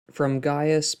From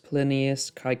Gaius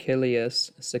Plinius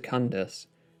Caecilius Secundus,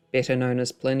 better known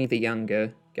as Pliny the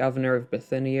Younger, governor of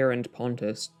Bithynia and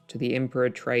Pontus, to the Emperor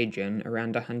Trajan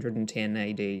around 110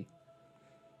 AD.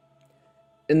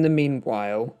 In the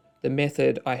meanwhile, the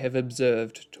method I have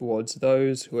observed towards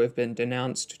those who have been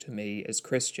denounced to me as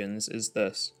Christians is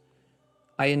this.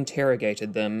 I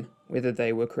interrogated them whether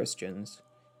they were Christians.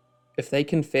 If they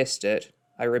confessed it,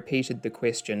 I repeated the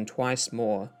question twice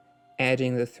more,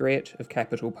 adding the threat of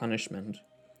capital punishment.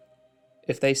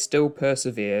 If they still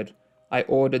persevered, I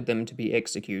ordered them to be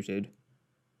executed.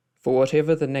 For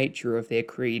whatever the nature of their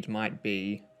creed might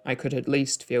be, I could at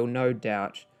least feel no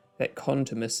doubt that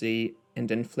contumacy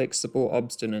and inflexible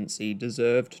obstinacy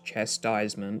deserved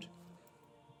chastisement.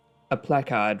 A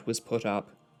placard was put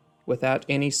up, without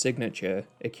any signature,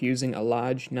 accusing a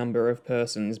large number of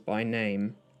persons by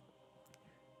name.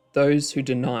 Those who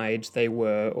denied they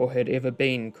were or had ever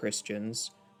been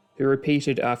Christians, who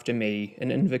repeated after me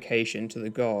an invocation to the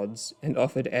gods and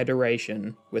offered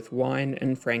adoration with wine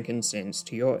and frankincense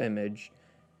to your image,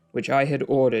 which I had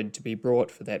ordered to be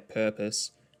brought for that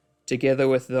purpose, together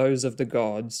with those of the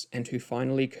gods, and who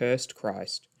finally cursed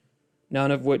Christ,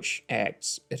 none of which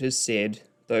acts, it is said,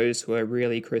 those who are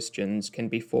really Christians can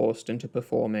be forced into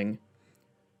performing.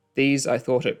 These I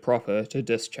thought it proper to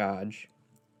discharge.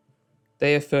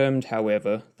 They affirmed,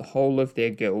 however, the whole of their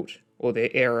guilt, or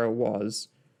their error was,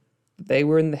 that they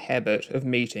were in the habit of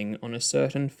meeting on a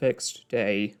certain fixed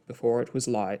day before it was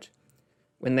light,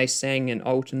 when they sang in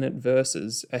alternate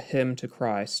verses a hymn to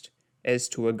Christ, as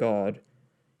to a God,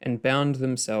 and bound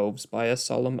themselves by a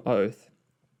solemn oath,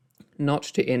 not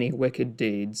to any wicked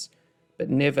deeds,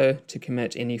 but never to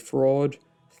commit any fraud,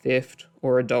 theft,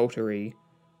 or adultery,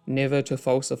 never to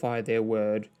falsify their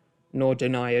word, nor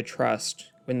deny a trust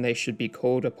when they should be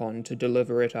called upon to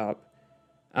deliver it up,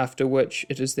 after which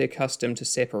it is their custom to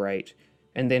separate,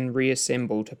 and then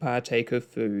reassemble to partake of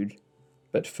food,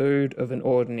 but food of an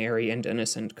ordinary and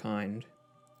innocent kind.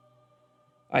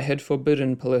 I had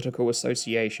forbidden political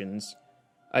associations.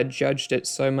 I judged it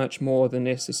so much more than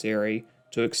necessary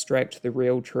to extract the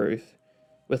real truth,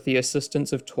 with the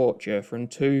assistance of torture from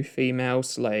 2 female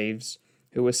slaves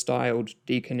who were styled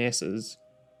deaconesses,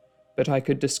 but I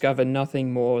could discover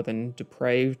nothing more than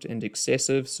depraved and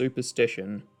excessive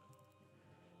superstition.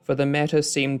 For the matter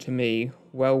seemed to me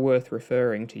well worth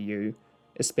referring to you,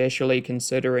 especially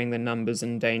considering the numbers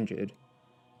endangered.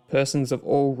 Persons of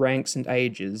all ranks and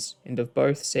ages, and of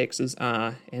both sexes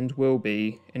are, and will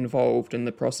be, involved in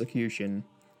the prosecution.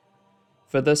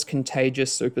 For this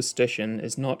contagious superstition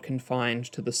is not confined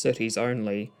to the cities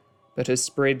only, but is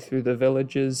spread through the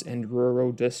villages and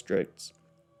rural districts.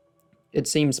 It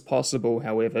seems possible,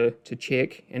 however, to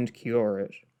check and cure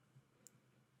it.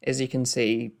 As you can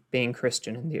see, being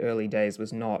Christian in the early days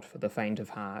was not for the faint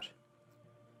of heart.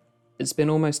 It's been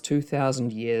almost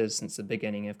 2,000 years since the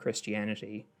beginning of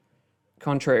Christianity.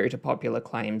 Contrary to popular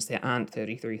claims, there aren't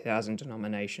 33,000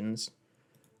 denominations.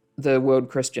 The World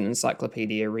Christian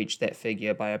Encyclopedia reached that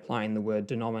figure by applying the word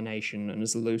denomination in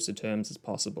as loose a terms as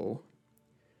possible.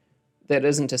 That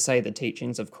isn't to say the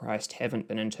teachings of Christ haven't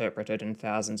been interpreted in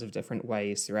thousands of different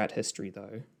ways throughout history,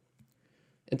 though.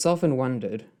 It's often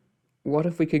wondered, what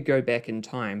if we could go back in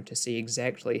time to see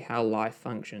exactly how life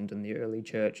functioned in the early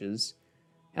churches,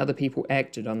 how the people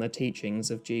acted on the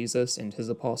teachings of Jesus and his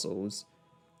apostles?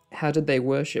 How did they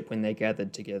worship when they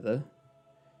gathered together?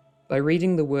 By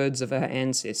reading the words of our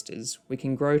ancestors, we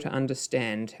can grow to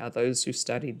understand how those who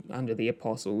studied under the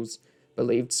apostles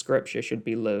believed Scripture should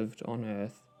be lived on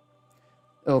earth.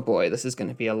 Oh boy, this is going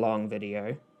to be a long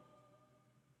video.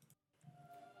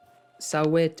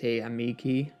 Salvete,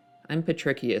 amici. I'm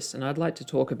Patricius, and I'd like to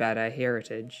talk about our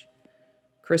heritage.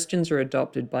 Christians are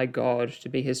adopted by God to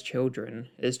be his children,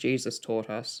 as Jesus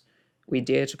taught us. We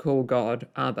dare to call God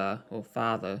Abba, or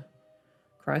Father.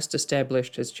 Christ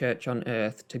established his church on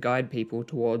earth to guide people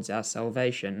towards our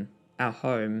salvation, our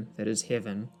home, that is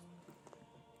heaven.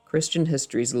 Christian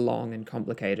history is long and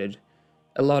complicated.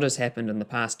 A lot has happened in the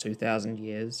past 2,000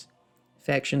 years.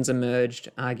 Factions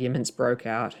emerged, arguments broke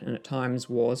out, and at times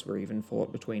wars were even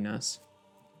fought between us.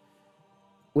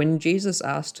 When Jesus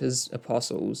asked his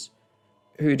apostles,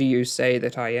 "Who do you say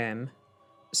that I am?"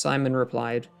 Simon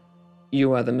replied,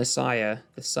 "You are the Messiah,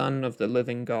 the Son of the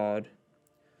living God."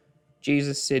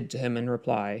 Jesus said to him in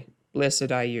reply,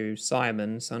 "Blessed are you,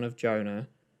 Simon, son of Jonah,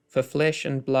 for flesh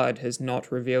and blood has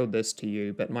not revealed this to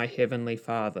you, but my heavenly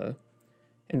Father.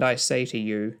 And I say to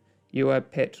you, you are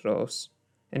Petros,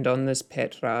 and on this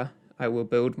Petra I will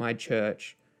build my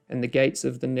church, and the gates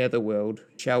of the netherworld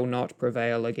shall not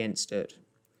prevail against it.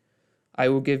 I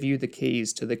will give you the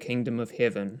keys to the kingdom of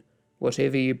heaven.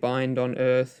 Whatever you bind on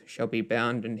earth shall be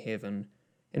bound in heaven,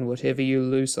 and whatever you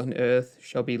loose on earth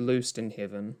shall be loosed in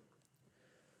heaven."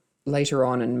 Later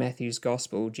on in Matthew's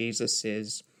Gospel, Jesus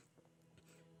says,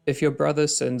 "If your brother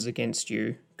sins against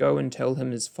you, go and tell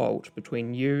him his fault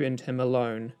between you and him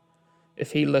alone.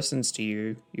 If he listens to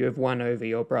you, you have won over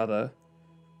your brother.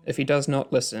 If he does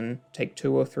not listen, take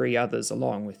 2 or 3 others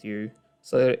along with you,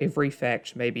 so that every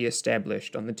fact may be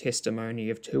established on the testimony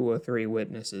of 2 or 3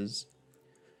 witnesses.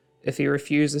 If he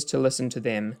refuses to listen to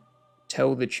them,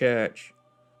 tell the church."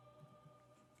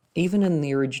 Even in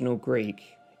the original Greek,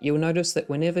 you'll notice that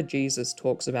whenever Jesus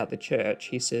talks about the church,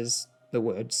 he says the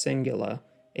word singular,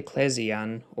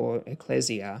 ekklesian or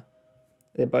ecclesia.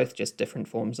 They're both just different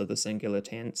forms of the singular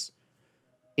tense.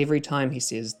 Every time he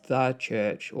says the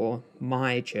church or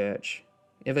my church,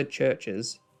 never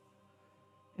churches.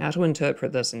 How to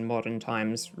interpret this in modern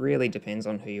times really depends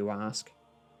on who you ask.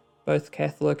 Both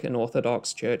Catholic and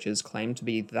Orthodox churches claim to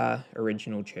be the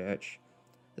original church,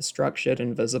 the structured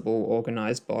and visible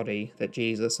organized body that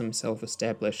Jesus himself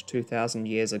established 2,000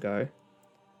 years ago.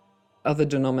 Other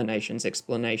denominations'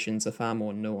 explanations are far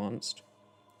more nuanced.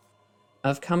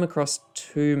 I've come across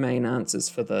 2 main answers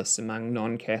for this among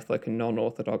non-Catholic and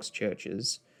non-Orthodox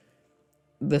churches.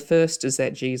 The first is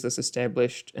that Jesus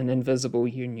established an invisible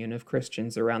union of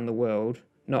Christians around the world,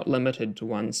 not limited to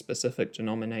one specific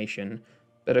denomination,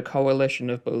 but a coalition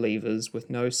of believers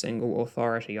with no single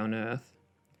authority on earth.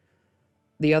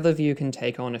 The other view can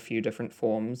take on a few different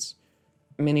forms.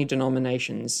 Many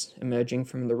denominations emerging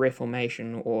from the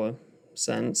Reformation or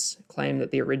since claim that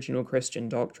the original Christian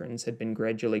doctrines had been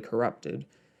gradually corrupted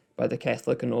by the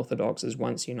Catholic and Orthodox's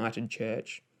once united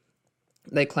church.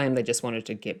 They claim they just wanted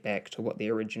to get back to what the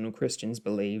original Christians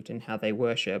believed and how they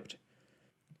worshipped.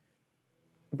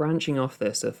 Branching off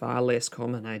this are far less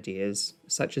common ideas,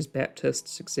 such as Baptist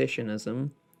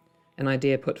successionism, an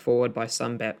idea put forward by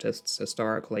some Baptists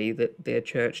historically that their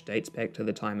church dates back to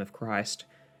the time of Christ,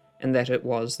 and that it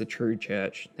was the true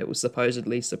church that was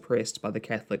supposedly suppressed by the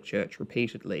Catholic Church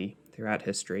repeatedly throughout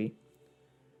history.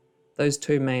 Those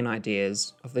 2 main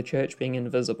ideas, of the church being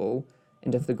invisible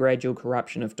and of the gradual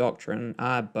corruption of doctrine,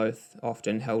 are both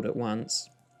often held at once.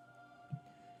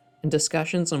 In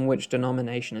discussions on which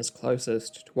denomination is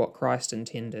closest to what Christ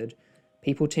intended,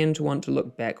 people tend to want to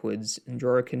look backwards and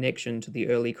draw a connection to the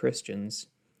early Christians.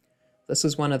 This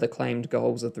is one of the claimed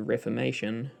goals of the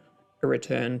Reformation, a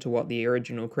return to what the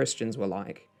original Christians were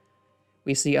like.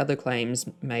 We see other claims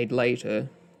made later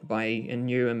by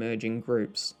new emerging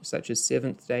groups, such as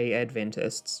Seventh-day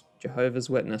Adventists, Jehovah's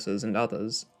Witnesses, and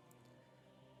others.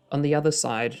 On the other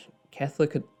side,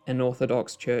 Catholic and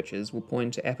Orthodox churches will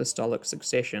point to apostolic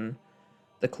succession,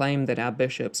 the claim that our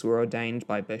bishops were ordained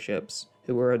by bishops,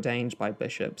 who were ordained by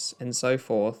bishops, and so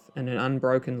forth, in an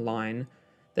unbroken line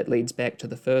that leads back to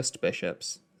the first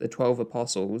bishops, the 12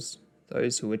 apostles,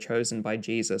 those who were chosen by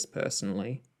Jesus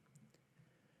personally.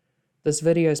 This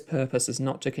video's purpose is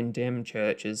not to condemn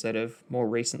churches that have more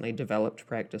recently developed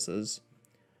practices.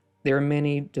 There are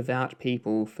many devout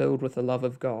people filled with the love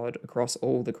of God across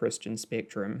all the Christian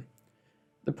spectrum.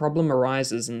 The problem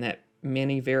arises in that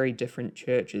many very different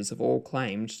churches have all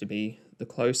claimed to be the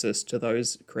closest to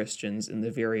those Christians in the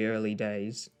very early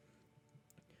days.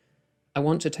 I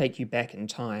want to take you back in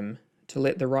time to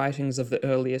let the writings of the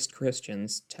earliest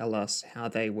Christians tell us how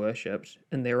they worshipped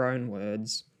in their own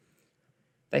words.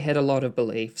 They had a lot of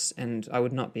beliefs, and I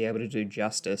would not be able to do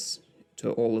justice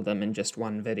to all of them in just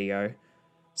one video.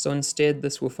 So instead,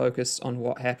 this will focus on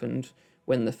what happened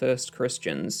when the first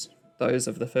Christians, those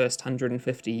of the first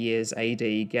 150 years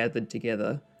AD, gathered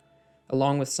together,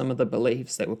 along with some of the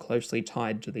beliefs that were closely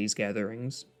tied to these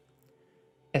gatherings.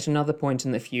 At another point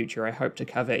in the future, I hope to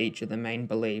cover each of the main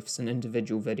beliefs in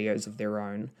individual videos of their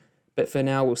own, but for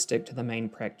now we'll stick to the main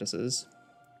practices.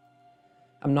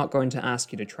 I'm not going to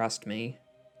ask you to trust me.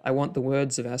 I want the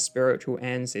words of our spiritual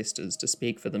ancestors to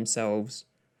speak for themselves.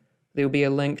 There will be a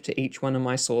link to each one of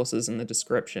my sources in the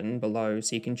description below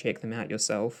so you can check them out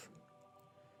yourself.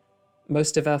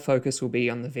 Most of our focus will be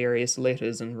on the various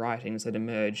letters and writings that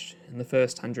emerged in the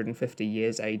first 150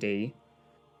 years AD.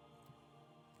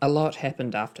 A lot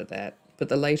happened after that, but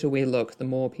the later we look, the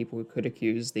more people could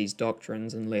accuse these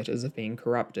doctrines and letters of being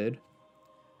corrupted.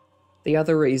 The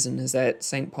other reason is that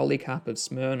St. Polycarp of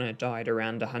Smyrna died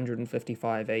around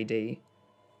 155 AD.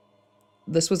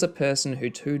 This was a person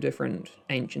who 2 different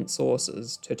ancient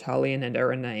sources, Tertullian and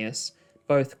Irenaeus,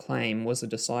 both claim was a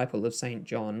disciple of St.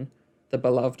 John, the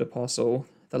beloved apostle,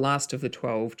 the last of the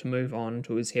 12 to move on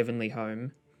to his heavenly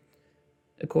home.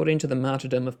 According to the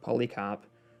martyrdom of Polycarp,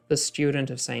 this student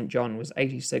of St. John was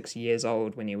 86 years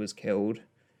old when he was killed,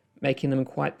 making him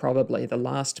quite probably the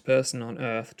last person on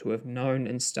earth to have known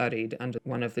and studied under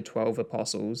one of the 12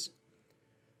 apostles.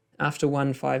 After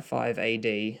 155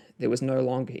 AD, there was no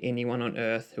longer anyone on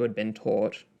earth who had been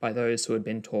taught by those who had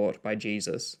been taught by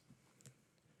Jesus.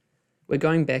 We're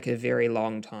going back a very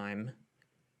long time.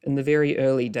 In the very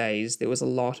early days, there was a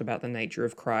lot about the nature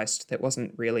of Christ that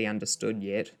wasn't really understood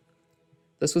yet.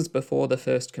 This was before the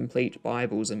first complete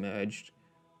Bibles emerged.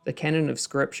 The canon of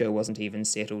Scripture wasn't even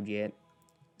settled yet.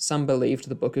 Some believed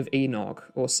the Book of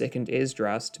Enoch or 2nd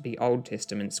Esdras to be Old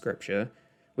Testament Scripture,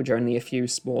 which only a few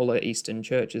smaller Eastern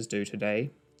churches do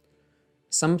today.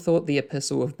 Some thought the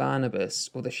Epistle of Barnabas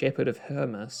or the Shepherd of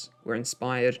Hermas were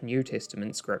inspired New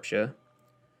Testament Scripture.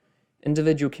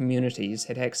 Individual communities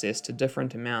had access to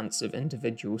different amounts of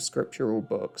individual scriptural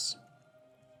books.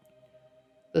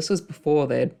 This was before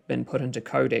they had been put into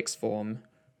codex form,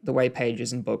 the way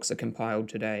pages and books are compiled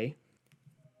today.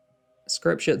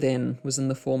 Scripture then was in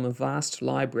the form of vast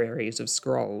libraries of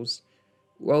scrolls,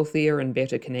 wealthier and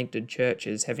better connected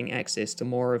churches having access to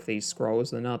more of these scrolls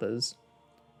than others.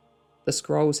 The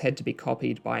scrolls had to be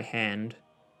copied by hand.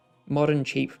 Modern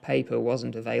cheap paper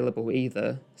wasn't available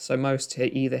either, so most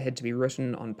either had to be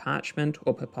written on parchment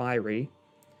or papyri,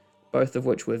 both of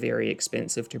which were very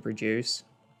expensive to produce.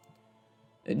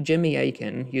 Jimmy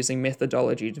Akin, using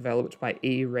methodology developed by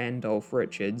E. Randolph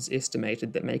Richards,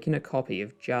 estimated that making a copy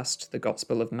of just the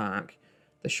Gospel of Mark,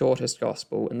 the shortest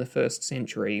gospel in the 1st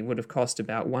century, would have cost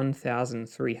about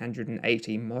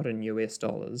 1,380 modern US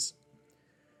dollars.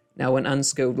 Now, an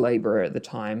unskilled labourer at the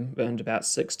time earned about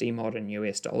 60 modern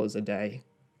US dollars a day.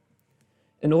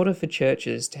 In order for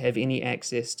churches to have any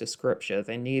access to Scripture,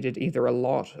 they needed either a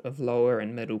lot of lower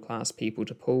and middle class people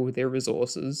to pool their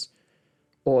resources,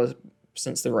 or,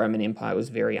 since the Roman Empire was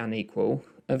very unequal,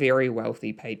 a very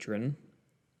wealthy patron.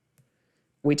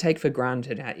 We take for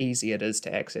granted how easy it is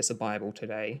to access a Bible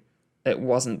today. It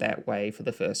wasn't that way for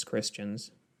the first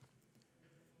Christians.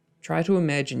 Try to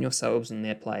imagine yourselves in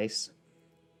their place.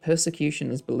 Persecution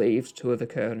is believed to have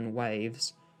occurred in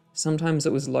waves. Sometimes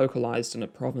it was localized in a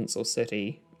province or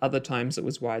city, other times it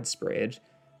was widespread,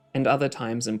 and other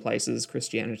times in places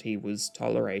Christianity was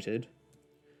tolerated.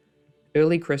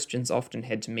 Early Christians often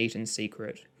had to meet in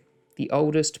secret. The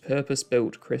oldest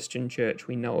purpose-built Christian church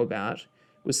we know about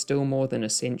was still more than a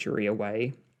century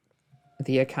away,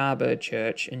 the Aqaba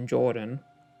Church in Jordan.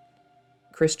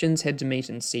 Christians had to meet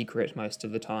in secret most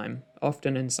of the time,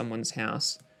 often in someone's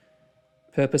house.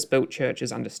 Purpose-built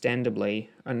churches, understandably,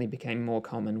 only became more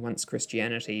common once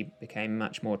Christianity became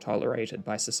much more tolerated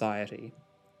by society.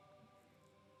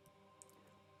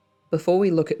 Before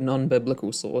we look at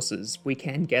non-biblical sources, we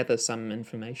can gather some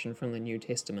information from the New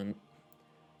Testament.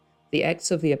 The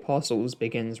Acts of the Apostles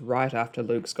begins right after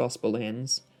Luke's Gospel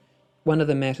ends. One of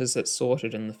the matters that's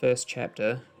sorted in the first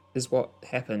chapter is what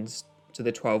happens to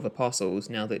the 12 apostles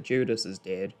now that Judas is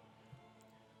dead.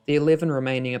 The 11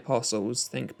 remaining apostles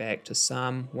think back to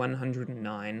Psalm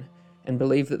 109 and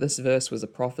believe that this verse was a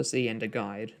prophecy and a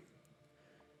guide.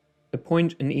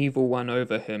 Appoint an evil one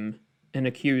over him, an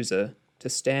accuser, to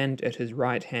stand at his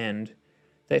right hand,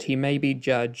 that he may be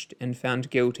judged and found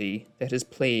guilty, that his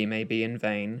plea may be in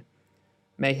vain.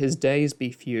 May his days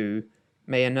be few,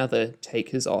 may another take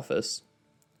his office.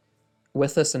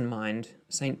 With this in mind,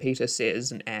 St. Peter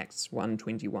says in Acts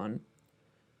 1:21,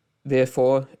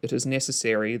 "Therefore it is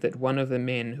necessary that one of the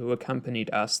men who accompanied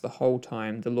us the whole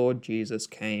time the Lord Jesus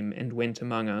came and went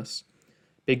among us,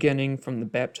 beginning from the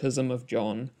baptism of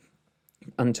John,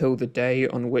 until the day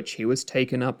on which he was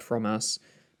taken up from us,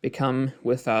 become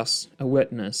with us a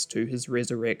witness to his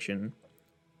resurrection."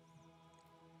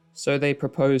 So they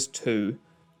proposed two,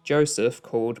 Joseph,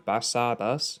 called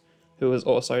Barsabbas, who was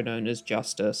also known as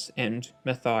Justus, and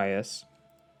Matthias.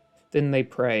 Then they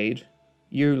prayed,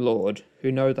 "You, Lord,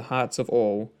 who know the hearts of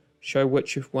all, show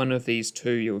which of one of these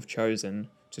two you have chosen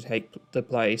to take the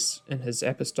place in his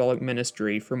apostolic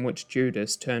ministry from which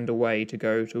Judas turned away to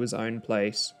go to his own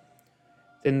place."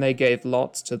 Then they gave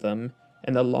lots to them,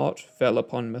 and the lot fell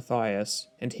upon Matthias,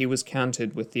 and he was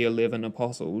counted with the 11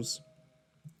 apostles.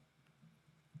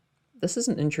 This is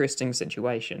an interesting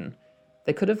situation.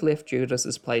 They could have left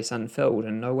Judas's place unfilled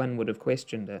and no one would have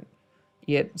questioned it.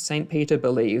 Yet St. Peter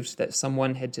believed that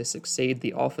someone had to succeed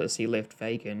the office he left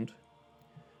vacant.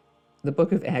 The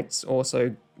book of Acts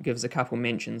also gives a couple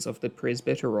mentions of the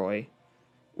presbyteroi.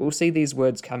 We'll see these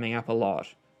words coming up a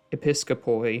lot: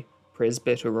 episkopoi,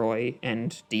 presbyteroi,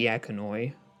 and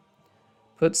diakonoi.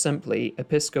 Put simply,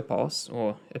 episkopos,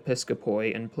 or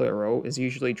episkopoi in plural, is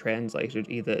usually translated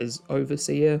either as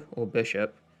overseer or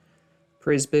bishop.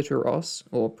 Presbyteros,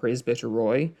 or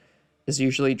presbyteroi, is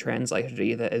usually translated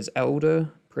either as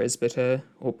elder, presbyter,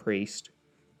 or priest.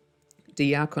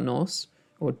 Diakonos,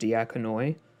 or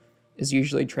diakonoi, is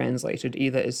usually translated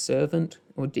either as servant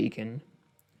or deacon.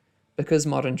 Because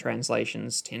modern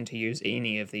translations tend to use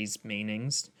any of these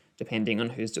meanings, depending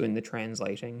on who's doing the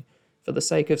translating, for the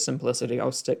sake of simplicity,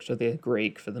 I'll stick to the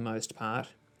Greek for the most part,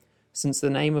 since the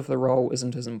name of the role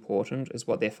isn't as important as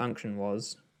what their function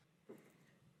was.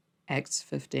 Acts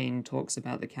 15 talks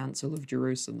about the Council of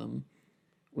Jerusalem,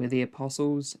 where the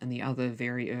apostles and the other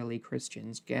very early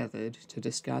Christians gathered to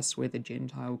discuss whether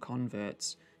Gentile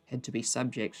converts had to be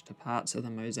subject to parts of the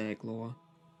Mosaic Law.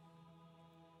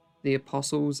 The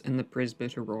apostles and the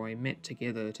presbyteroi met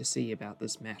together to see about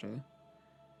this matter.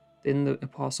 Then the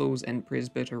apostles and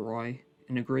presbyteroi,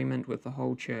 in agreement with the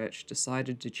whole church,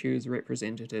 decided to choose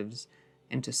representatives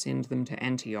and to send them to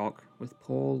Antioch with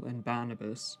Paul and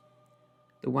Barnabas.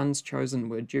 The ones chosen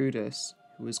were Judas,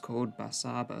 who was called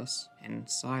Barsabas, and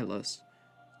Silas,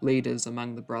 leaders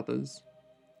among the brothers.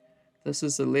 This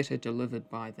is the letter delivered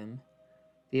by them.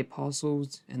 The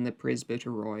apostles and the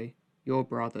presbyteroi, your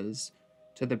brothers,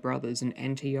 to the brothers in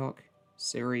Antioch,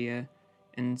 Syria,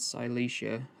 and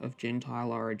Cilicia of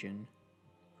Gentile origin.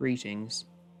 Greetings.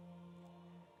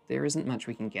 There isn't much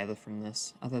we can gather from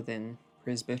this, other than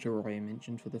presbyteroi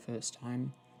mentioned for the first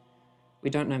time. We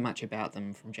don't know much about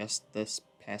them from just this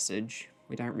passage.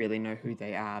 We don't really know who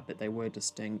they are, but they were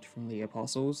distinct from the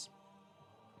apostles.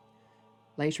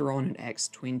 Later on in Acts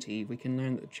 20, we can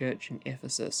learn that the church in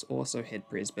Ephesus also had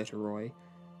presbyteroi,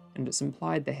 and it's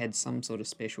implied they had some sort of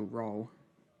special role.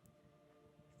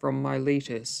 From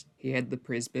Miletus, he had the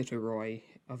presbyteroi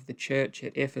of the church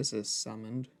at Ephesus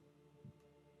summoned.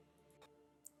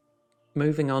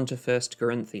 Moving on to 1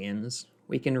 Corinthians,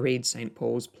 we can read St.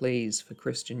 Paul's pleas for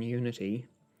Christian unity.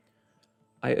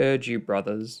 I urge you,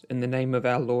 brothers, in the name of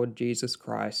our Lord Jesus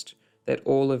Christ, that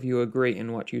all of you agree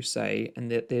in what you say, and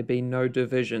that there be no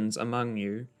divisions among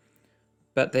you,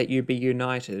 but that you be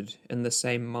united in the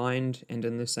same mind and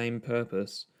in the same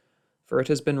purpose. For it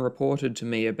has been reported to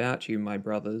me about you, my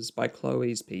brothers, by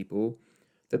Chloe's people,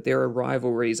 that there are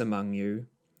rivalries among you.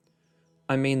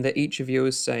 I mean that each of you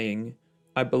is saying,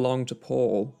 I belong to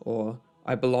Paul, or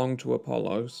I belong to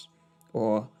Apollos,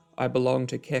 or I belong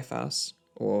to Cephas,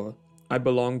 or I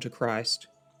belong to Christ.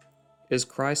 Is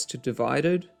Christ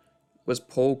divided? Was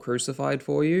Paul crucified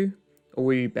for you? Or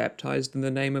were you baptized in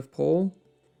the name of Paul?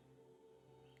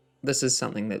 This is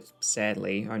something that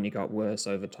sadly only got worse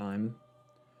over time.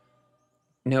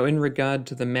 Now, in regard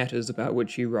to the matters about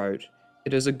which you wrote,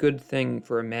 it is a good thing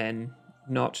for a man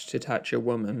not to touch a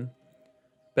woman.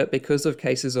 But because of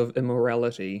cases of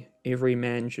immorality, every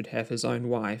man should have his own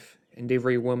wife, and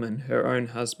every woman her own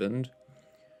husband.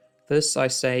 This I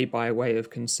say by way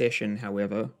of concession,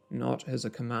 however, not as a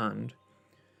command.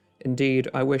 Indeed,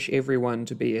 I wish everyone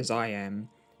to be as I am,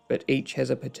 but each has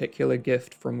a particular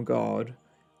gift from God,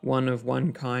 one of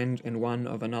one kind and one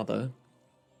of another.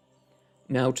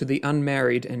 Now to the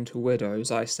unmarried and to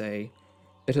widows I say,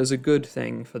 it is a good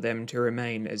thing for them to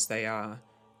remain as they are,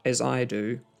 as I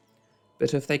do.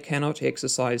 But if they cannot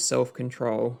exercise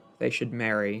self-control, they should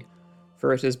marry,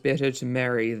 for it is better to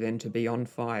marry than to be on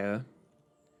fire.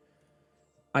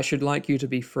 I should like you to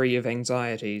be free of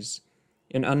anxieties.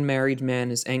 An unmarried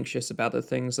man is anxious about the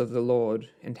things of the Lord,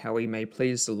 and how he may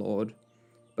please the Lord.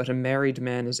 But a married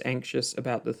man is anxious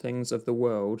about the things of the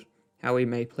world, how he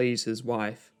may please his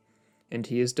wife, and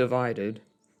he is divided.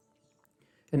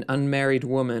 An unmarried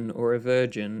woman or a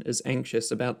virgin is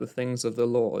anxious about the things of the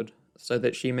Lord, so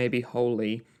that she may be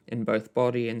holy in both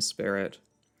body and spirit.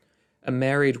 A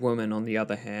married woman, on the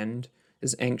other hand,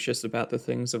 is anxious about the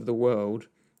things of the world,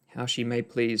 how she may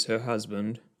please her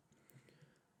husband.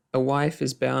 A wife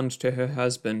is bound to her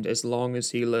husband as long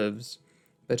as he lives,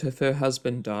 but if her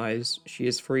husband dies, she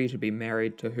is free to be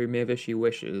married to whomever she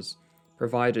wishes,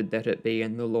 provided that it be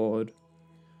in the Lord.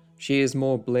 She is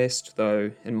more blessed,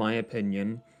 though, in my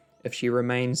opinion, if she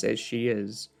remains as she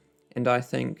is, and I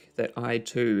think that I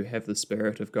too have the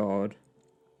Spirit of God.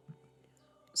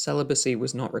 Celibacy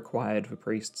was not required for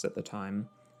priests at the time.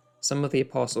 Some of the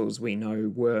apostles we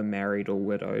know were married or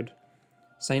widowed.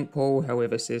 St. Paul,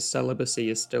 however, says celibacy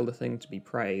is still a thing to be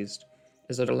praised,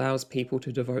 as it allows people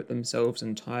to devote themselves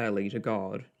entirely to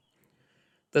God.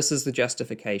 This is the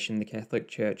justification the Catholic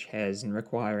Church has in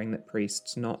requiring that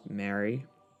priests not marry.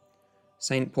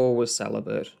 St. Paul was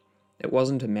celibate. It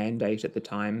wasn't a mandate at the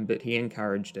time, but he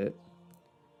encouraged it.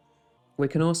 We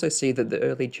can also see that the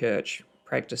early Church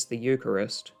practiced the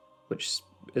Eucharist, which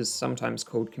is sometimes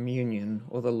called communion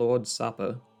or the Lord's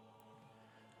Supper.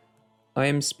 I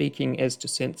am speaking as to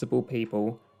sensible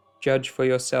people. Judge for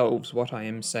yourselves what I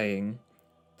am saying.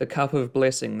 The cup of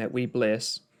blessing that we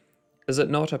bless, is it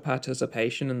not a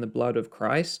participation in the blood of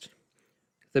Christ?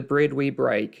 The bread we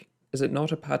break, is it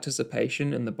not a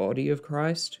participation in the body of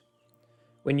Christ?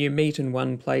 When you meet in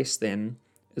one place, then,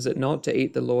 is it not to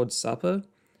eat the Lord's Supper?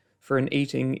 For in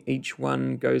eating, each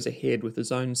one goes ahead with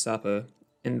his own supper,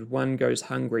 and one goes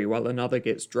hungry while another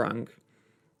gets drunk.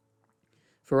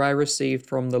 For I received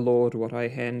from the Lord what I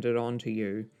handed on to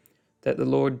you, that the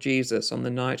Lord Jesus, on the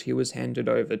night he was handed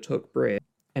over, took bread,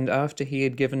 and after he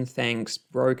had given thanks,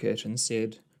 broke it, and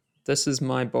said, "This is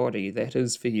my body, that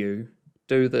is for you.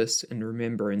 Do this in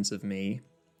remembrance of me."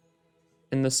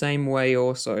 In the same way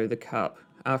also the cup,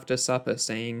 after supper,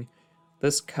 saying,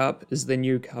 "This cup is the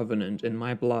new covenant in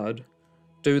my blood.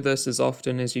 Do this as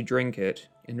often as you drink it,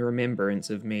 in remembrance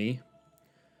of me.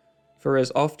 For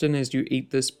as often as you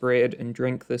eat this bread and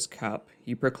drink this cup,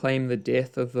 you proclaim the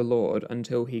death of the Lord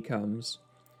until he comes.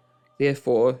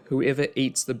 Therefore, whoever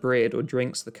eats the bread or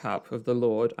drinks the cup of the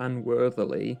Lord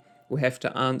unworthily will have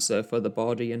to answer for the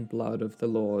body and blood of the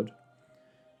Lord.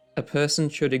 A person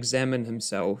should examine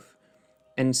himself,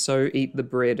 and so eat the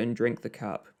bread and drink the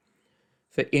cup.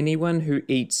 For anyone who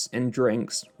eats and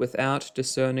drinks without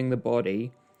discerning the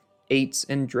body eats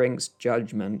and drinks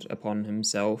judgment upon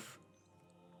himself."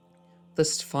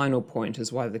 This final point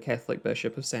is why the Catholic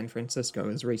Bishop of San Francisco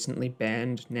has recently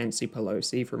banned Nancy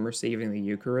Pelosi from receiving the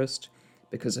Eucharist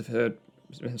because of her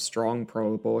strong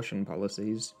pro-abortion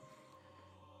policies.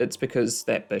 It's because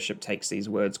that bishop takes these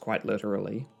words quite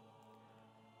literally.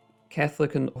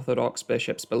 Catholic and Orthodox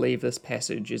bishops believe this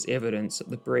passage is evidence that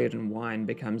the bread and wine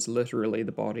becomes literally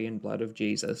the body and blood of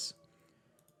Jesus.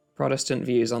 Protestant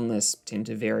views on this tend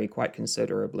to vary quite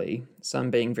considerably, some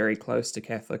being very close to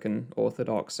Catholic and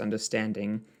Orthodox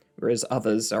understanding, whereas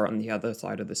others are on the other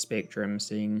side of the spectrum,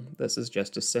 seeing this as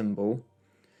just a symbol.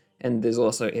 And there's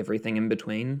also everything in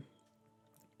between.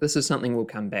 This is something we'll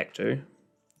come back to.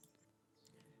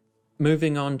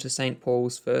 Moving on to St.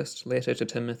 Paul's first letter to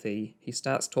Timothy, he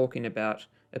starts talking about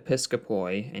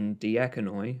episkopoi and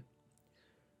diakonoi.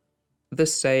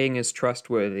 This saying is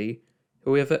trustworthy.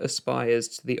 Whoever aspires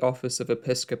to the office of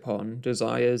episkopon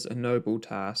desires a noble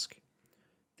task.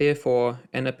 Therefore,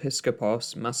 an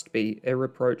episkopos must be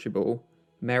irreproachable,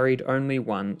 married only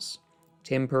once,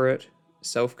 temperate,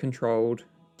 self-controlled,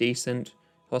 decent,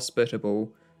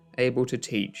 hospitable, able to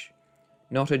teach,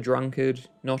 not a drunkard,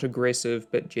 not aggressive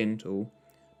but gentle,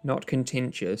 not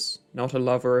contentious, not a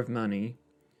lover of money.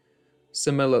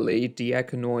 Similarly,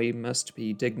 diakonoi must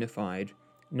be dignified,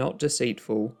 not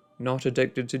deceitful, not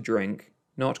addicted to drink,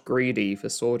 not greedy for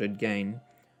sordid gain,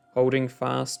 holding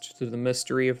fast to the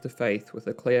mystery of the faith with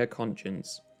a clear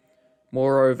conscience.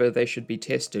 Moreover, they should be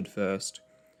tested first.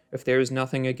 If there is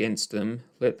nothing against them,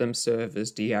 let them serve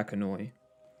as diakonoi.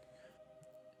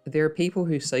 There are people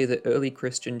who say that early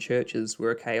Christian churches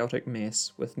were a chaotic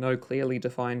mess with no clearly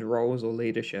defined roles or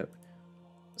leadership.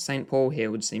 St. Paul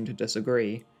here would seem to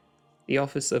disagree. The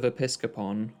office of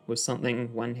episkopon was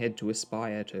something one had to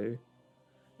aspire to.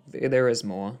 There is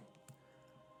more.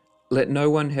 Let no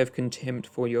one have contempt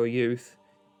for your youth,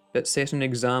 but set an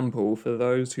example for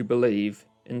those who believe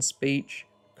in speech,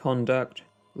 conduct,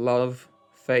 love,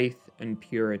 faith, and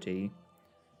purity.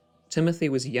 Timothy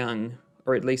was young,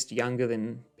 or at least younger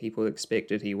than people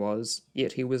expected he was,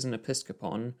 yet he was an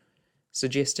episkopon,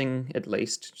 suggesting, at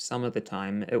least some of the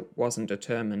time, it wasn't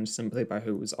determined simply by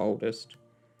who was oldest.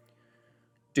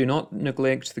 Do not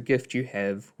neglect the gift you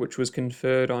have, which was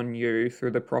conferred on you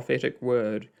through the prophetic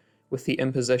word, with the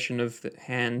imposition of the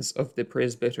hands of the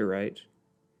presbyterate.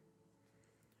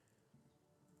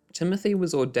 Timothy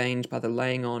was ordained by the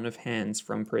laying on of hands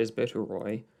from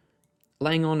presbyteroi.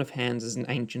 Laying on of hands is an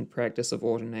ancient practice of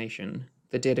ordination,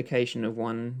 the dedication of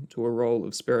one to a role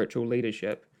of spiritual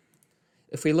leadership.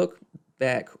 If we look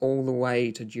back all the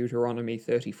way to Deuteronomy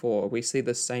 34, we see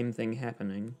the same thing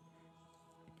happening.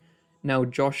 Now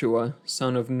Joshua,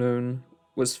 son of Nun,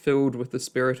 was filled with the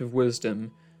spirit of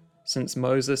wisdom, since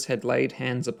Moses had laid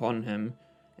hands upon him,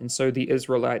 and so the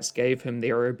Israelites gave him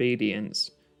their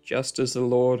obedience, just as the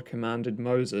Lord commanded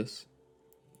Moses.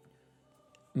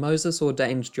 Moses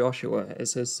ordained Joshua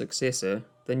as his successor,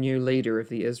 the new leader of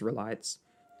the Israelites.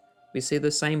 We see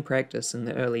the same practice in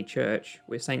the early church,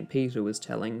 where St. Peter was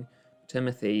telling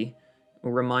Timothy,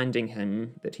 or reminding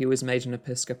him, that he was made an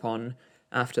episkopon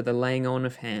after the laying on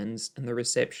of hands and the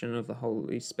reception of the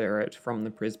Holy Spirit from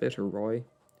the presbyteroi.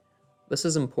 This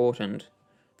is important.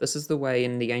 This is the way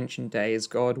in the ancient days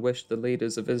God wished the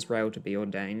leaders of Israel to be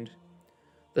ordained.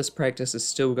 This practice is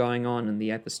still going on in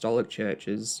the apostolic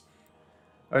churches.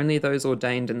 Only those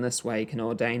ordained in this way can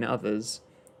ordain others.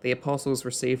 The apostles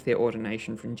received their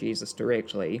ordination from Jesus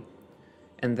directly,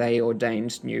 and they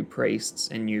ordained new priests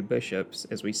and new bishops,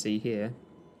 as we see here.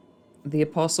 The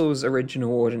apostles'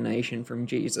 original ordination from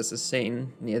Jesus is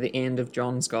seen near the end of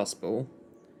John's Gospel.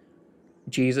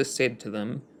 Jesus said to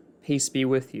them, "Peace be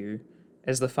with you.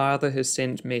 As the Father has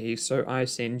sent me, so I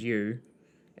send you."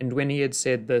 And when he had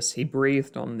said this, he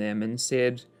breathed on them and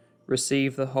said,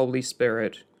 "Receive the Holy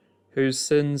Spirit. Whose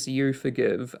sins you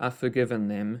forgive are forgiven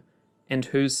them, and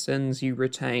whose sins you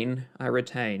retain are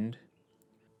retained."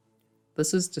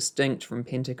 This is distinct from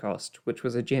Pentecost, which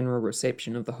was a general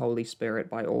reception of the Holy Spirit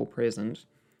by all present.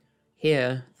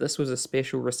 Here, this was a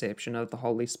special reception of the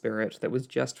Holy Spirit that was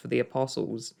just for the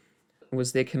apostles. It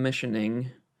was their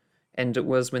commissioning, and it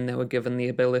was when they were given the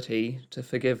ability to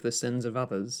forgive the sins of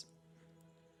others.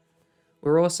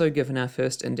 We're also given our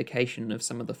first indication of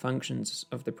some of the functions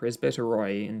of the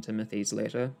presbyteroi in Timothy's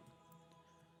letter.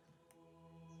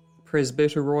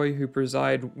 Presbyteroi who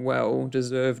preside well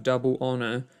deserve double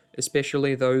honour,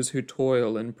 especially those who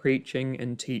toil in preaching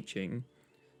and teaching.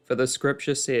 For the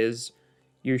scripture says,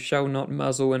 "You shall not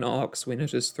muzzle an ox when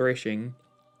it is threshing,"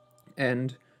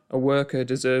 and "A worker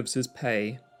deserves his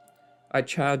pay." I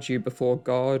charge you before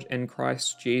God and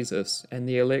Christ Jesus and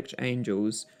the elect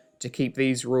angels to keep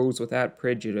these rules without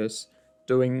prejudice,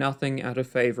 doing nothing out of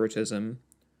favoritism.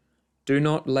 Do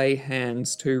not lay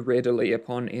hands too readily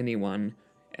upon anyone,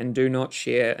 and do not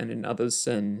share in another's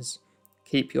sins.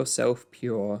 Keep yourself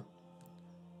pure.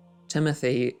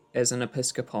 Timothy, as an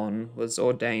episcopon, was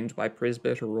ordained by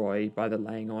presbyteroi by the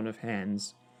laying on of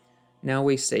hands. Now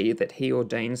we see that he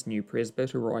ordains new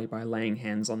presbyteroi by laying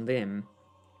hands on them.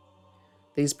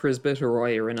 These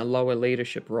presbyteroi are in a lower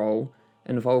leadership role,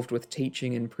 involved with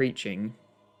teaching and preaching.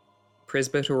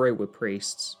 Presbyteroi were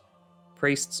priests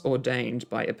ordained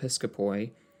by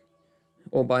episcopoi,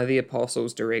 or by the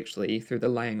apostles directly through the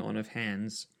laying on of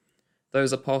hands.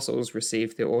 Those apostles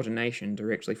received their ordination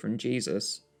directly from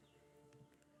Jesus.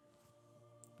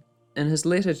 In his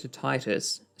letter to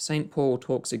Titus, St. Paul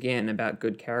talks again about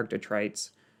good character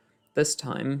traits. This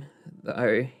time,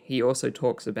 though, he also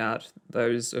talks about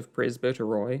those of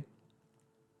presbyteroi.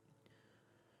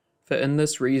 "For in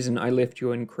this reason I left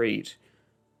you in Crete,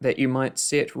 that you might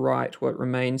set right what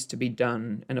remains to be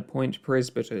done and appoint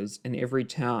presbyters in every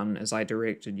town as I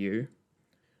directed you,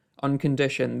 on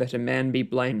condition that a man be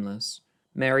blameless,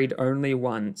 married only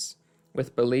once,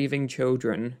 with believing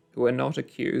children who are not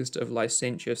accused of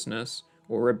licentiousness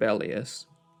or rebellious."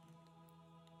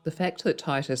 The fact that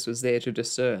Titus was there to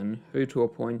discern who to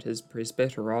appoint as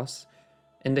presbyteros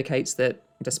indicates that,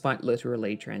 despite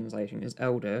literally translating as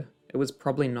elder, it was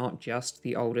probably not just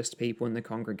the oldest people in the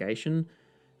congregation,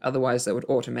 otherwise they would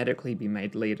automatically be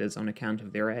made leaders on account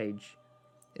of their age.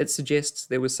 It suggests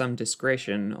there was some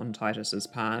discretion on Titus's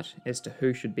part as to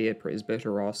who should be a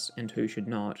presbyteros and who should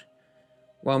not.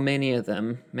 While many of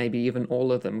them, maybe even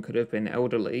all of them, could have been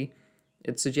elderly,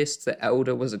 it suggests that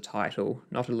elder was a title,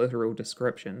 not a literal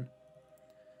description.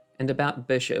 And about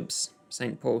bishops,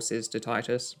 St. Paul says to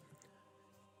Titus,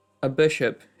 "A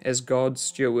bishop, as God's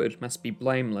steward, must be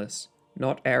blameless,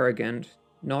 not arrogant,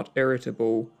 not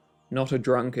irritable, not a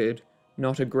drunkard,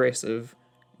 not aggressive,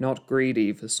 not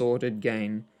greedy for sordid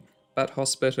gain, but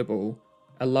hospitable,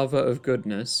 a lover of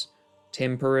goodness,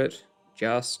 temperate,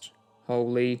 just,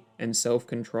 holy, and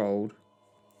self-controlled."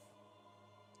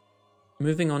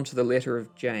 Moving on to the letter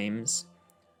of James,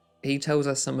 he tells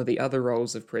us some of the other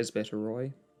roles of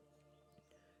presbyteroi.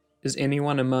 "Is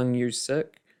anyone among you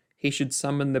sick? He should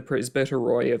summon the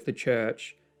presbyteroi of the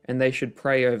church, and they should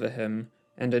pray over him,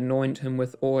 and anoint him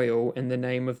with oil in the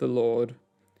name of the Lord.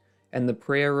 And the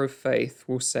prayer of faith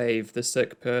will save the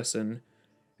sick person,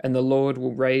 and the Lord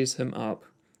will raise him up.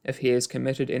 If he has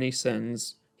committed any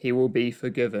sins, he will be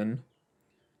forgiven."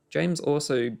 James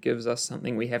also gives us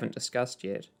something we haven't discussed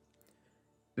yet.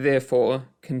 "Therefore,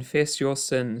 confess your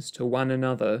sins to one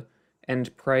another,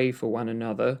 and pray for one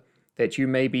another, that you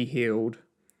may be healed.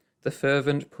 The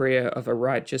fervent prayer of a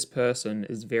righteous person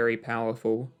is very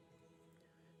powerful."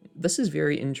 This is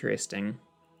very interesting.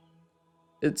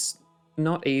 It's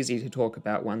not easy to talk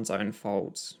about one's own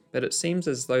faults, but it seems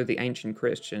as though the ancient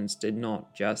Christians did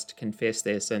not just confess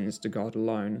their sins to God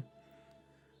alone.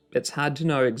 It's hard to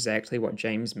know exactly what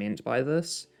James meant by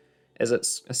this, as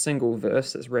it's a single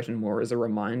verse that's written more as a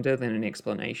reminder than an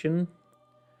explanation.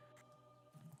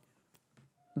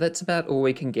 That's about all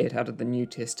we can get out of the New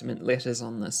Testament letters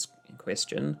on this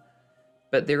question,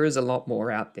 but there is a lot more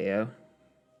out there.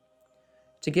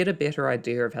 To get a better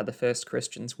idea of how the first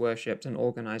Christians worshipped and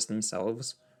organized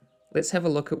themselves, let's have a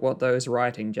look at what those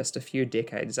writing just a few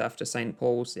decades after St.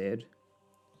 Paul said.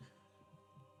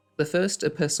 The first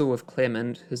epistle of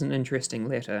Clement is an interesting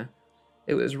letter.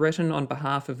 It was written on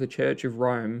behalf of the Church of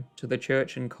Rome to the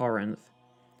church in Corinth.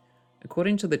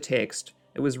 According to the text,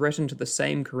 It was written to the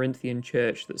same Corinthian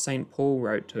church that St. Paul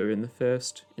wrote to in the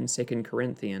 1st and 2nd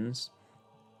Corinthians.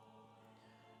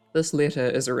 This letter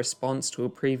is a response to a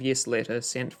previous letter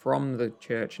sent from the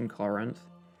church in Corinth.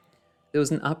 There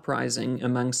was an uprising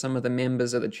among some of the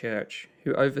members of the church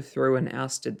who overthrew and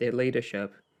ousted their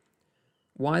leadership.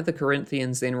 Why the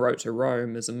Corinthians then wrote to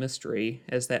Rome is a mystery,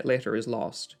 as that letter is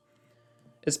lost.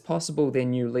 It's possible their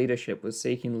new leadership was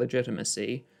seeking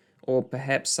legitimacy, or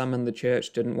perhaps some in the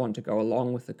church didn't want to go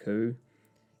along with the coup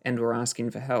and were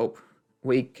asking for help.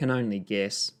 We can only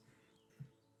guess.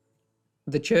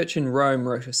 The church in Rome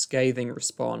wrote a scathing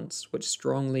response which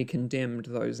strongly condemned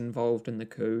those involved in the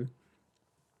coup.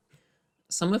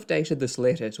 Some have dated this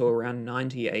letter to around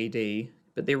 90 AD,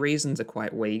 but their reasons are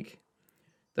quite weak.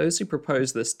 Those who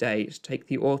propose this date take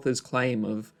the author's claim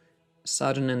of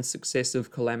sudden and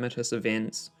successive calamitous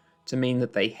events to mean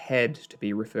that they had to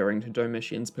be referring to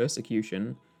Domitian's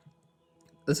persecution.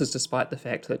 This is despite the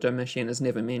fact that Domitian is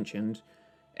never mentioned,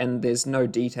 and there's no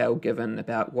detail given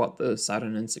about what the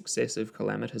sudden and successive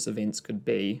calamitous events could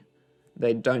be.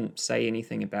 They don't say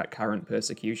anything about current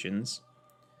persecutions.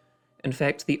 In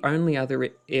fact, the only other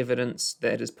evidence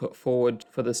that is put forward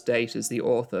for this date is the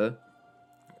author,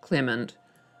 Clement,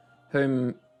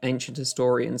 whom ancient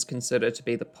historians consider to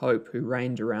be the Pope who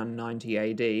reigned around 90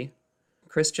 AD.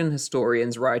 Christian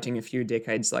historians writing a few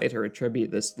decades later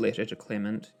attribute this letter to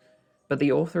Clement, but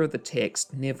the author of the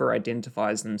text never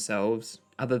identifies themselves,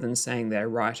 other than saying they are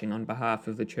writing on behalf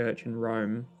of the church in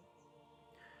Rome.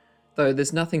 Though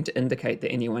there's nothing to indicate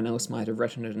that anyone else might have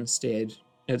written it instead,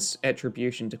 its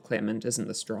attribution to Clement isn't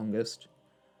the strongest.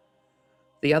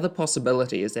 The other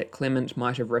possibility is that Clement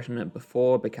might have written it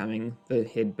before becoming the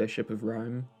head bishop of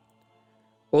Rome.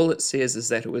 All it says is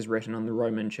that it was written on the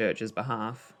Roman Church's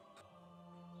behalf.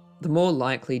 The more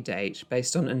likely date,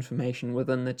 based on information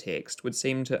within the text, would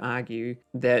seem to argue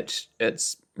that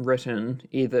it's written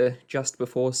either just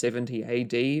before 70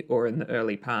 AD or in the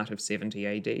early part of 70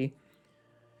 AD.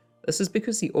 This is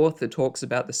because the author talks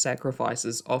about the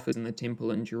sacrifices offered in the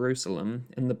temple in Jerusalem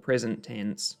in the present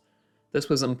tense. This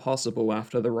was impossible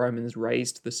after the Romans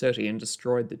razed the city and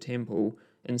destroyed the temple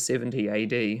in 70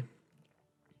 AD.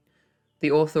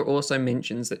 The author also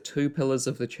mentions that two pillars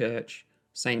of the church,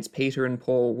 Saints Peter and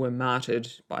Paul, were martyred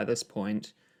by this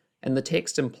point, and the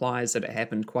text implies that it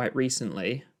happened quite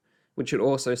recently, which would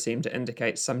also seem to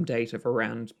indicate some date of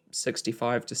around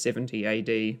 65 to 70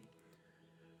 AD.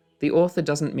 The author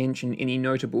doesn't mention any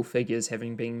notable figures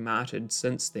having been martyred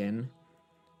since then.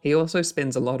 He also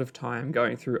spends a lot of time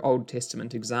going through Old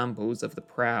Testament examples of the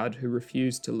proud who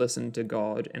refused to listen to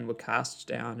God and were cast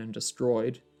down and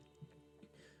destroyed.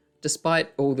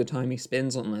 Despite all the time he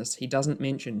spends on this, he doesn't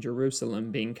mention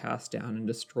Jerusalem being cast down and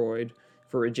destroyed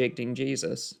for rejecting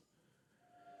Jesus.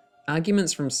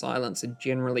 Arguments from silence are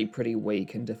generally pretty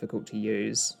weak and difficult to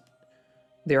use.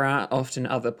 There are often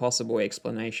other possible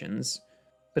explanations,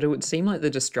 but it would seem like the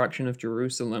destruction of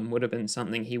Jerusalem would have been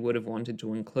something he would have wanted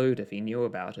to include if he knew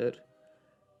about it.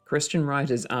 Christian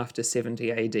writers after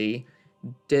 70 AD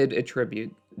did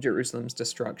attribute Jerusalem's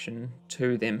destruction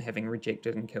to them having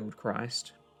rejected and killed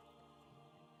Christ.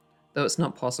 Though it's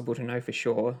not possible to know for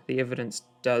sure, the evidence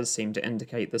does seem to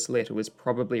indicate this letter was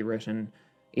probably written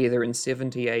either in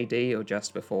 70 AD or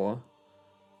just before.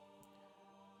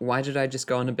 Why did I just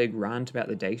go on a big rant about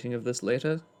the dating of this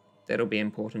letter? That'll be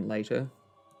important later.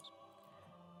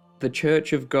 The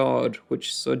Church of God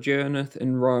which sojourneth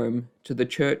in Rome, to the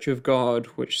Church of God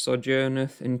which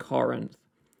sojourneth in Corinth,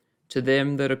 to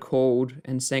them that are called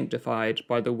and sanctified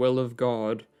by the will of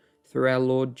God, through our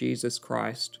Lord Jesus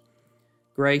Christ,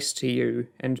 grace to you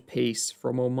and peace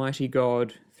from Almighty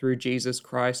God through Jesus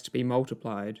Christ be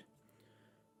multiplied.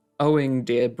 Owing,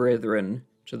 dear brethren,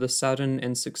 to the sudden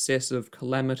and successive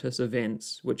calamitous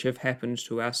events which have happened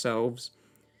to ourselves,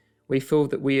 we feel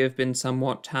that we have been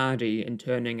somewhat tardy in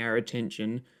turning our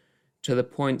attention to the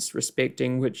points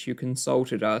respecting which you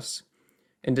consulted us,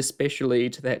 and especially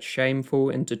to that shameful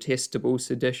and detestable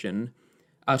sedition,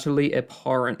 utterly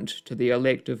abhorrent to the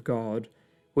elect of God,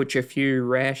 which a few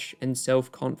rash and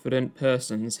self-confident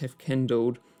persons have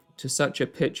kindled to such a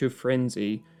pitch of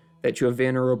frenzy that your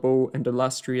venerable and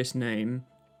illustrious name,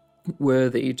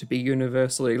 worthy to be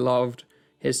universally loved,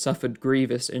 has suffered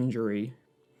grievous injury.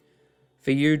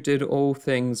 For you did all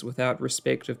things without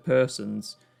respect of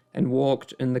persons, and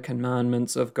walked in the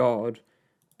commandments of God,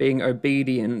 being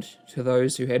obedient to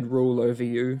those who had rule over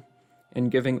you, and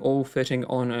giving all fitting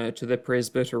honour to the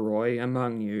presbyteroi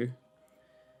among you.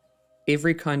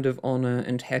 Every kind of honour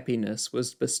and happiness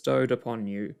was bestowed upon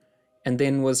you, and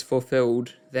then was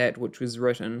fulfilled that which was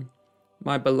written,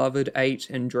 My beloved ate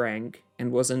and drank,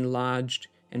 and was enlarged,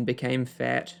 and became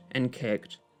fat and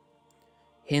kicked.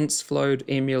 Hence flowed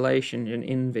emulation and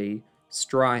envy,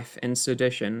 strife and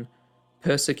sedition,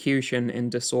 persecution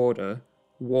and disorder,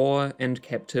 war and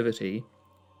captivity.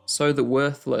 So the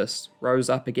worthless rose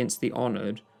up against the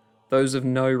honoured, those of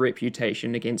no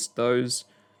reputation against those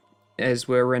as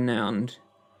were renowned,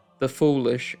 the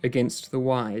foolish against the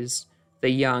wise, the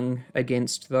young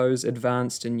against those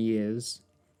advanced in years.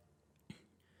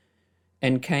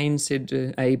 And Cain said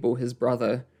to Abel his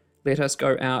brother, "Let us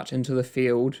go out into the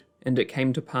field." And it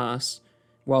came to pass,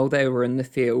 while they were in the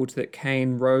field, that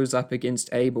Cain rose up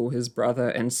against Abel his brother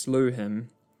and slew him.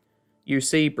 You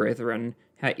see, brethren,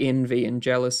 how envy and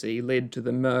jealousy led to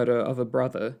the murder of a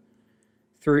brother.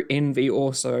 Through envy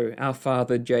also our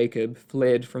father Jacob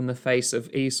fled from the face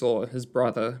of Esau his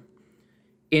brother.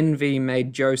 Envy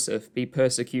made Joseph be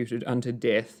persecuted unto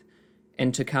death,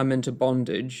 and to come into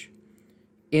bondage.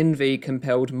 Envy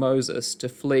compelled Moses to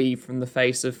flee from the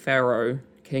face of Pharaoh,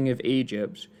 king of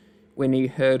Egypt, when he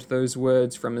heard those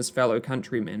words from his fellow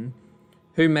countrymen,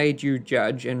 "Who made you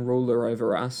judge and ruler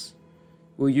over us?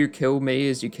 Will you kill me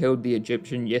as you killed the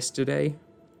Egyptian yesterday?"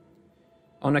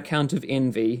 On account of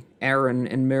envy, Aaron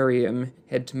and Miriam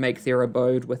had to make their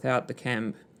abode without the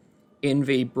camp.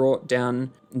 Envy brought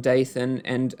down Dathan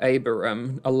and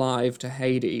Abiram alive to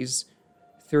Hades,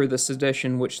 through the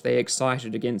sedition which they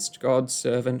excited against God's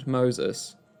servant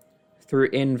Moses. Through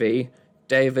envy,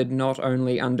 David not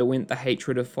only underwent the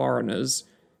hatred of foreigners,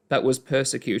 but was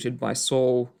persecuted by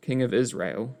Saul, king of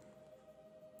Israel.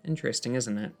 Interesting,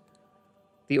 isn't it?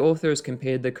 The authors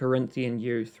compared the Corinthian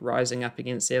youth rising up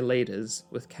against their leaders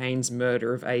with Cain's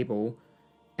murder of Abel,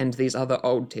 and these other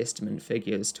Old Testament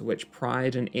figures to which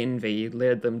pride and envy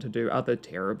led them to do other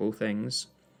terrible things.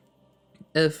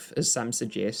 If, as some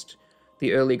suggest,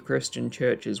 the early Christian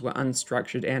churches were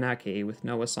unstructured anarchy with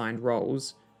no assigned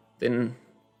roles, then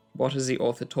what is the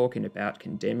author talking about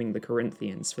condemning the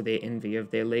Corinthians for their envy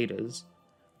of their leaders?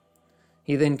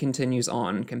 He then continues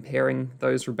on, comparing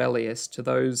those rebellious to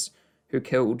those who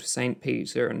killed St.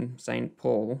 Peter and St.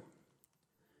 Paul.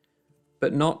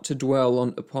 But not to dwell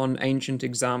upon ancient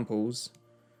examples,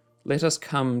 let us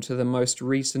come to the most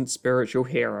recent spiritual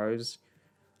heroes.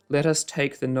 Let us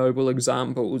take the noble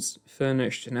examples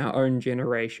furnished in our own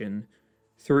generation.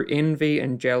 Through envy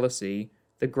and jealousy,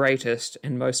 the greatest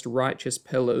and most righteous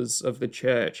pillars of the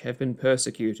church have been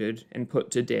persecuted and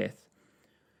put to death.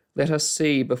 Let us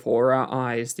see before our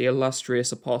eyes the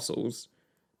illustrious apostles.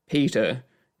 Peter,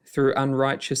 through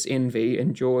unrighteous envy,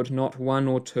 endured not one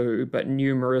or two, but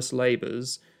numerous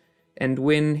labours, and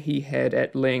when he had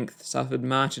at length suffered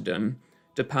martyrdom,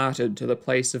 departed to the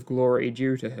place of glory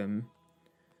due to him.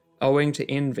 Owing to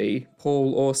envy,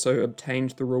 Paul also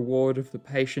obtained the reward of the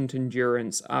patient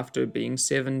endurance after being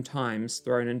 7 times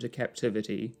thrown into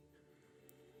captivity.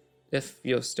 If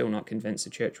you're still not convinced the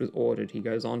church was ordered, he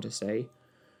goes on to say,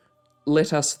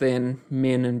 "Let us then,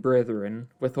 men and brethren,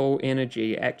 with all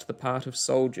energy act the part of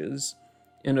soldiers,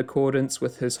 in accordance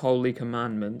with his holy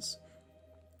commandments.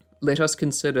 Let us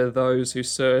consider those who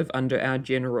serve under our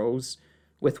generals,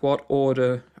 with what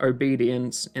order,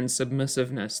 obedience, and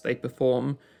submissiveness they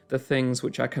perform the things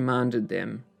which are commanded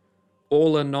them.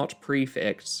 All are not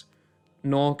prefects,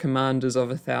 nor commanders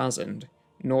of 1,000,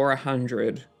 nor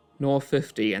 100, nor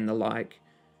 50, and the like,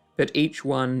 but each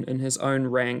one in his own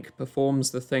rank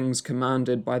performs the things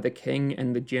commanded by the king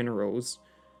and the generals.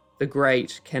 The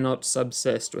great cannot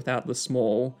subsist without the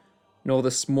small, nor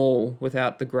the small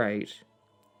without the great."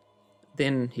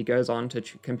 Then he goes on to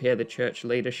compare the church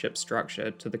leadership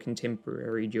structure to the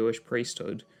contemporary Jewish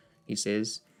priesthood. He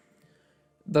says,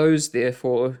 "Those,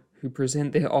 therefore, who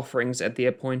present their offerings at the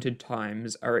appointed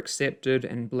times are accepted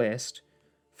and blessed,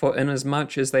 for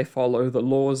inasmuch as they follow the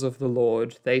laws of the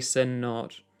Lord, they sin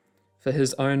not. For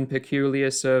his own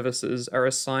peculiar services are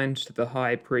assigned to the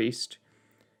high priest,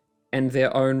 and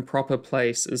their own proper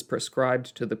place is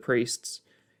prescribed to the priests,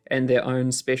 and their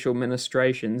own special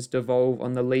ministrations devolve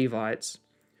on the Levites.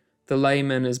 The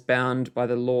layman is bound by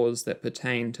the laws that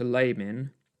pertain to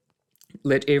laymen.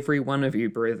 Let every one of you,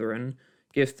 brethren,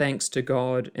 give thanks to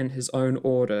God in his own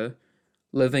order,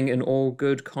 living in all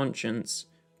good conscience,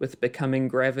 with becoming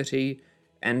gravity,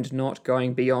 and not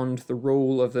going beyond the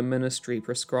rule of the ministry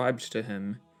prescribed to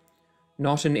him.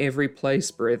 Not in every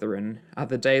place, brethren, are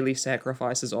the daily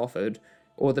sacrifices offered,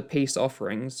 or the peace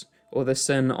offerings, or the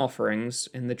sin offerings,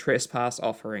 and the trespass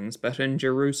offerings, but in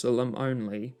Jerusalem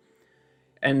only.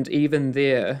 And even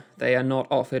there they are not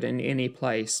offered in any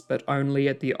place, but only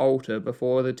at the altar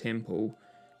before the temple,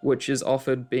 which is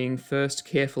offered being first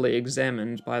carefully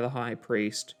examined by the high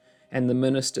priest, and the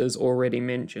ministers already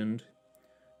mentioned.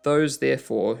 Those,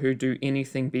 therefore, who do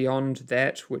anything beyond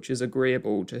that which is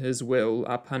agreeable to his will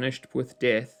are punished with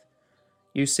death.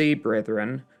 You see,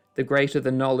 brethren, the greater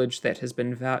the knowledge that has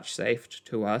been vouchsafed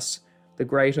to us, the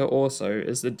greater also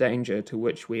is the danger to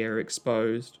which we are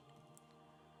exposed.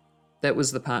 That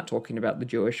was the part talking about the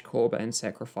Jewish Korban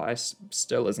sacrifice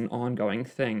still as an ongoing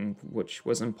thing, which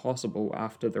was impossible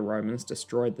after the Romans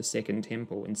destroyed the Second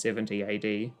Temple in 70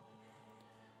 AD.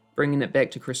 Bringing it back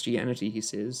to Christianity, he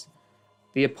says,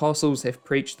 "The apostles have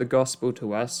preached the gospel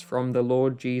to us from the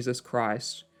Lord Jesus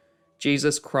Christ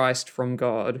from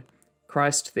God.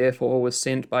 Christ therefore was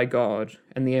sent by God,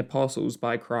 and the apostles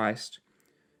by Christ.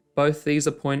 Both these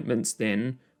appointments,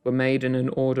 then, were made in an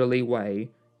orderly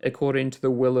way, according to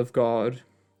the will of God.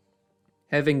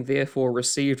 Having therefore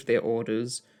received their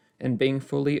orders, and being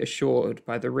fully assured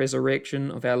by the resurrection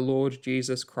of our Lord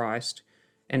Jesus Christ,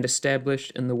 and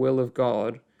established in the will of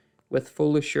God, with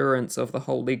full assurance of the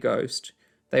Holy Ghost,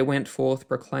 they went forth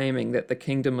proclaiming that the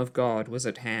kingdom of God was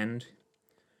at hand.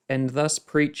 And thus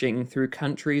preaching through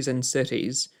countries and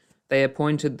cities, they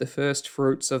appointed the first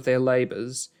fruits of their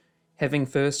labours, having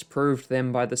first proved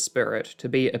them by the Spirit to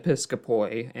be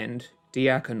episkopoi and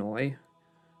diakonoi,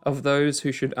 of those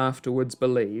who should afterwards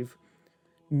believe.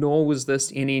 Nor was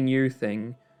this any new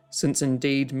thing, since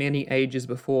indeed many ages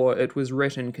before it was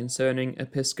written concerning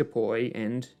episkopoi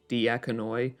and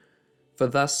diakonoi, for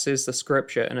thus says the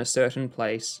Scripture in a certain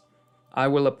place, I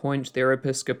will appoint their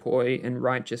episkopoi in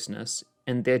righteousness,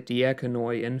 and their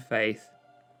diakonoi in faith."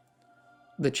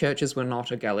 The churches were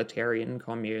not egalitarian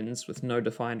communes with no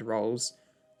defined roles.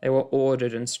 They were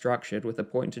ordered and structured with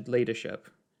appointed leadership.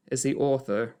 As the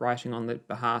author, writing on the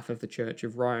behalf of the Church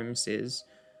of Rome, says,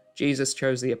 Jesus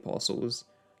chose the apostles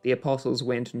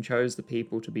went and chose the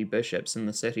people to be bishops in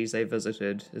the cities they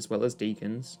visited, as well as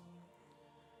deacons.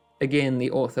 Again,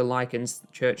 the author likens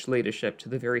church leadership to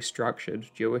the very structured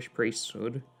Jewish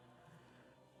priesthood.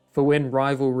 For when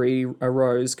rivalry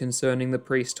arose concerning the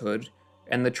priesthood,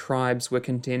 and the tribes were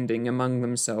contending among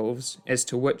themselves as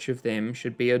to which of them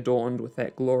should be adorned with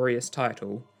that glorious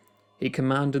title, he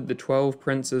commanded the 12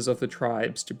 princes of the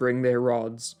tribes to bring their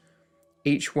rods,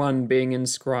 each one being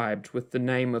inscribed with the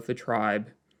name of the tribe.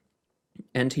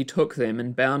 And he took them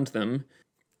and bound them,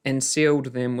 and sealed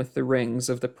them with the rings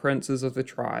of the princes of the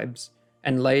tribes,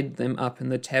 and laid them up in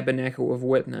the tabernacle of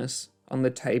witness on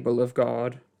the table of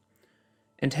God.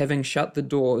 And having shut the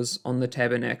doors on the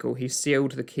tabernacle, he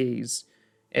sealed the keys,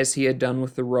 as he had done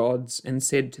with the rods, and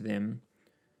said to them,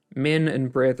 Men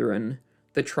and brethren,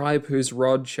 the tribe whose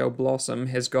rod shall blossom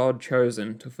has God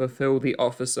chosen to fulfill the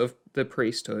office of the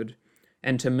priesthood,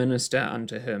 and to minister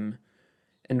unto him.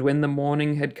 And when the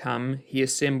morning had come, he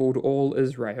assembled all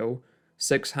Israel,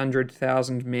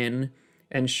 600,000 men,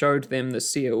 and showed them the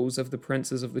seals of the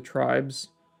princes of the tribes,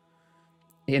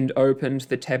 and opened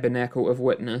the tabernacle of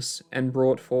witness, and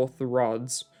brought forth the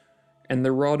rods, and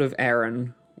the rod of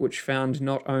Aaron, which found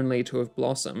not only to have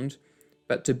blossomed,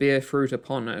 but to bear fruit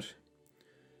upon it.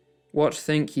 What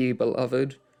think ye,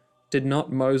 beloved? Did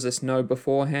not Moses know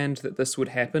beforehand that this would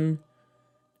happen?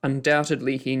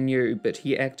 Undoubtedly he knew, but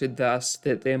he acted thus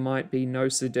that there might be no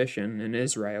sedition in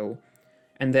Israel,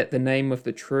 and that the name of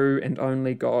the true and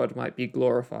only God might be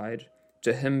glorified.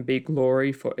 To him be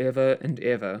glory for ever and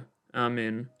ever.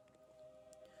 Amen.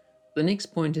 The next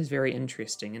point is very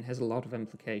interesting and has a lot of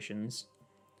implications.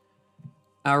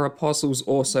 Our apostles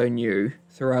also knew,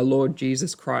 through our Lord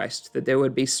Jesus Christ, that there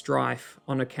would be strife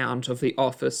on account of the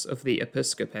office of the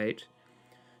episcopate.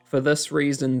 For this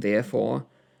reason, therefore,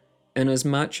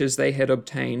 inasmuch as they had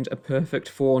obtained a perfect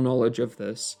foreknowledge of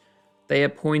this, they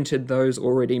appointed those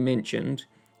already mentioned,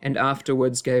 and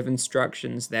afterwards gave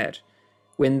instructions that,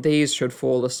 when these should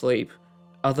fall asleep,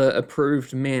 other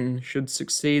approved men should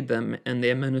succeed them in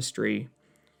their ministry.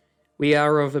 We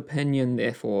are of opinion,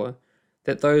 therefore,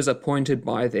 that those appointed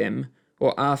by them,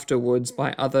 or afterwards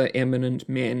by other eminent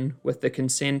men, with the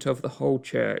consent of the whole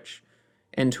church,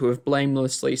 and who have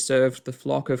blamelessly served the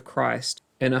flock of Christ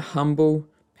in a humble,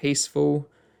 peaceful,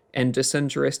 and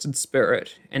disinterested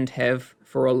spirit, and have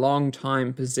for a long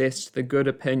time possessed the good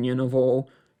opinion of all,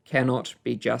 cannot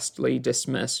be justly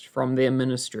dismissed from their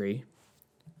ministry.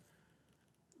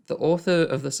 The author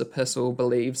of this epistle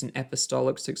believes in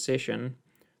apostolic succession,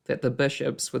 that the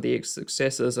bishops were the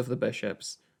successors of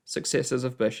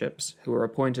bishops, who were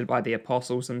appointed by the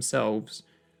apostles themselves,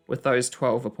 with those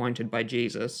 12 appointed by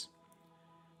Jesus.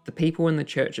 The people in the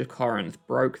Church of Corinth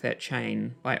broke that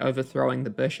chain by overthrowing the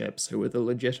bishops who were the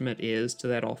legitimate heirs to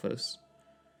that office.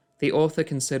 The author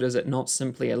considers it not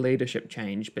simply a leadership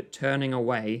change, but turning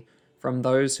away from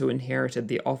those who inherited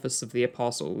the office of the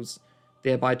apostles,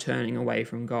 thereby turning away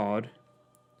from God.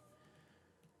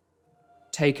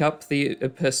 Take up the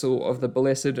epistle of the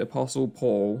blessed Apostle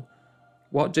Paul.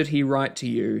 What did he write to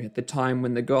you at the time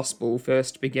when the gospel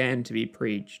first began to be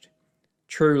preached?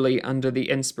 Truly, under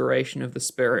the inspiration of the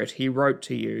Spirit, he wrote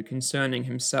to you concerning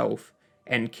himself,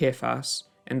 and Cephas,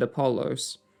 and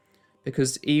Apollos,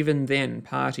 because even then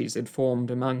parties had formed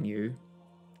among you.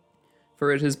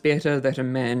 For it is better that a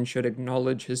man should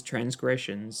acknowledge his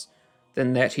transgressions,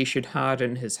 than that he should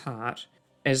harden his heart,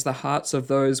 as the hearts of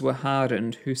those were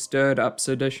hardened who stirred up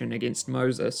sedition against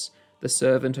Moses, the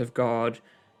servant of God,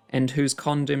 and whose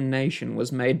condemnation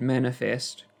was made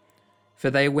manifest.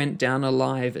 For they went down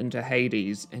alive into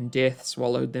Hades, and death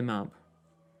swallowed them up.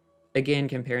 Again,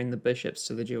 comparing the bishops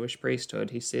to the Jewish priesthood,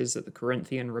 he says that the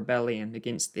Corinthian rebellion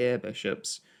against their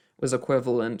bishops was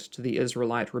equivalent to the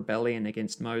Israelite rebellion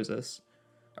against Moses,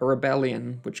 a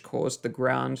rebellion which caused the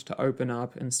ground to open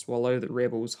up and swallow the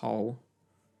rebels whole.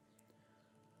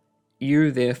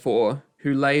 You, therefore,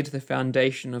 who laid the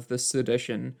foundation of this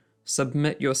sedition,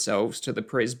 submit yourselves to the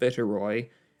presbyteroi,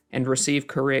 and receive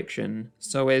correction,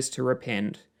 so as to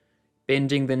repent,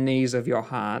 bending the knees of your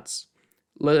hearts.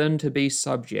 Learn to be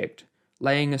subject,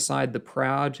 laying aside the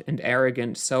proud and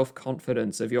arrogant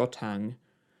self-confidence of your tongue,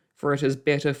 for it is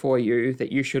better for you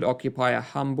that you should occupy a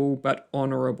humble but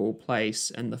honourable place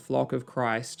in the flock of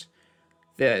Christ,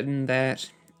 than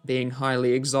that, being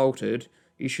highly exalted,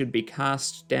 you should be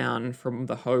cast down from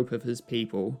the hope of his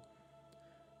people.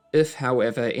 If,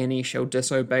 however, any shall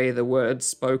disobey the words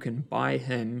spoken by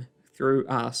him through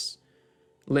us,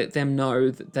 let them know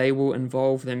that they will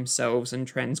involve themselves in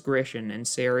transgression and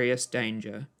serious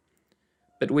danger.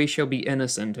 But we shall be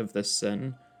innocent of this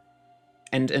sin,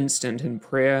 and instant in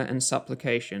prayer and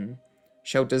supplication,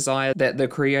 shall desire that the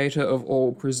Creator of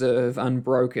all preserve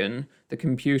unbroken the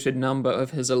computed number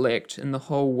of his elect in the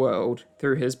whole world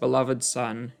through his beloved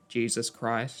Son, Jesus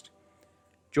Christ.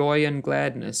 Joy and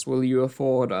gladness will you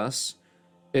afford us,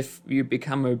 if you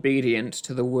become obedient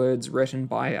to the words written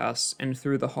by us, and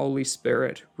through the Holy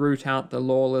Spirit root out the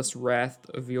lawless wrath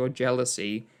of your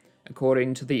jealousy,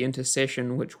 according to the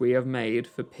intercession which we have made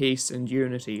for peace and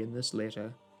unity in this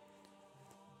letter.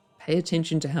 Pay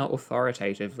attention to how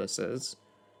authoritative this is.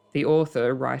 The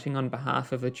author, writing on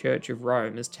behalf of the Church of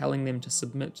Rome, is telling them to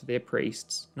submit to their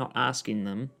priests, not asking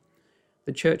them.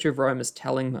 The Church of Rome is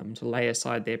telling them to lay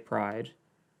aside their pride.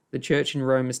 The church in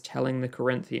Rome is telling the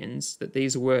Corinthians that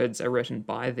these words are written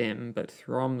by them, but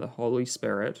from the Holy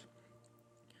Spirit.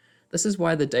 This is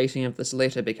why the dating of this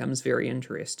letter becomes very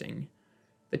interesting.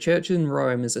 The church in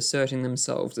Rome is asserting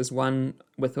themselves as one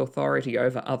with authority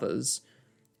over others,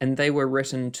 and they were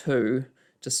written to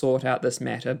sort out this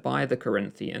matter by the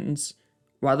Corinthians,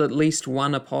 while at least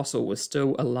one apostle was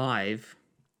still alive.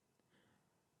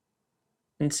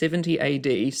 In 70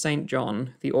 AD, St.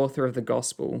 John, the author of the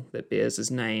Gospel that bears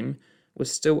his name,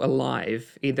 was still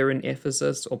alive, either in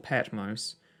Ephesus or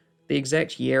Patmos. The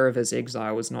exact year of his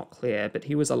exile was not clear, but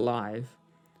he was alive.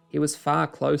 He was far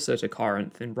closer to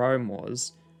Corinth than Rome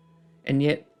was, and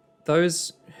yet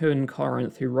those who in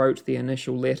Corinth who wrote the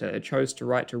initial letter chose to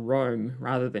write to Rome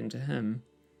rather than to him.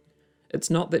 It's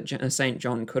not that St.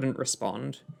 John couldn't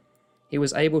respond. He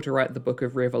was able to write the book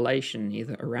of Revelation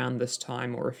either around this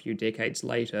time or a few decades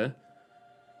later.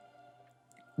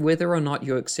 Whether or not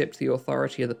you accept the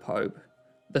authority of the Pope,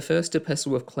 the first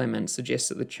epistle of Clement suggests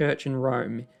that the Church in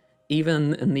Rome,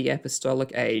 even in the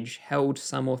Apostolic Age, held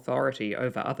some authority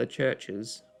over other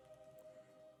churches.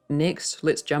 Next,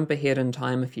 let's jump ahead in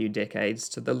time a few decades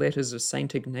to the letters of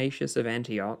St. Ignatius of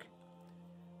Antioch.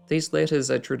 These letters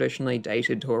are traditionally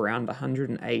dated to around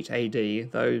 108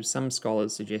 AD, though some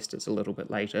scholars suggest it's a little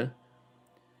bit later.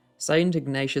 St.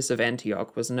 Ignatius of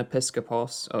Antioch was an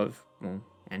episcopos of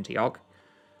Antioch.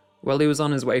 While he was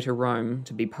on his way to Rome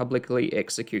to be publicly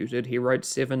executed, he wrote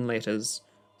 7 letters.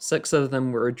 6 of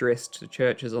them were addressed to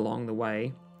churches along the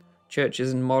way,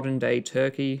 churches in modern-day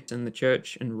Turkey and the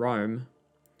church in Rome.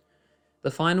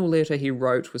 The final letter he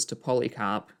wrote was to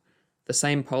Polycarp, the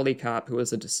same Polycarp who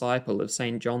was a disciple of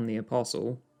St. John the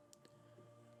Apostle.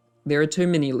 There are too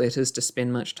many letters to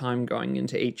spend much time going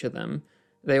into each of them.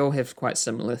 They all have quite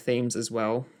similar themes as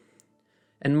well.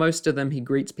 In most of them he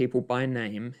greets people by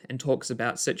name and talks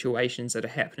about situations that are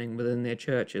happening within their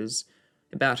churches,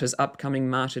 about his upcoming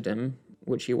martyrdom,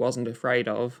 which he wasn't afraid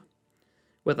of.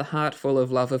 With a heart full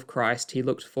of love of Christ, he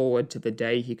looked forward to the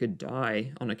day he could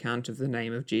die on account of the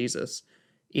name of Jesus,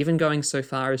 even going so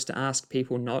far as to ask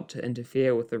people not to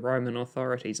interfere with the Roman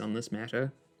authorities on this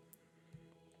matter.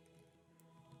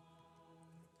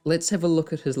 Let's have a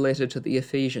look at his letter to the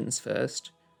Ephesians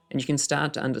first, and you can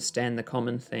start to understand the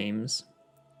common themes.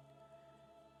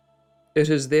 It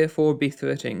is therefore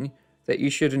befitting that you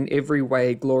should in every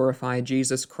way glorify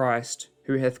Jesus Christ,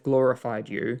 who hath glorified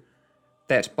you,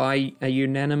 that by a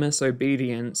unanimous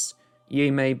obedience ye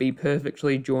may be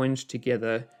perfectly joined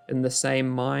together in the same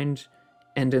mind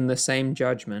and in the same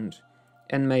judgment,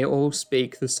 and may all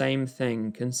speak the same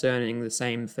thing concerning the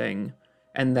same thing,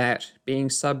 and that, being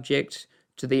subject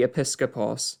to the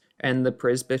episkopos and the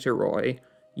presbyteroi,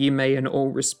 ye may in all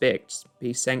respects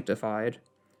be sanctified.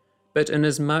 But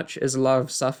inasmuch as love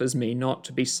suffers me not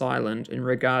to be silent in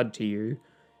regard to you,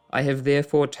 I have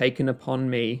therefore taken upon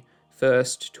me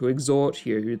first to exhort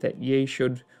you that ye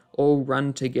should all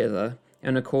run together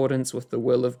in accordance with the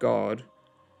will of God.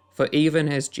 For even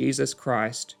as Jesus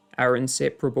Christ, our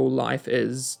inseparable life,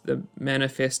 is the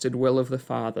manifested will of the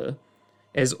Father,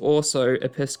 as also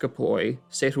episkopoi,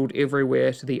 settled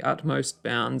everywhere to the utmost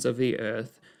bounds of the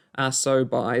earth, are so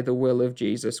by the will of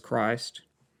Jesus Christ.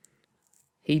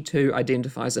 He too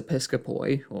identifies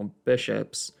episkopoi, or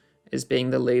bishops, as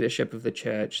being the leadership of the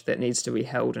church that needs to be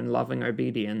held in loving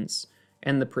obedience,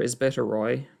 and the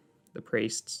presbyteroi, the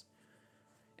priests.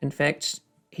 In fact,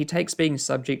 he takes being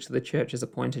subject to the church's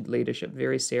appointed leadership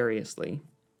very seriously.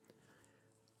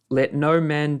 Let no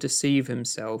man deceive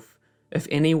himself. If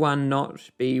anyone not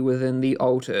be within the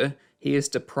altar, he is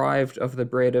deprived of the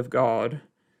bread of God.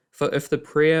 For if the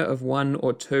prayer of one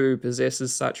or two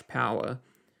possesses such power,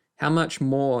 how much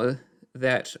more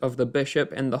that of the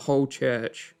bishop and the whole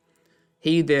church?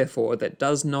 He therefore that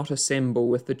does not assemble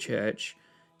with the church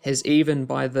has even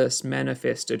by this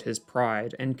manifested his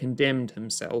pride and condemned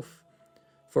himself.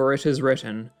 For it is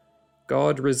written,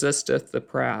 God resisteth the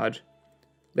proud.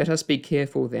 Let us be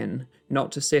careful then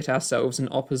not to set ourselves in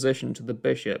opposition to the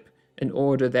bishop, in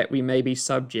order that we may be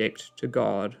subject to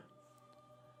God.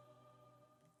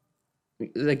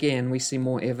 Again, we see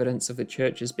more evidence of the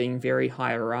church as being very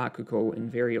hierarchical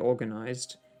and very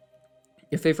organized.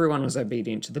 If everyone was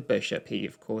obedient to the bishop, he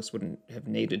of course wouldn't have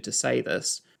needed to say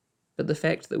this, but the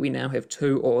fact that we now have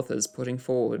two authors putting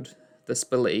forward this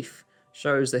belief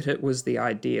shows that it was the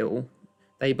ideal.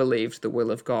 They believed the will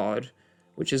of God,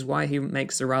 which is why he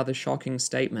makes a rather shocking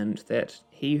statement that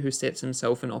he who sets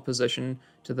himself in opposition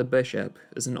to the bishop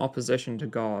is in opposition to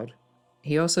God.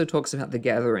 He also talks about the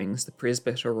gatherings the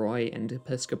presbyteroi and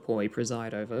episkopoi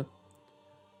preside over.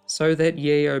 So that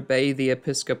ye obey the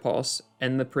episkopos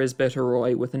and the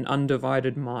presbyteroi with an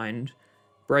undivided mind,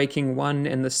 breaking one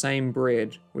and the same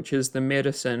bread, which is the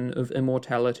medicine of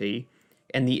immortality,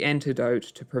 and the antidote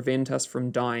to prevent us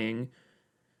from dying,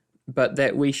 but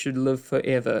that we should live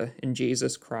forever in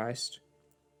Jesus Christ.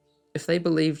 If they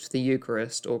believed the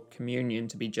Eucharist or communion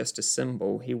to be just a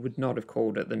symbol, he would not have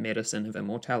called it the medicine of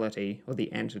immortality or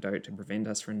the antidote to prevent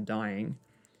us from dying.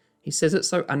 He says it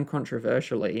so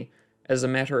uncontroversially, as a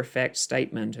matter-of-fact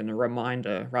statement and a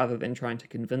reminder, rather than trying to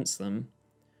convince them.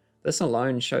 This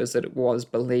alone shows that it was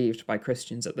believed by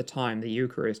Christians at the time the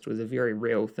Eucharist was a very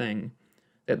real thing,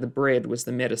 that the bread was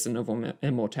the medicine of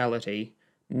immortality,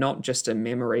 not just a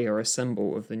memory or a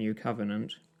symbol of the new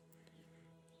covenant.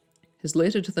 His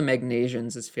letter to the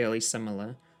Magnesians is fairly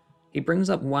similar. He brings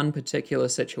up one particular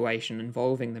situation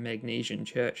involving the Magnesian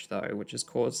church, though, which has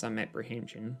caused some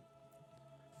apprehension.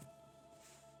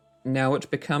 Now it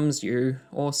becomes you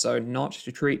also not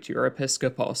to treat your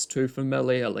episkopos too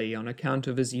familiarly on account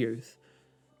of his youth,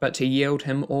 but to yield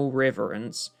him all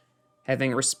reverence,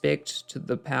 having respect to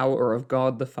the power of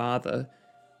God the Father,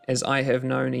 as I have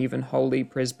known even holy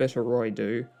presbyteroi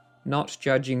do, not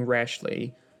judging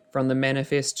rashly from the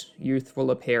manifest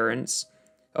youthful appearance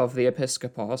of the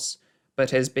episkopos,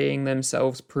 but as being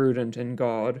themselves prudent in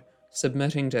God,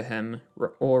 submitting to him,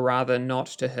 or rather not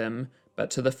to him, but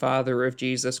to the Father of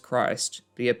Jesus Christ,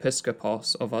 the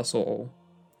episkopos of us all.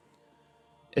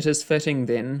 It is fitting,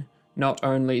 then, not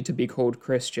only to be called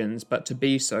Christians, but to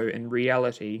be so in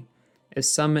reality,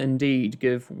 as some indeed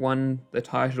give one the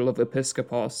title of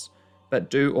episkopos, but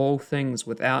do all things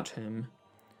without him.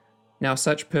 Now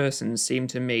such persons seem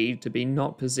to me to be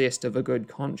not possessed of a good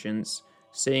conscience,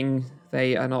 seeing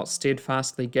they are not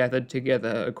steadfastly gathered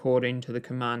together according to the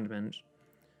commandment.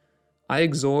 I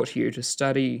exhort you to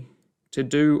study to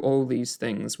do all these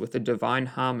things with a divine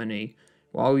harmony,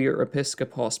 while your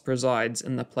episkopos presides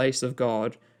in the place of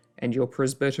God, and your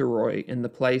presbyteroi in the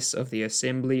place of the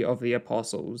assembly of the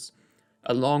apostles,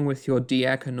 along with your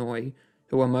diaconoi,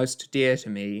 who are most dear to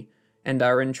me, and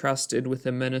are entrusted with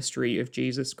the ministry of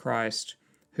Jesus Christ,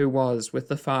 who was with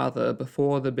the Father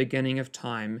before the beginning of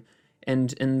time,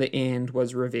 and in the end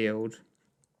was revealed.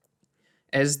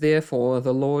 As therefore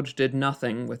the Lord did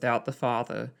nothing without the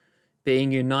Father,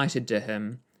 being united to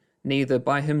him, neither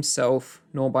by himself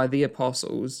nor by the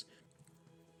apostles,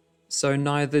 so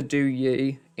neither do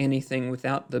ye anything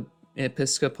without the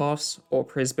episkopos or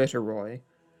presbyteroi,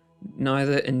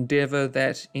 neither endeavour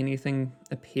that anything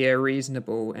appear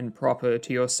reasonable and proper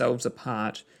to yourselves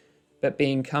apart, but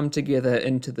being come together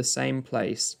into the same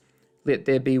place, let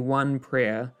there be one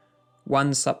prayer,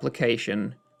 one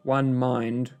supplication, one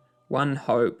mind, one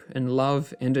hope, in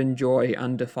love and in joy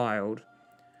undefiled.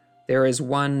 There is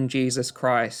one Jesus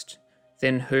Christ,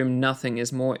 than whom nothing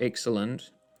is more excellent.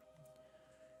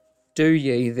 Do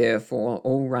ye therefore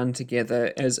all run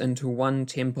together as into one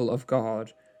temple of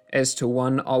God, as to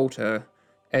one altar,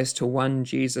 as to one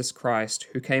Jesus Christ,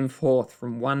 who came forth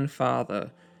from one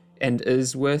Father, and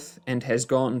is with and has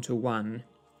gone to one.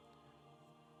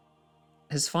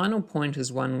 His final point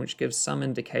is one which gives some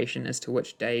indication as to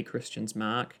which day Christians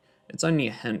mark. It's only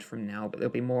a hint from now, but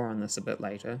there'll be more on this a bit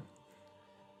later.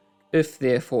 If,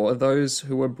 therefore, those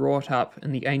who were brought up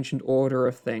in the ancient order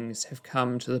of things have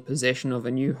come to the possession of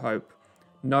a new hope,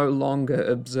 no longer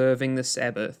observing the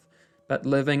Sabbath, but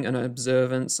living in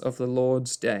observance of the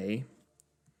Lord's day.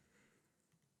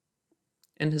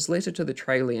 In his letter to the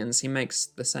Trallians, he makes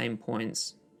the same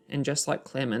points, and just like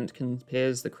Clement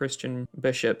compares the Christian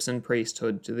bishops and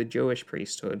priesthood to the Jewish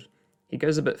priesthood, he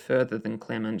goes a bit further than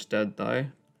Clement did, though.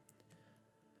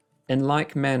 In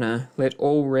like manner, let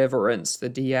all reverence the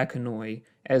diaconoi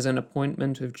as an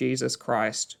appointment of Jesus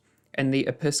Christ, and the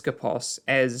episkopos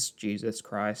as Jesus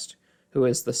Christ, who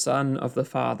is the Son of the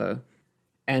Father,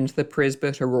 and the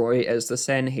presbyteroi as the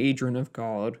Sanhedrin of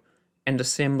God, and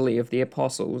assembly of the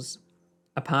apostles.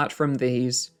 Apart from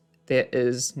these, there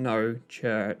is no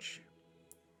church.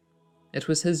 It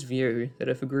was his view that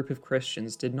if a group of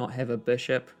Christians did not have a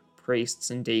bishop, priests,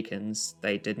 and deacons,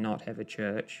 they did not have a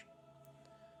church.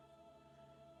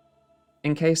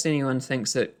 In case anyone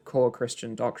thinks that core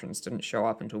Christian doctrines didn't show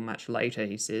up until much later,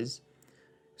 he says,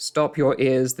 "Stop your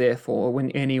ears, therefore,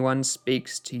 when anyone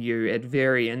speaks to you at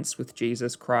variance with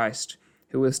Jesus Christ,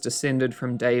 who was descended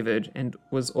from David and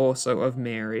was also of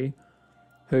Mary,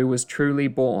 who was truly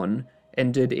born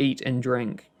and did eat and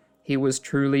drink. He was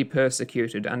truly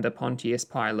persecuted under Pontius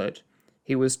Pilate.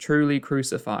 He was truly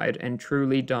crucified and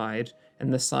truly died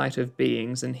in the sight of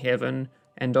beings in heaven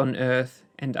and on earth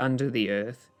and under the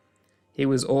earth. He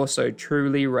was also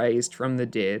truly raised from the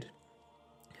dead,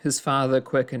 his Father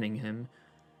quickening him,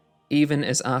 even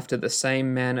as after the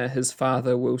same manner his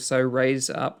Father will so raise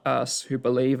up us who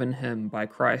believe in him by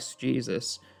Christ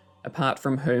Jesus, apart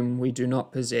from whom we do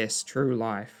not possess true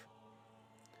life."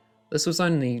 This was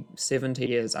only 70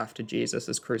 years after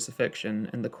Jesus' crucifixion,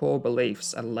 and the core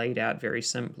beliefs are laid out very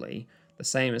simply, the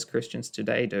same as Christians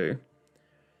today do.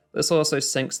 This also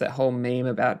sinks that whole meme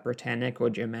about Britannic or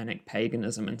Germanic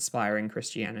paganism inspiring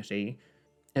Christianity,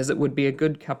 as it would be a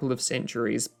good couple of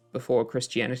centuries before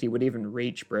Christianity would even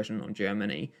reach Britain or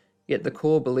Germany, yet the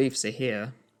core beliefs are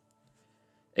here.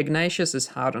 Ignatius is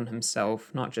hard on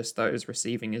himself, not just those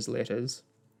receiving his letters.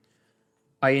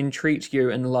 "I entreat you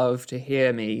in love to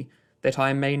hear me, that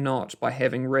I may not, by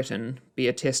having written, be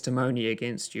a testimony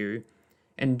against you,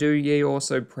 and do ye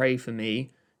also pray for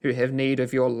me, who have need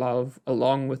of your love,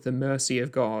 along with the mercy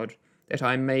of God, that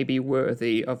I may be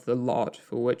worthy of the lot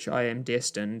for which I am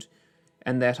destined,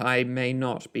 and that I may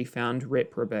not be found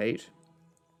reprobate."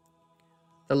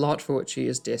 The lot for which he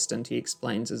is destined, he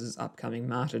explains, as his upcoming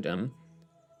martyrdom.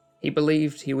 He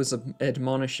believed he was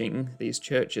admonishing these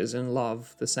churches in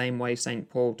love, the same way St.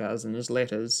 Paul does in his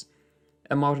letters.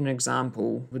 A modern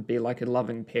example would be like a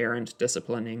loving parent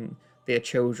disciplining their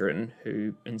children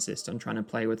who insist on trying to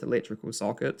play with electrical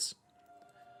sockets.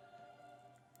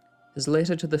 His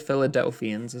letter to the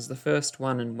Philadelphians is the first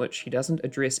one in which he doesn't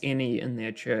address any in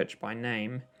their church by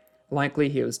name. Likely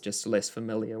he was just less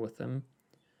familiar with them.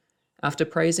 After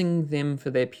praising them for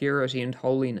their purity and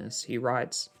holiness, he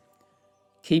writes,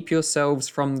 "Keep yourselves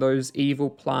from those evil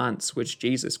plants which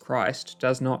Jesus Christ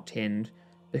does not tend,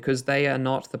 because they are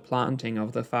not the planting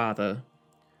of the Father.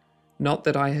 Not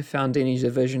that I have found any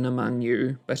division among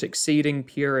you, but exceeding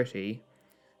purity.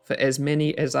 For as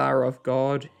many as are of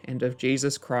God and of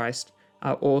Jesus Christ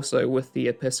are also with the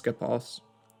episkopos."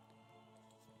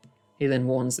 He then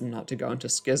warns them not to go into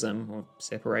schism or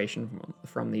separation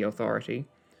from the authority.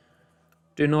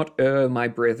 "Do not err, my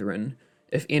brethren.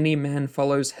 If any man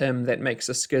follows him that makes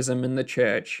a schism in the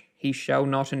church, he shall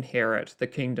not inherit the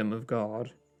kingdom of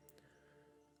God."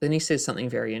 Then he says something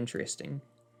very interesting.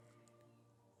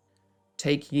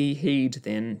 "Take ye heed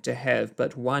then to have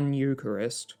but one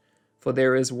Eucharist, for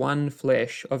there is one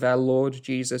flesh of our Lord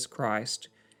Jesus Christ,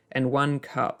 and one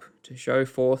cup to show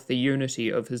forth the unity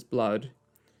of his blood,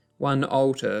 one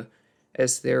altar,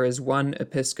 as there is one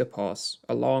episkopos,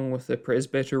 along with the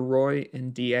presbyteroi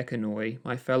and diaconoi,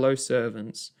 my fellow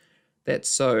servants, that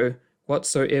so,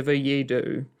 whatsoever ye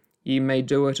do, ye may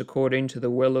do it according to the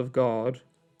will of God.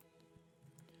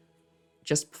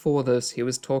 Just before this, he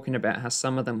was talking about how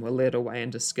some of them were led away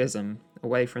into schism,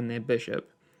 away from their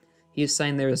bishop. He is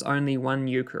saying there is only one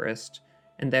Eucharist,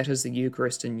 and that is the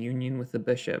Eucharist in union with the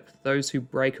bishop. Those who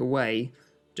break away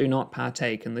do not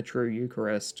partake in the true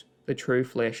Eucharist, the true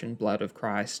flesh and blood of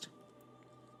Christ.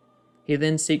 He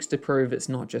then seeks to prove it's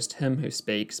not just him who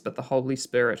speaks, but the Holy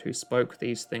Spirit who spoke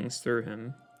these things through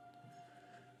him.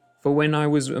 For when I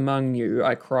was among you,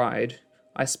 I cried,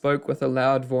 I spoke with a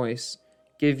loud voice,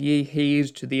 give ye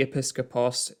heed to the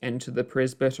episkopos and to the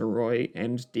presbyteroi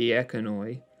and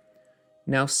diaconoi.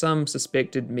 Now some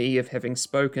suspected me of having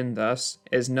spoken thus,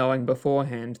 as knowing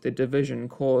beforehand the division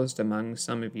caused among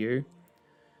some of you.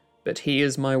 But he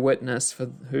is my witness,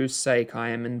 for whose sake I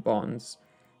am in bonds,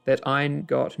 that I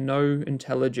got no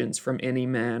intelligence from any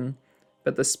man,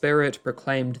 but the Spirit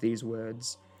proclaimed these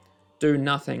words. Do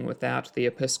nothing without the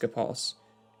episkopos.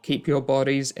 Keep your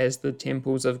bodies as the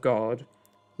temples of God.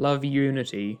 Love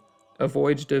unity.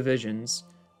 Avoid divisions.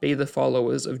 Be the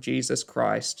followers of Jesus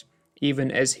Christ,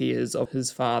 even as he is of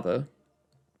his Father.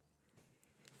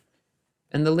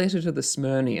 In the letter to the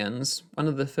Smyrnians, one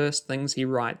of the first things he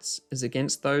writes is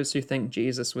against those who think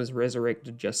Jesus was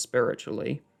resurrected just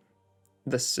spiritually.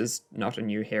 This is not a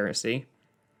new heresy.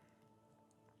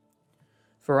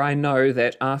 For I know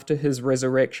that after his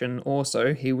resurrection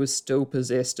also he was still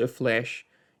possessed of flesh,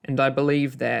 and I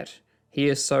believe that he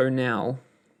is so now.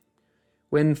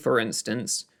 When, for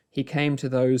instance, he came to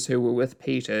those who were with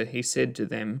Peter, he said to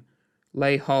them,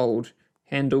 Lay hold,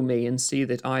 handle me, and see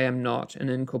that I am not an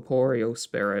incorporeal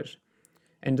spirit.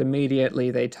 And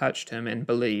immediately they touched him and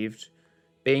believed,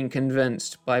 being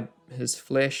convinced by his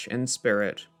flesh and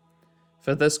spirit.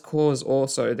 For this cause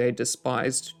also they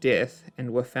despised death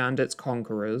and were found its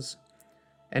conquerors.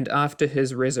 And after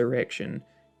his resurrection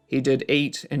he did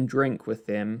eat and drink with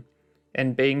them,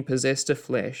 and being possessed of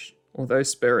flesh, although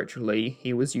spiritually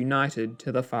he was united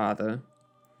to the Father.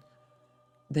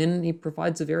 Then he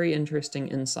provides a very interesting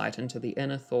insight into the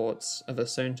inner thoughts of a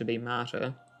soon-to-be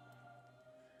martyr.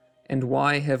 And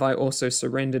why have I also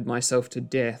surrendered myself to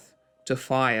death, to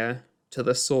fire, to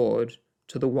the sword,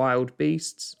 to the wild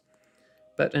beasts?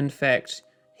 But in fact,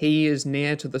 he is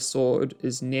near to the sword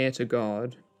is near to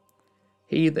God.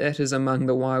 He that is among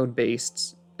the wild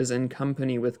beasts is in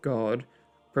company with God,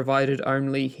 provided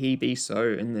only he be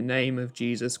so in the name of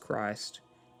Jesus Christ.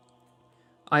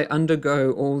 I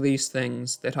undergo all these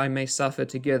things that I may suffer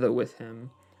together with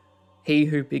him, he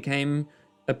who became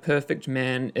a perfect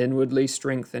man inwardly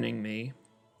strengthening me.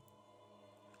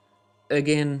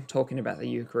 Again, talking about the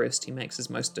Eucharist, he makes his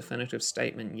most definitive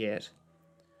statement yet.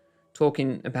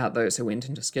 Talking about those who went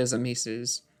into schism, he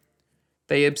says,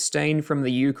 They abstain from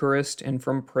the Eucharist and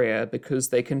from prayer because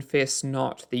they confess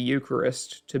not the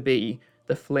Eucharist to be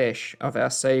the flesh of our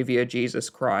Saviour Jesus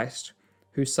Christ,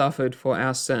 who suffered for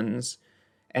our sins,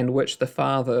 and which the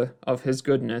Father of his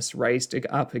goodness raised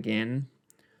up again.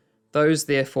 Those,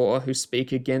 therefore, who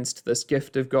speak against this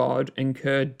gift of God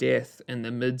incur death in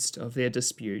the midst of their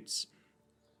disputes.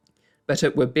 But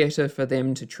it were better for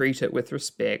them to treat it with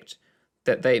respect,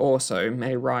 that they also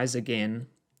may rise again.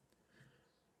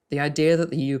 The idea that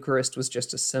the Eucharist was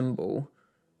just a symbol,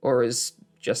 or is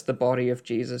just the body of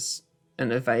Jesus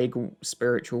in a vague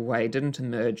spiritual way, didn't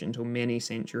emerge until many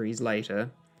centuries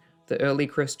later. The early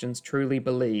Christians truly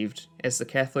believed, as the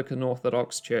Catholic and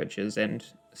Orthodox churches and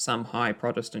some high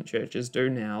Protestant churches do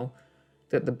now,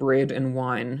 that the bread and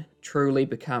wine truly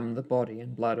become the body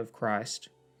and blood of Christ.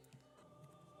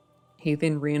 He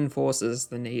then reinforces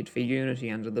the need for unity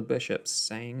under the bishops,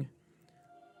 saying,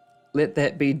 Let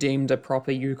that be deemed a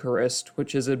proper Eucharist,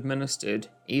 which is administered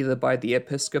either by the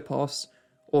episkopos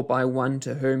or by one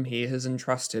to whom he has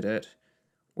entrusted it.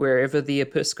 Wherever the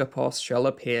episkopos shall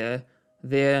appear,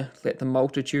 there let the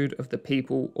multitude of the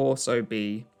people also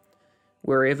be.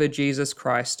 Wherever Jesus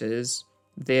Christ is,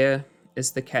 there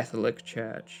is the Catholic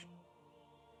Church.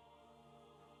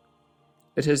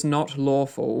 It is not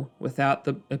lawful without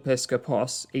the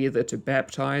episkopos either to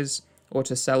baptize or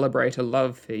to celebrate a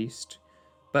love feast,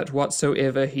 but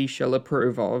whatsoever he shall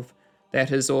approve of,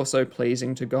 that is also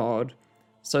pleasing to God,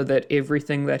 so that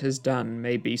everything that is done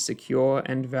may be secure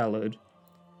and valid.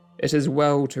 It is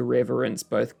well to reverence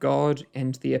both God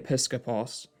and the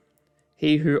episkopos.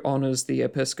 He who honors the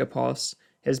episkopos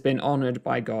has been honored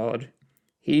by God.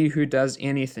 He who does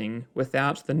anything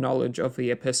without the knowledge of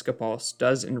the episkopos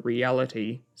does in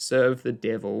reality serve the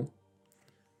devil.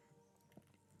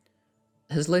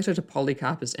 His letter to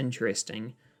Polycarp is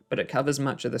interesting, but it covers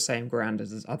much of the same ground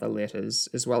as his other letters,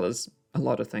 as well as a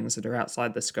lot of things that are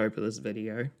outside the scope of this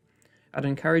video. I'd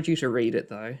encourage you to read it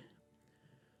though.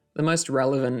 The most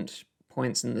relevant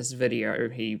points in this video,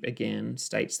 he again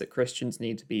states that Christians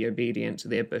need to be obedient to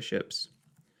their bishops.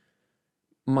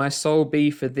 My sole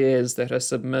be for theirs that are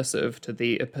submissive to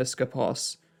the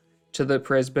episkopos, to the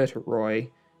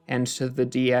presbyteroi, and to the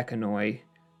diaconoi,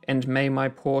 and may my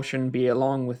portion be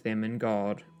along with them in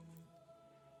God.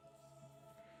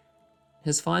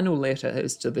 His final letter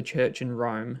is to the church in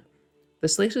Rome.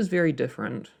 This letter is very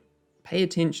different. Pay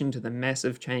attention to the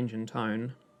massive change in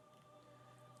tone.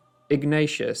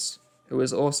 Ignatius, who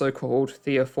is also called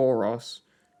Theophoros,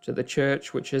 to the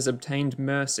church which has obtained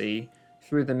mercy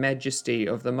through the majesty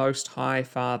of the Most High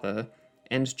Father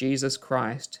and Jesus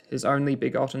Christ, his only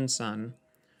begotten Son,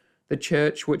 the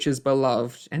church which is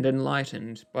beloved and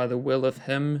enlightened by the will of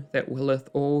him that willeth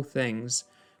all things,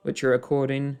 which are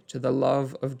according to the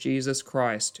love of Jesus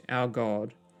Christ our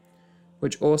God,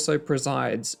 which also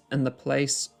presides in the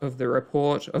place of the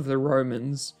report of the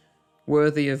Romans,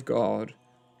 worthy of God,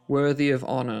 worthy of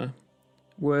honour,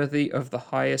 worthy of the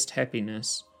highest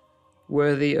happiness,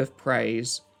 worthy of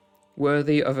praise,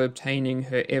 worthy of obtaining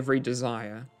her every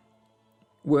desire,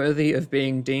 worthy of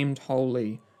being deemed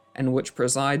holy, and which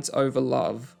presides over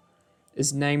love,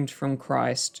 is named from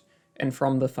Christ and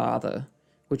from the Father,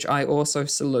 which I also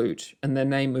salute in the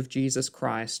name of Jesus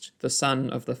Christ, the Son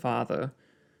of the Father,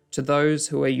 to those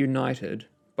who are united,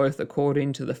 both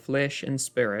according to the flesh and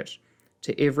spirit,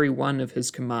 to every one of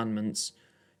his commandments,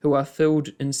 who are filled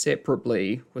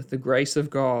inseparably with the grace of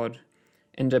God,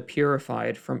 and are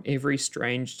purified from every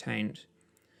strange taint.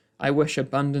 I wish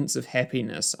abundance of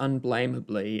happiness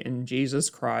unblameably in Jesus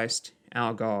Christ,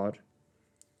 our God.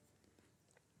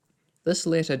 This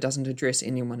letter doesn't address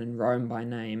anyone in Rome by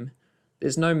name.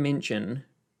 There's no mention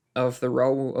of the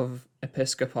role of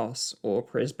episkopos or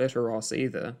presbyteros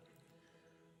either.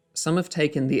 Some have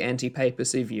taken the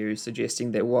anti-papacy view,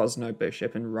 suggesting there was no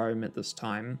bishop in Rome at this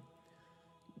time.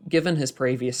 Given his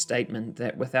previous statement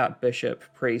that without bishop,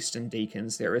 priest, and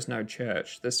deacons there is no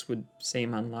church, this would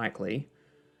seem unlikely.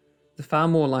 The far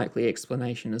more likely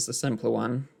explanation is the simpler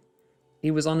one.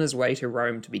 He was on his way to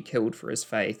Rome to be killed for his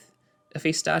faith. If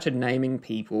he started naming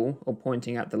people or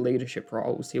pointing out the leadership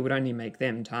roles, he would only make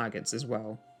them targets as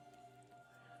well.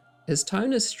 His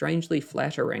tone is strangely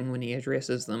flattering when he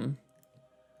addresses them.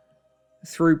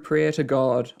 Through prayer to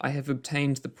God, I have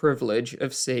obtained the privilege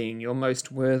of seeing your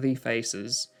most worthy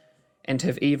faces, and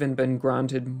have even been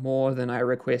granted more than I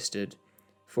requested,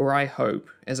 for I hope,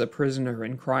 as a prisoner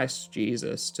in Christ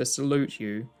Jesus, to salute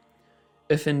you,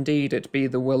 if indeed it be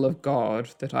the will of God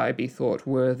that I be thought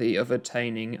worthy of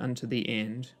attaining unto the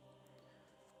end.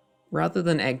 Rather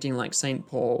than acting like St.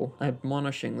 Paul,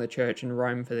 admonishing the church in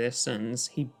Rome for their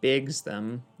sins, he begs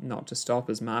them not to stop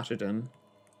his martyrdom.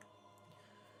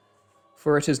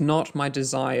 For it is not my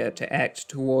desire to act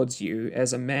towards you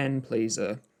as a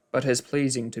man-pleaser, but as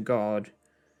pleasing to God,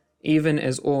 even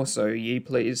as also ye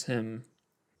please him.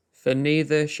 For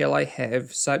neither shall I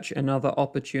have such another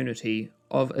opportunity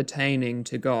of attaining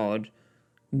to God,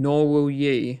 nor will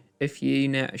ye, if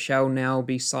ye shall now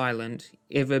be silent,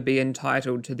 ever be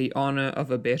entitled to the honour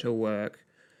of a better work.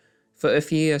 For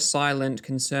if ye are silent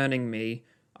concerning me,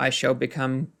 I shall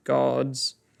become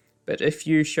God's. But if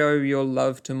you show your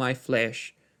love to my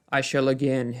flesh, I shall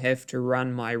again have to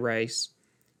run my race.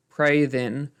 Pray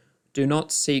then, do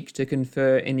not seek to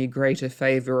confer any greater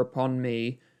favour upon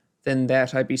me than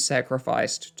that I be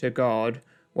sacrificed to God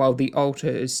while the altar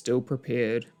is still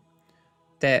prepared,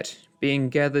 that, being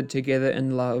gathered together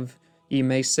in love, ye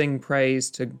may sing praise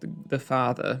to the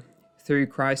Father, through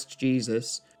Christ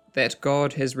Jesus, that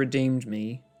God has redeemed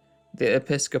me, the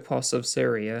episkopos of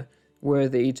Syria,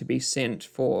 worthy to be sent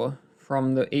for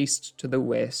from the east to the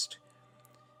west.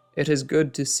 It is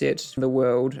good to set the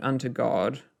world unto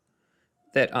God,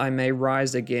 that I may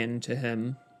rise again to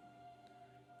him.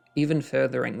 Even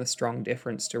furthering the strong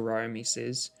deference to Rome, he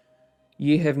says,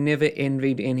 Ye have never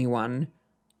envied anyone,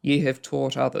 ye have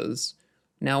taught others.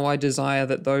 Now I desire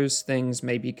that those things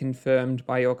may be confirmed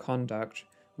by your conduct,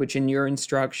 which in your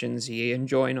instructions ye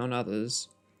enjoin on others.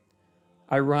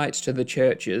 I write to the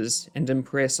churches, and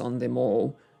impress on them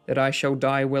all, that I shall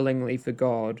die willingly for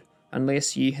God,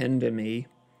 unless ye hinder me.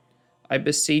 I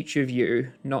beseech of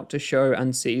you not to show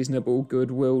unseasonable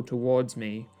goodwill towards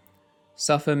me.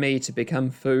 Suffer me to become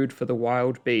food for the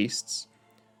wild beasts,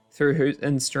 through whose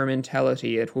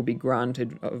instrumentality it will be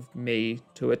granted of me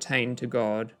to attain to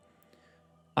God.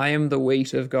 I am the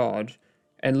wheat of God,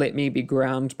 and let me be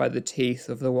ground by the teeth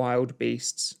of the wild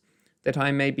beasts, that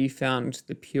I may be found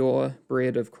the pure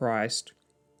bread of Christ.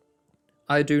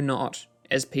 I do not,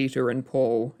 as Peter and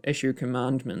Paul, issue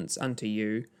commandments unto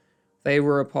you. They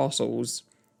were apostles.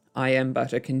 I am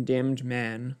but a condemned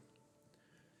man.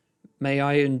 May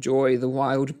I enjoy the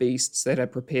wild beasts that are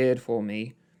prepared for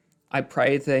me. I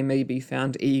pray they may be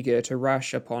found eager to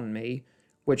rush upon me,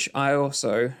 which I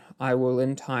will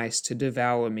entice to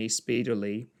devour me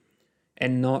speedily,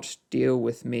 and not deal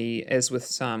with me as with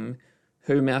some,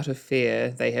 whom out of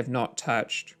fear they have not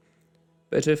touched.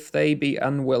 But if they be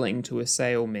unwilling to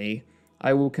assail me,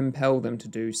 I will compel them to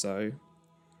do so.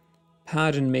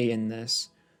 Pardon me in this.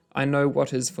 I know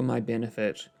what is for my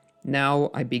benefit. Now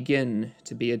I begin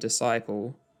to be a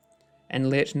disciple. And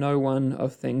let no one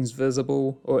of things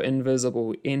visible or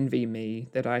invisible envy me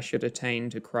that I should attain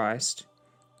to Christ.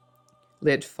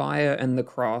 Let fire and the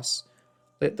cross,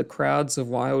 let the crowds of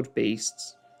wild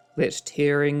beasts, let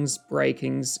tearings,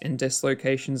 breakings, and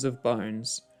dislocations of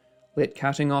bones, let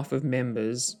cutting off of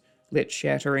members, let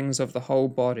shatterings of the whole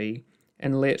body,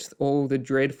 and let all the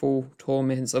dreadful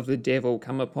torments of the devil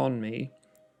come upon me.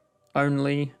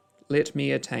 Only let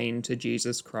me attain to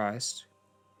Jesus Christ.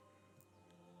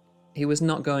 He was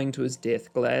not going to his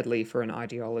death gladly for an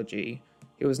ideology.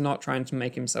 He was not trying to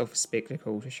make himself a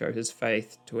spectacle to show his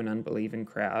faith to an unbelieving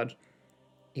crowd.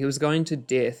 He was going to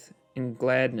death in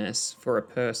gladness for a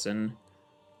person,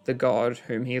 the God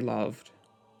whom he loved.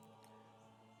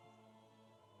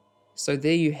 So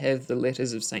there you have the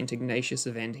letters of St. Ignatius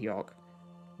of Antioch,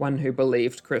 one who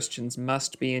believed Christians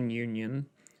must be in union,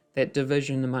 that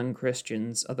division among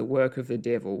Christians are the work of the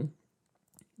devil,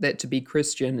 that to be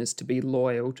Christian is to be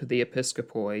loyal to the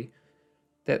episcopoi,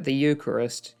 that the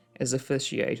Eucharist, as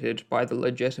officiated by the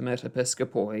legitimate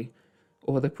episcopoi,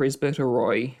 or the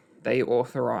presbyteroi they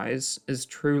authorize, is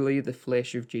truly the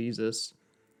flesh of Jesus.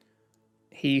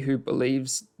 He who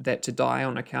believes that to die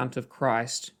on account of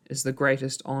Christ is the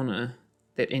greatest honor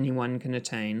that anyone can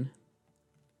attain.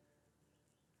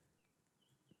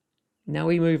 Now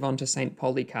we move on to St.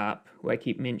 Polycarp, who I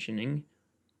keep mentioning.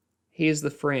 He is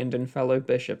the friend and fellow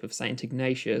bishop of St.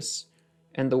 Ignatius,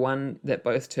 and the one that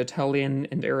both Tertullian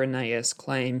and Irenaeus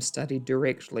claim studied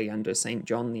directly under St.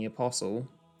 John the Apostle.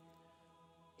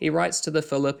 He writes to the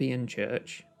Philippian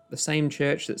church, the same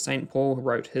church that St. Paul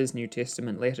wrote his New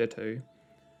Testament letter to.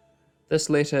 This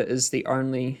letter is the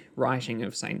only writing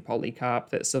of St. Polycarp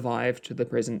that survived to the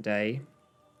present day.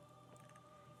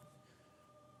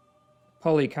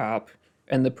 Polycarp,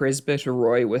 and the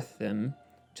presbyteroi with them,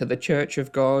 to the church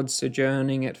of God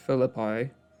sojourning at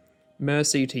Philippi,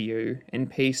 mercy to you, and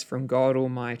peace from God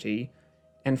Almighty,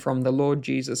 and from the Lord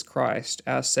Jesus Christ,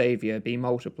 our Saviour, be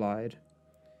multiplied.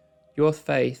 Your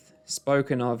faith,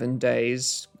 spoken of in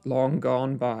days long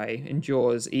gone by,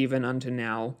 endures even unto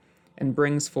now, and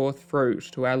brings forth fruit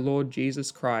to our Lord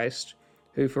Jesus Christ,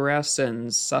 who for our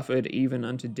sins suffered even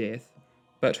unto death,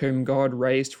 but whom God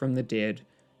raised from the dead,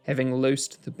 having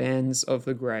loosed the bands of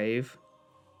the grave.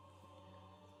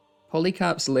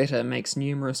 Polycarp's letter makes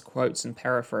numerous quotes and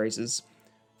paraphrases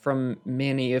from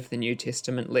many of the New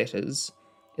Testament letters,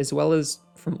 as well as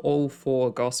from all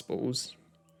four Gospels.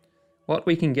 What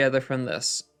we can gather from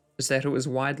this is that it was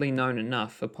widely known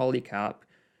enough for Polycarp,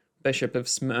 Bishop of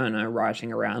Smyrna,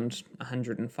 writing around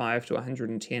 105 to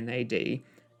 110 AD,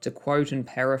 to quote and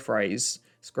paraphrase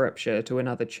scripture to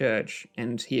another church,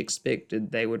 and he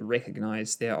expected they would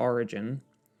recognize their origin.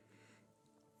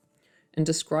 In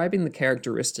describing the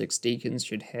characteristics deacons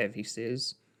should have, he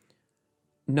says,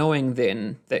 knowing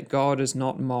then that God is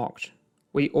not mocked,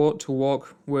 we ought to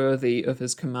walk worthy of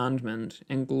his commandment,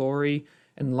 and glory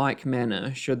in like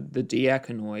manner should the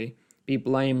diaconoi be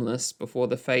blameless before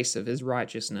the face of his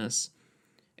righteousness,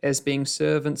 as being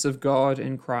servants of God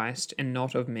in Christ and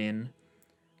not of men.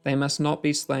 They must not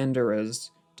be slanderers,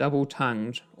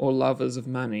 double-tongued, or lovers of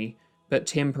money, but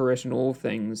temperate in all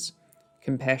things,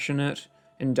 compassionate,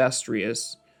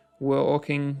 industrious,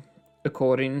 working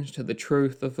according to the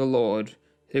truth of the Lord,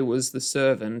 who was the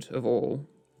servant of all.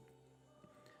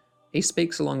 He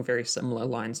speaks along very similar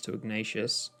lines to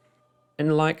Ignatius.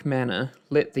 In like manner,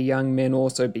 let the young men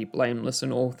also be blameless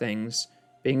in all things,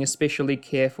 being especially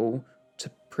careful to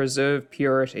preserve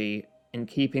purity in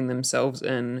keeping themselves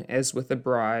in, as with a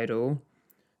bridle,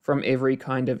 from every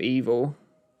kind of evil.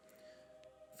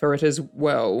 For it is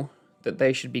well that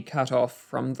they should be cut off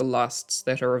from the lusts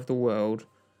that are of the world,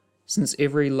 since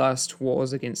every lust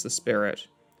wars against the spirit,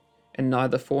 and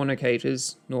neither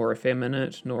fornicators, nor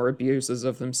effeminate, nor abusers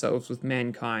of themselves with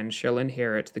mankind shall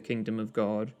inherit the kingdom of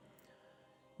God,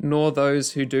 nor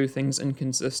those who do things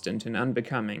inconsistent and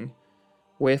unbecoming.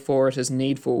 Wherefore it is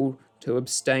needful to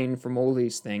abstain from all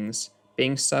these things,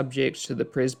 being subject to the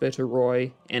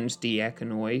presbyteroi and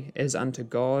diaconoi, as unto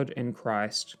God and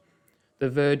Christ. The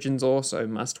virgins also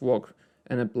must walk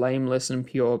in a blameless and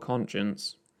pure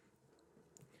conscience.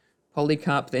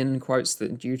 Polycarp then quotes the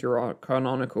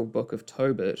deuterocanonical book of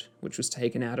Tobit, which was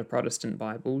taken out of Protestant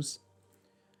Bibles.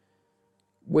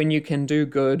 When you can do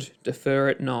good, defer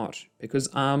it not, because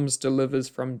alms delivers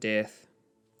from death.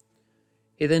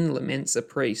 He then laments a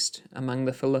priest among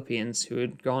the Philippians who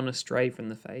had gone astray from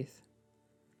the faith.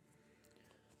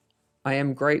 I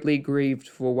am greatly grieved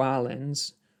for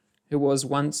Walens, who was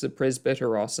once a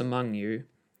presbyteros among you,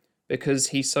 because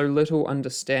he so little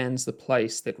understands the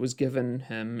place that was given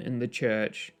him in the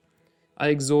church. I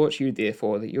exhort you,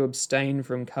 therefore, that you abstain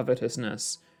from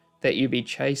covetousness, that you be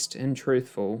chaste and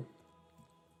truthful.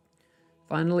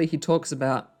 Finally, he talks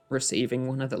about receiving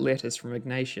one of the letters from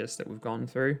Ignatius that we've gone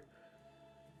through.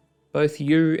 Both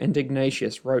you and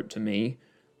Ignatius wrote to me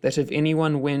that if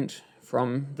anyone went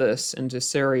from this into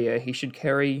Syria, he should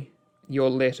carry your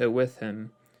letter with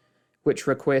him, which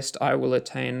request I will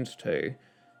attend to,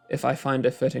 if I find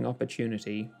a fitting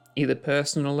opportunity, either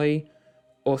personally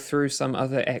or through some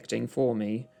other acting for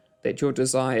me, that your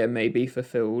desire may be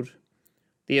fulfilled.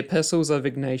 The epistles of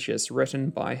Ignatius written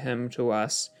by him to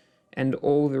us, and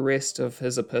all the rest of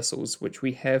his epistles which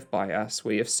we have by us,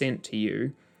 we have sent to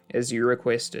you, as you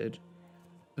requested.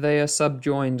 They are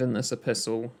subjoined in this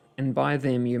epistle, and by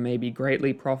them you may be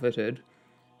greatly profited,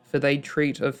 for they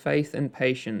treat of faith and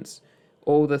patience,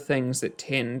 all the things that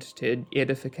tend to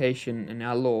edification in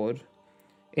our Lord.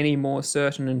 Any more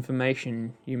certain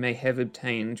information you may have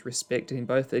obtained respecting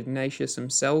both Ignatius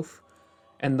himself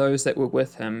and those that were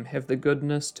with him, have the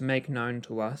goodness to make known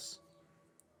to us.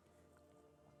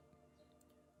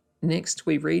 Next,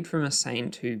 we read from a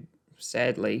saint who,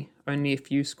 sadly, only a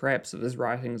few scraps of his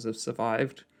writings have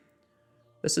survived.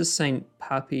 This is Saint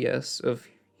Papias of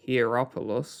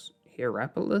Hierapolis,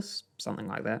 something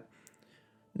like that.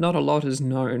 Not a lot is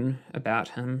known about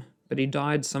him, but he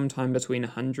died sometime between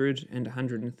 100 and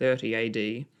 130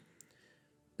 AD.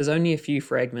 There's only a few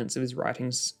fragments of his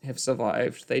writings have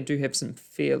survived. They do have some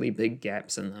fairly big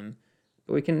gaps in them,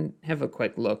 but we can have a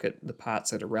quick look at the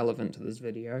parts that are relevant to this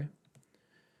video.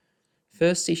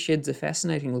 First, he sheds a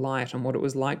fascinating light on what it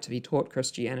was like to be taught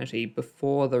Christianity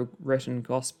before the written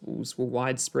Gospels were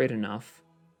widespread enough,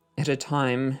 at a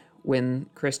time when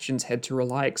Christians had to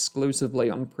rely exclusively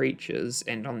on preachers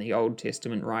and on the Old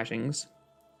Testament writings.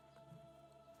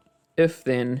 If,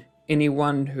 then,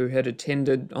 anyone who had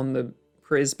attended on the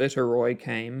presbyteroi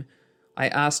came, I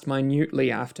asked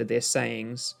minutely after their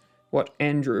sayings, what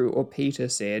Andrew or Peter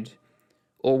said,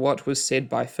 or what was said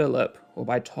by Philip, or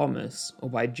by Thomas, or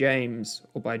by James,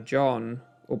 or by John,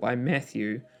 or by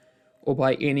Matthew, or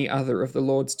by any other of the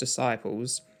Lord's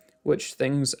disciples, which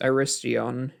things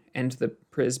Aristion and the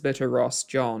presbyteros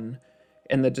John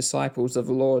and the disciples of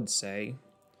the Lord say.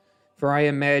 For I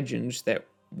imagined that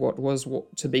what was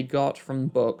to be got from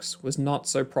books was not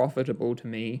so profitable to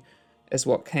me as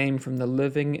what came from the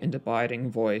living and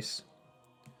abiding voice.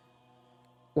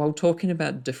 While talking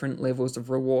about different levels of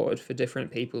reward for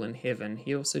different people in heaven,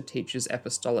 he also teaches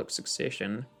apostolic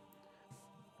succession.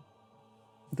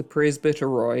 The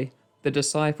presbyteroi, the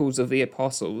disciples of the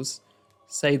apostles,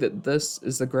 say that this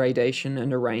is the gradation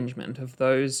and arrangement of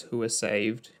those who are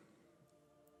saved.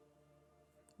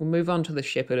 We'll move on to the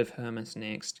Shepherd of Hermas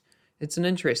next. It's an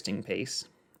interesting piece.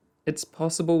 It's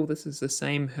possible this is the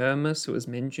same Hermas who was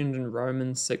mentioned in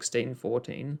Romans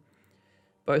 16:14.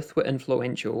 Both were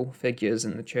influential figures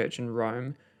in the church in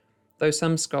Rome, though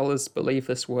some scholars believe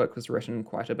this work was written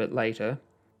quite a bit later.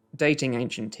 Dating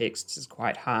ancient texts is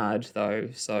quite hard, though,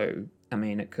 so,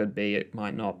 it could be, it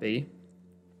might not be.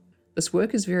 This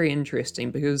work is very interesting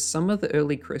because some of the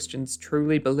early Christians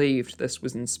truly believed this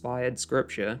was inspired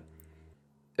scripture.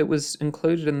 It was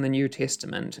included in the New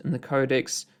Testament in the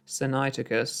Codex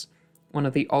Sinaiticus, one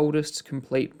of the oldest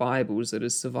complete Bibles that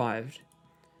has survived.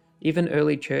 Even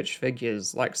early church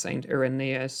figures like Saint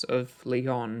Irenaeus of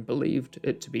Lyon believed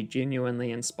it to be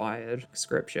genuinely inspired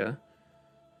scripture.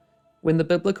 When the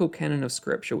biblical canon of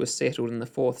scripture was settled in the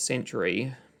 4th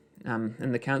century,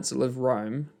 in the Council of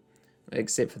Rome,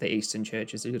 except for the Eastern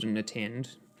churches who didn't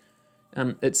attend,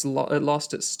 it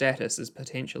lost its status as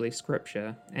potentially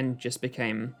scripture and just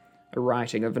became a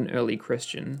writing of an early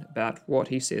Christian about what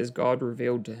he says God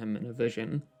revealed to him in a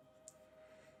vision.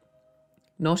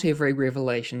 Not every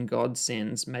revelation God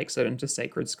sends makes it into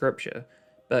sacred scripture,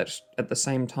 but at the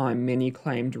same time, many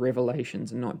claimed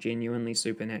revelations are not genuinely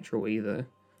supernatural either.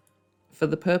 For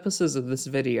the purposes of this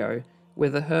video,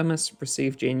 whether Hermas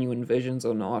received genuine visions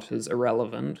or not is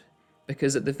irrelevant,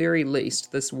 because at the very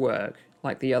least, this work,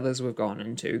 like the others we've gone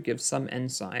into, gives some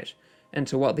insight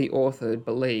into what the author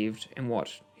believed and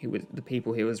what the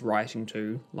people he was writing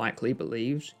to likely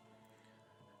believed.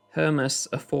 Hermas,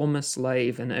 a former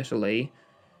slave in Italy,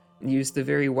 used the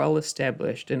very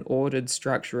well-established and ordered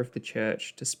structure of the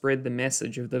church to spread the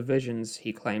message of the visions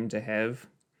he claimed to have.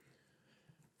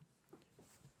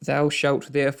 Thou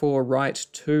shalt therefore write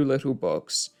 2 little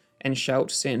books, and shalt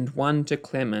send one to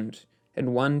Clement,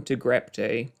 and one to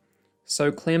Grapte.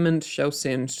 So Clement shall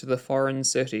send to the foreign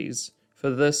cities,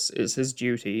 for this is his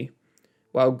duty,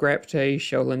 while Grapte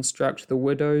shall instruct the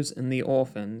widows and the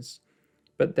orphans.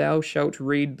 But thou shalt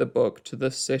read the book to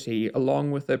this city along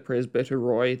with the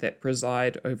presbyteroi that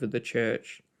preside over the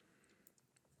church.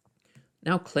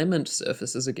 Now Clement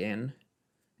surfaces again.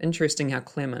 Interesting how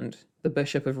Clement, the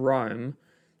Bishop of Rome,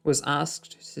 was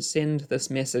asked to send this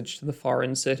message to the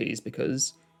foreign cities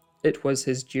because it was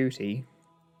his duty.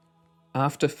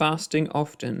 After fasting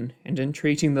often and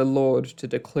entreating the Lord to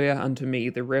declare unto me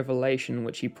the revelation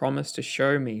which he promised to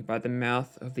show me by the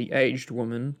mouth of the aged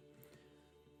woman.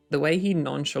 The way he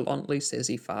nonchalantly says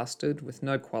he fasted with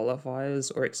no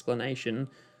qualifiers or explanation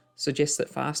suggests that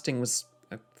fasting was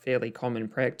a fairly common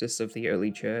practice of the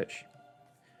early church.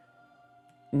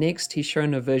 Next, he's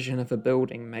shown a vision of a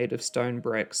building made of stone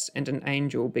bricks, and an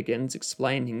angel begins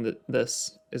explaining that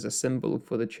this is a symbol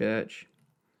for the church.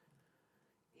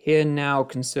 Hear now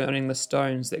concerning the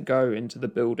stones that go into the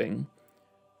building,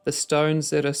 the stones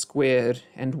that are squared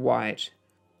and white,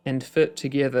 and fit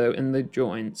together in the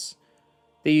joints.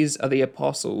 These are the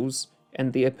apostles,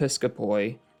 and the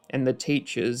episcopoi, and the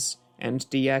teachers, and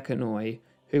diaconoi,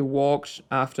 who walked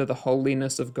after the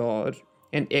holiness of God,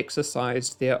 and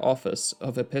exercised their office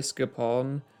of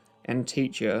episcopon, and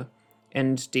teacher,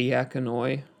 and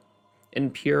diaconoi, in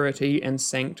purity and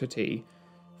sanctity,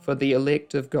 for the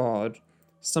elect of God,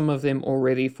 some of them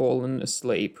already fallen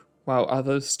asleep, while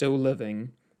others still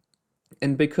living.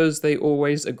 And because they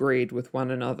always agreed with one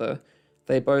another,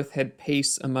 they both had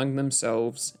peace among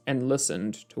themselves and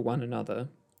listened to one another.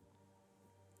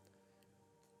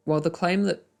 While the claim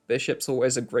that bishops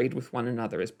always agreed with one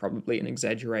another is probably an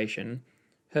exaggeration,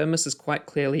 Hermas is quite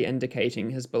clearly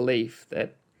indicating his belief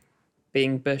that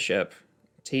being bishop,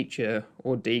 teacher,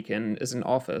 or deacon is an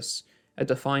office, a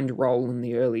defined role in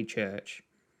the early church.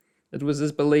 It was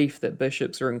his belief that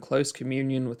bishops are in close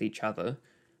communion with each other,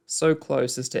 so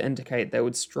close as to indicate they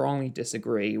would strongly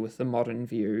disagree with the modern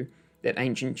view that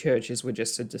ancient churches were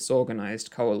just a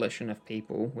disorganized coalition of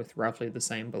people with roughly the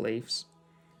same beliefs.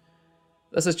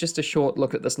 This is just a short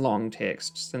look at this long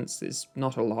text, since there's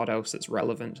not a lot else that's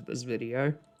relevant to this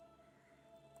video.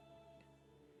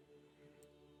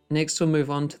 Next we'll move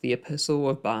on to the Epistle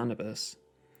of Barnabas.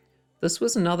 This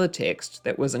was another text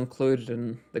that was included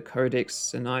in the Codex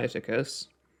Sinaiticus.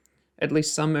 At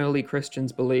least some early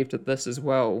Christians believed that this as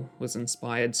well was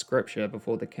inspired scripture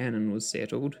before the canon was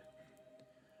settled.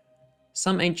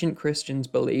 Some ancient Christians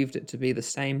believed it to be the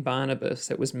same Barnabas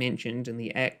that was mentioned in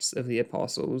the Acts of the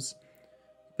Apostles,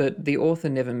 but the author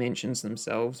never mentions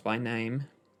themselves by name.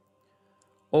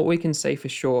 All we can say for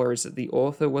sure is that the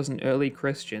author was an early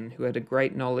Christian who had a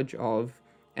great knowledge of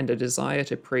and a desire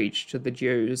to preach to the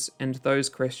Jews and those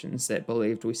Christians that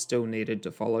believed we still needed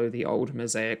to follow the old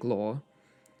Mosaic law.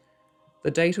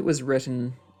 The date it was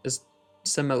written is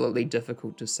similarly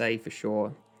difficult to say for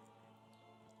sure.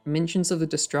 Mentions of the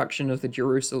destruction of the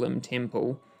Jerusalem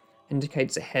temple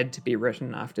indicates it had to be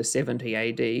written after 70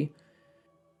 AD,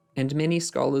 and many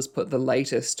scholars put the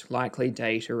latest likely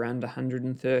date around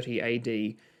 130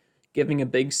 AD, giving a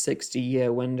big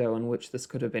 60-year window in which this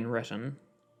could have been written.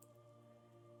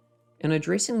 In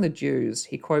addressing the Jews,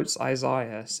 he quotes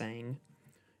Isaiah saying,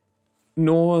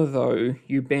 "Nor though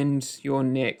you bend your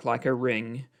neck like a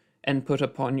ring, and put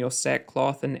upon your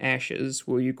sackcloth and ashes,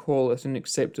 will you call it an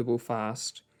acceptable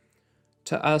fast.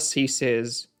 To us he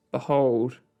says,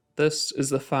 Behold, this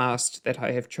is the fast that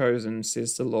I have chosen,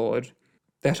 says the Lord,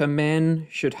 that a man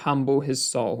should humble his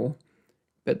soul,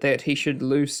 but that he should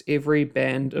loose every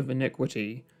band of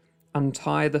iniquity,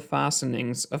 untie the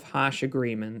fastenings of harsh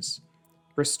agreements,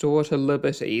 restore to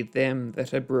liberty them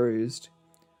that are bruised,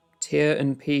 tear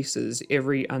in pieces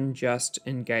every unjust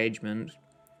engagement,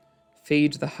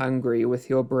 feed the hungry with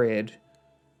your bread,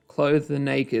 clothe the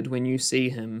naked when you see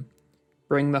him,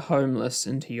 bring the homeless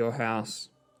into your house."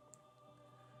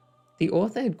 The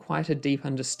author had quite a deep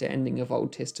understanding of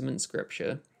Old Testament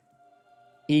scripture.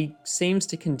 He seems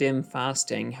to condemn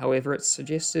fasting, however it's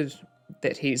suggested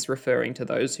that he's referring to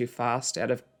those who fast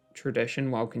out of tradition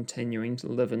while continuing to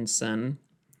live in sin.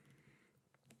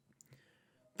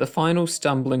 The final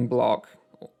stumbling block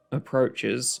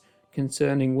approaches,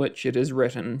 concerning which it is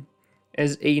written,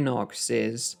 as Enoch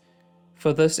says,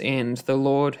 "For this end the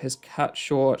Lord has cut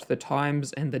short the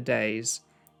times and the days,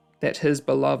 that his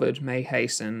beloved may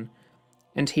hasten,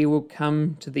 and he will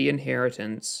come to the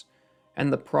inheritance."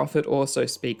 And the prophet also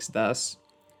speaks thus,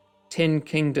 10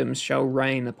 kingdoms shall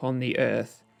reign upon the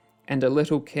earth, and a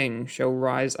little king shall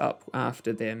rise up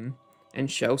after them,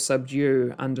 and shall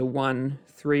subdue under one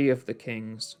 3 of the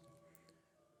kings.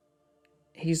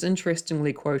 He's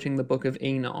interestingly quoting the book of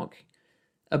Enoch,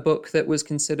 a book that was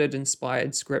considered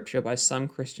inspired scripture by some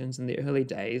Christians in the early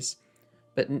days,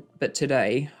 but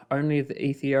today only the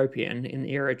Ethiopian and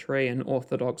Eritrean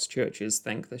Orthodox churches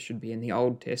think this should be in the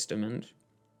Old Testament.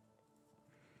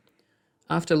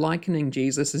 After likening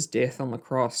Jesus' death on the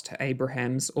cross to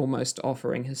Abraham's almost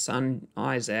offering his son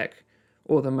Isaac,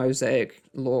 or the Mosaic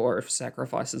law of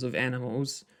sacrifices of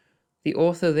animals, the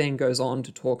author then goes on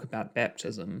to talk about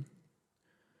baptism.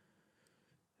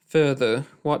 Further,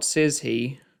 what says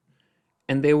he?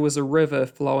 And there was a river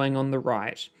flowing on the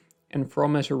right, and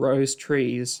from it arose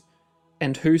trees,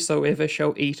 and whosoever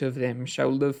shall eat of them shall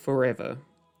live forever.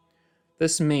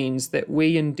 This means that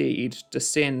we indeed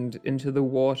descend into the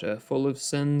water full of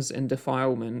sins and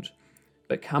defilement,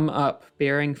 but come up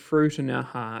bearing fruit in our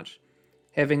heart,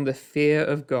 having the fear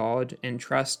of God and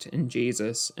trust in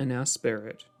Jesus in our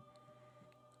spirit.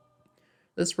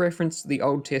 This reference to the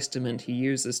Old Testament he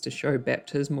uses to show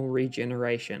baptismal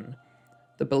regeneration,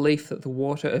 the belief that the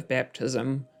water of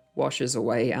baptism washes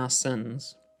away our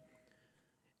sins.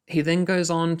 He then goes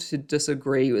on to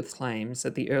disagree with claims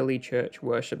that the early church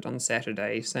worshipped on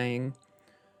Saturday, saying,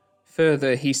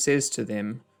 "Further, he says to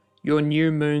them, your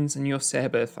new moons and your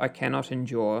Sabbath I cannot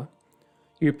endure.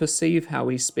 You perceive how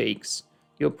he speaks.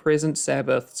 Your present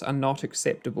Sabbaths are not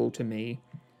acceptable to me.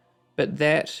 But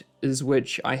that is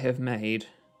which I have made,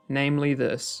 namely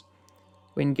this,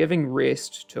 when giving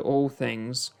rest to all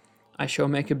things, I shall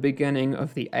make a beginning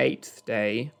of the 8th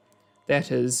day,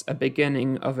 that is, a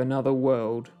beginning of another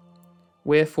world.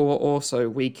 Wherefore also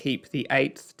we keep the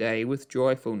 8th day with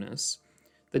joyfulness,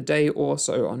 the day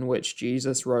also on which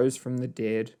Jesus rose from the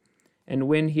dead, and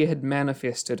when he had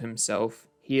manifested himself,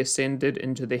 he ascended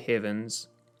into the heavens."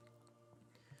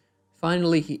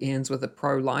 Finally, he ends with a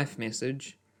pro-life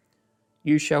message.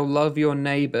 "You shall love your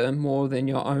neighbor more than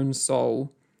your own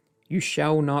soul. You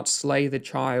shall not slay the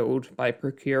child by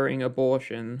procuring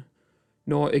abortion,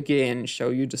 nor again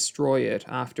shall you destroy it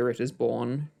after it is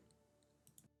born."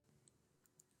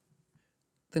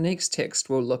 The next text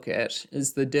we'll look at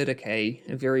is the Didache,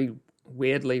 a very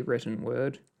weirdly written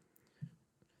word.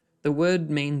 The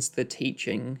word means the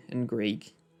teaching in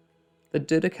Greek. The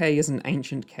Didache is an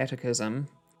ancient catechism.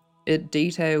 It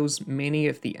details many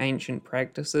of the ancient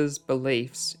practices,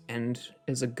 beliefs, and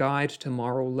is a guide to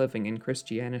moral living in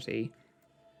Christianity.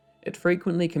 It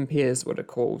frequently compares what it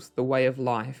calls the way of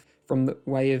life from the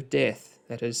way of death,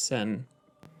 that is sin.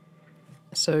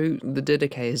 So the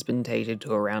Didache has been dated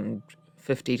to around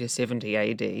 50 to 70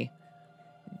 AD.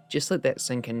 Just let that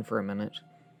sink in for a minute.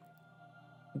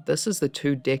 This is the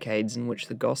 2 decades in which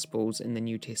the Gospels and the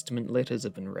New Testament letters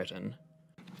have been written.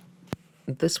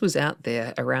 This was out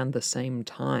there around the same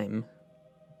time.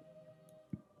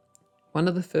 One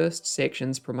of the first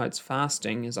sections promotes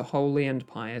fasting as a holy and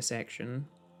pious action.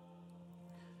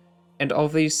 "And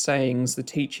of these sayings the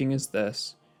teaching is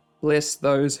this, bless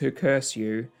those who curse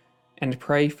you, and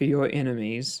pray for your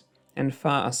enemies, and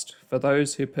fast for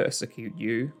those who persecute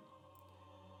you."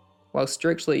 While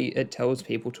strictly it tells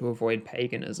people to avoid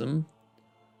paganism,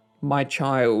 "My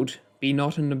child, be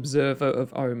not an observer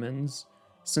of omens,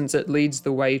 since it leads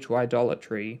the way to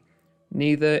idolatry,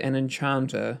 neither an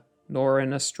enchanter, nor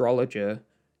an astrologer,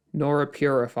 nor a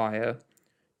purifier,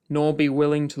 nor be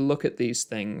willing to look at these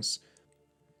things,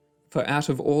 for out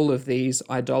of all of these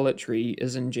idolatry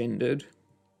is engendered."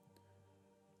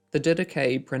 The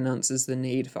Didache pronounces the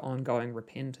need for ongoing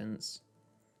repentance.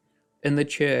 "In the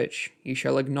church you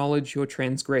shall acknowledge your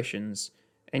transgressions,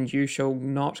 and you shall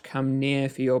not come near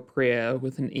for your prayer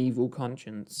with an evil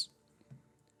conscience."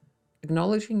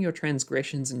 Acknowledging your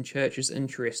transgressions in church is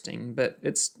interesting, but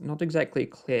it's not exactly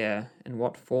clear in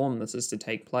what form this is to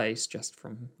take place just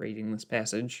from reading this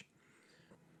passage.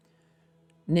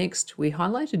 Next, we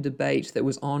highlight a debate that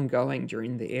was ongoing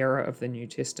during the era of the New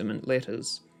Testament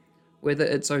letters, whether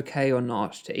it's okay or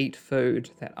not to eat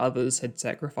food that others had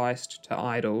sacrificed to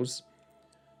idols.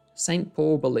 St.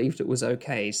 Paul believed it was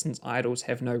okay since idols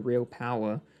have no real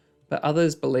power, but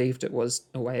others believed it was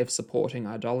a way of supporting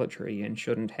idolatry and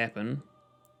shouldn't happen.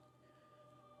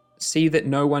 "See that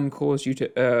no one cause you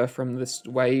to err from this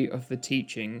way of the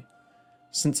teaching,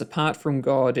 since apart from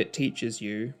God it teaches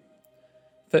you.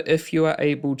 For if you are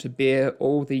able to bear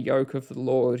all the yoke of the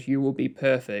Lord, you will be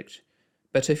perfect.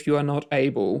 But if you are not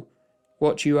able,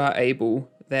 what you are able,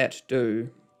 that do.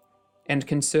 And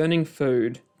concerning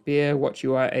food, bear what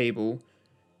you are able.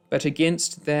 But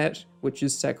against that which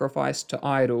is sacrificed to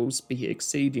idols, be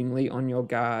exceedingly on your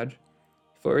guard.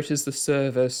 for it is the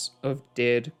service of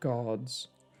dead gods.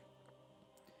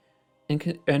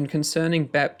 And concerning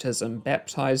baptism,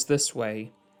 baptize this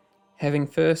way: having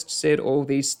first said all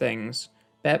these things,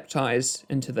 baptize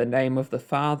into the name of the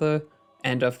Father,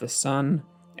 and of the Son,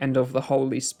 and of the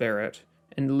Holy Spirit,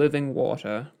 in living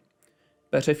water.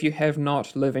 But if you have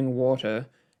not living water,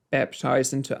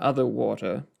 baptize into other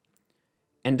water.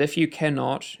 And if you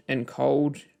cannot, in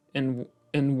cold, in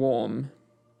warm.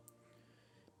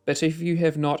 But if you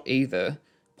have not either,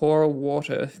 pour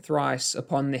water thrice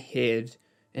upon the head,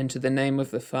 into the name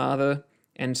of the Father,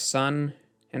 and Son,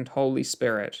 and Holy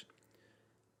Spirit.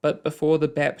 But before the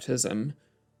baptism,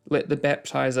 let the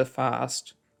baptizer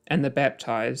fast, and the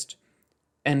baptized,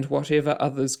 and whatever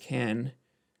others can.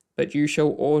 But you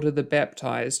shall order the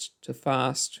baptized to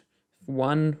fast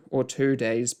 1 or 2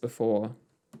 days before.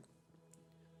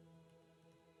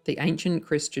 The ancient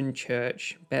Christian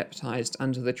Church baptized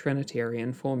under the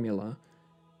Trinitarian formula,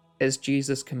 as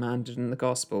Jesus commanded in the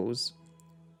Gospels.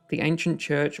 The ancient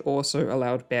Church also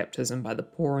allowed baptism by the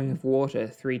pouring of water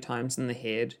 3 times in the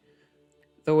head.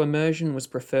 Though immersion was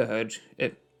preferred,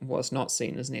 it was not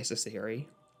seen as necessary.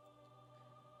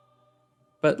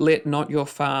 But let not your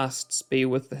fasts be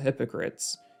with the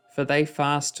hypocrites, for they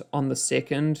fast on the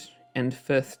 2nd and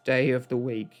 5th day of the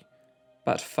week,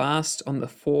 but fast on the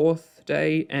 4th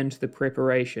day and the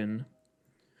preparation.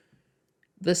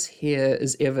 This here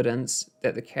is evidence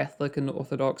that the Catholic and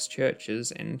Orthodox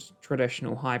churches and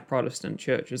traditional High Protestant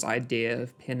churches' idea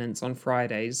of penance on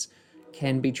Fridays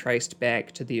can be traced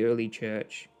back to the early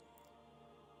church.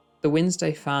 The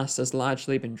Wednesday fast has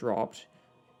largely been dropped,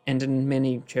 and in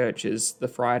many churches the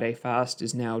Friday fast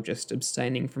is now just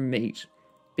abstaining from meat.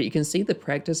 But you can see the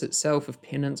practice itself of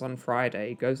penance on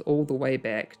Friday goes all the way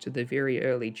back to the very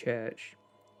early church.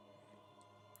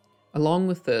 Along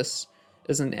with this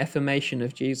is an affirmation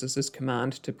of Jesus'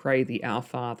 command to pray the Our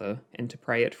Father and to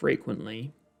pray it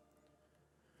frequently.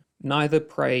 Neither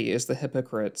pray as the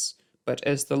hypocrites, but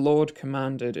as the Lord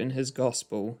commanded in his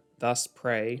gospel, thus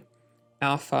pray: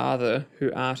 Our Father,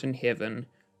 who art in heaven,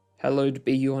 hallowed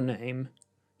be your name.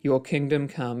 Your kingdom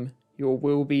come, your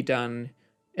will be done,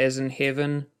 as in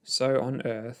heaven, so on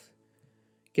earth.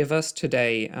 Give us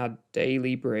today our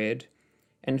daily bread,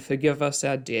 and forgive us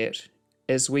our debt,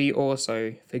 as we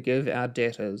also forgive our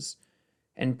debtors.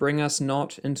 And bring us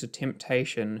not into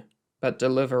temptation, but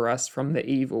deliver us from the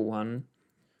evil one.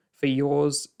 For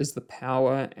yours is the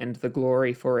power and the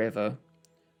glory forever.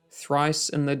 Thrice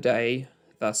in the day,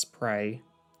 thus pray.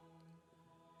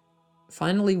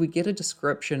 Finally, we get a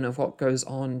description of what goes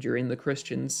on during the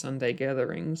Christian Sunday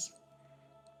gatherings.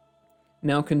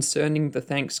 Now concerning the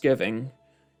thanksgiving,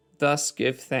 thus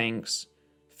give thanks.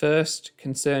 First,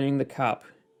 concerning the cup,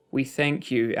 we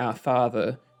thank you, our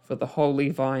Father, for the holy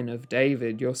vine of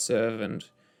David, your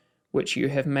servant, which you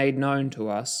have made known to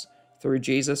us, through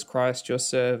Jesus Christ your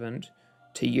servant.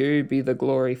 To you be the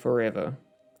glory forever.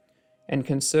 And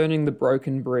concerning the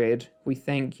broken bread, we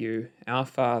thank you, our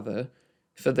Father,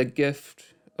 for the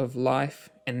gift of life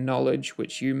and knowledge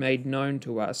which you made known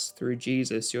to us through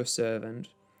Jesus your servant.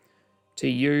 To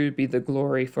you be the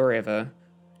glory forever,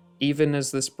 even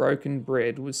as this broken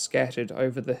bread was scattered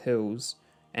over the hills,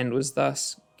 and was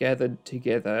thus gathered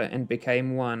together and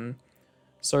became one.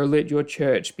 So let your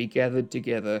church be gathered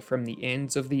together from the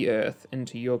ends of the earth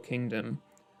into your kingdom.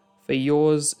 For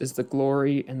yours is the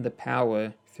glory and the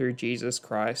power through Jesus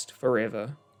Christ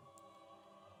forever.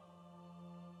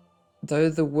 Though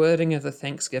the wording of the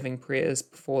Thanksgiving prayers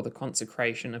before the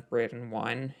consecration of bread and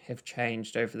wine have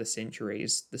changed over the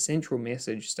centuries, the central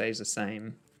message stays the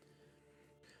same.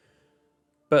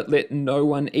 But let no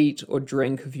one eat or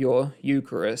drink of your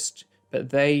Eucharist,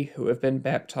 but they who have been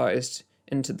baptized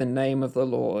into the name of the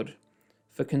Lord.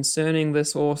 For concerning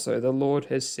this also the Lord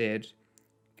has said,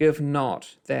 Give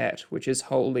not that which is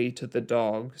holy to the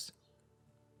dogs.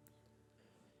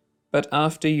 But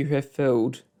after you have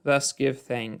filled, thus give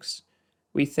thanks.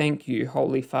 We thank you,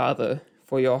 Holy Father,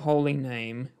 for your holy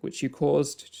name, which you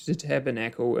caused to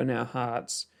tabernacle in our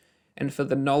hearts, and for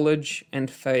the knowledge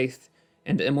and faith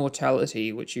and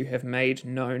immortality which you have made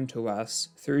known to us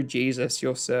through Jesus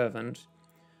your servant.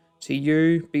 To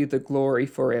you be the glory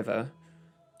forever.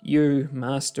 You,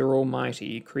 Master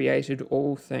Almighty, created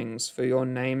all things for your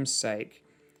name's sake.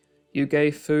 You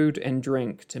gave food and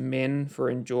drink to men for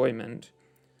enjoyment,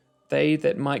 they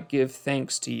that might give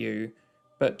thanks to you,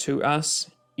 but to us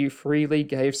you freely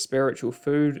gave spiritual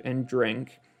food and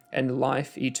drink, and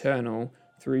life eternal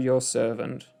through your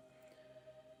servant.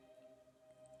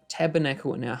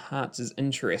 Tabernacle in our hearts is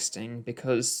interesting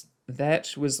because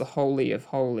that was the Holy of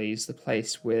Holies, the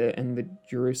place where in the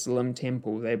Jerusalem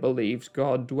temple they believed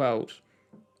God dwelt.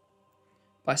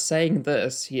 By saying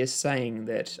this, he is saying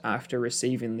that after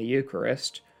receiving the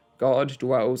Eucharist, God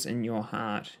dwells in your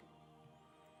heart.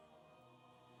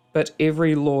 But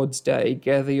every Lord's Day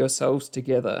gather yourselves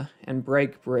together and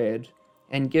break bread,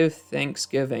 and give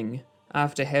thanksgiving,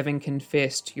 after having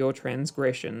confessed your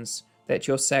transgressions, that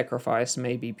your sacrifice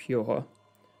may be pure.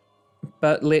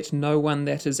 But let no one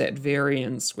that is at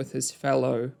variance with his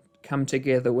fellow come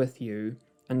together with you,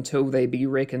 until they be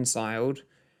reconciled,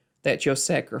 that your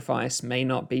sacrifice may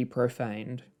not be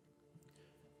profaned.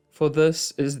 For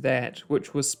this is that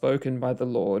which was spoken by the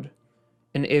Lord: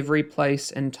 in every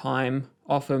place and time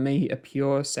offer me a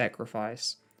pure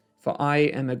sacrifice, for I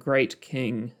am a great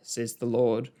king, says the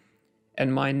Lord,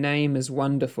 and my name is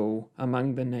wonderful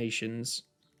among the nations.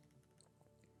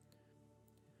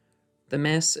 The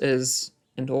Mass is,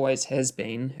 and always has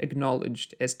been,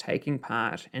 acknowledged as taking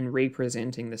part in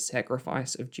representing the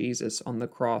sacrifice of Jesus on the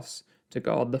cross to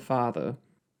God the Father,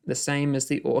 the same as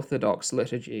the Orthodox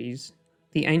liturgies.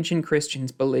 The ancient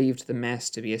Christians believed the Mass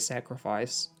to be a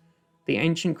sacrifice. The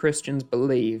ancient Christians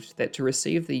believed that to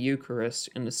receive the Eucharist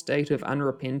in a state of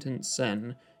unrepentant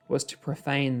sin was to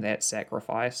profane that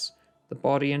sacrifice, the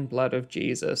body and blood of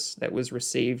Jesus that was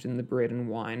received in the bread and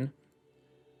wine,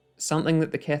 something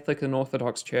that the Catholic and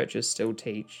Orthodox churches still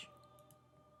teach.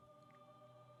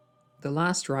 The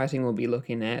last writing we'll be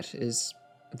looking at is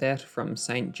that from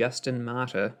Saint Justin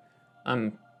Martyr.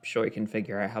 I'm sure you can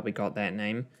figure out how we got that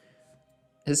name.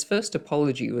 His first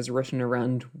apology was written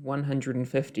around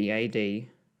 150 AD.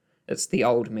 It's the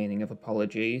old meaning of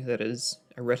apology, that is,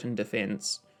 a written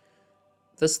defense.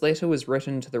 This letter was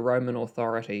written to the Roman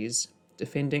authorities,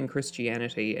 defending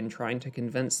Christianity and trying to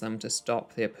convince them to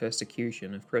stop their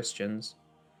persecution of Christians.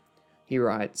 He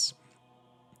writes,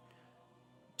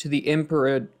 "To the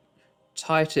Emperor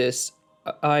Titus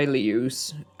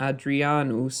Aelius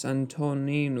Adrianus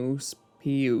Antoninus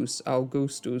Pius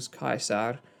Augustus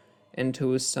Caesar, and to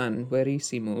his son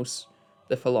Verissimus,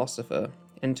 the philosopher,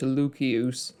 and to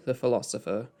Lucius, the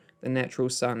philosopher, the natural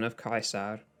son of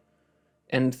Caesar,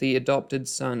 and the adopted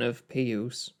son of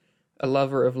Pius, a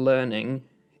lover of learning,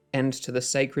 and to the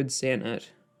sacred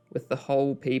senate, with the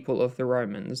whole people of the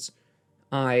Romans,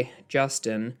 I,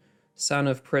 Justin, son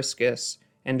of Priscus,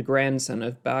 and grandson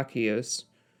of Bacchius,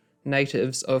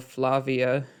 natives of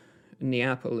Flavia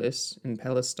Neapolis in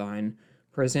Palestine,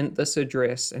 present this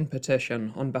address and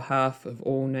petition on behalf of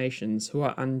all nations who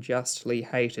are unjustly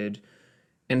hated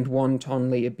and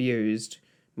wantonly abused,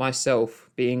 myself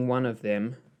being one of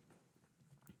them."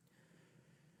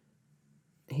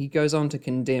 He goes on to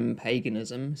condemn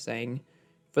paganism, saying,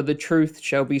 "For the truth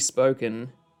shall be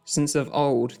spoken, since of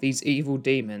old these evil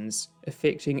demons,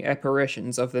 affecting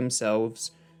apparitions of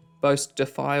themselves, boast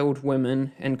defiled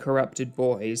women and corrupted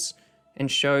boys, and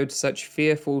showed such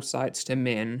fearful sights to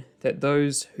men, that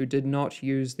those who did not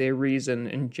use their reason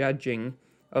in judging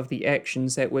of the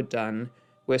actions that were done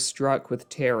were struck with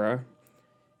terror,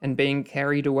 and being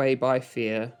carried away by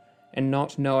fear, and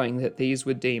not knowing that these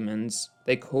were demons,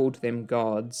 they called them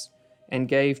gods, and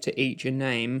gave to each a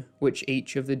name which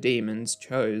each of the demons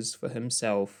chose for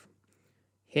himself.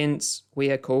 Hence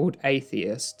we are called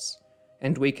atheists,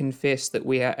 and we confess that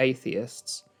we are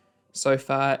atheists, so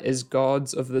far as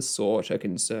gods of this sort are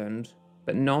concerned,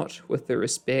 but not with the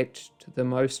respect to the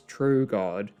most true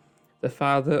God, the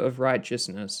Father of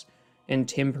righteousness, and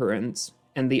temperance,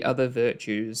 and the other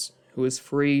virtues, who is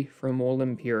free from all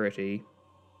impurity."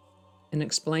 In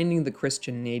explaining the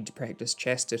Christian need to practice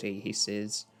chastity, he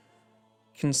says,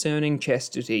 "Concerning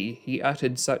chastity, he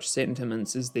uttered such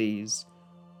sentiments as these: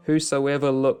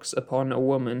 Whosoever looks upon a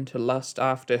woman to lust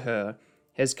after her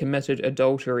has committed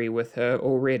adultery with her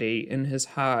already in his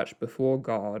heart before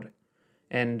God.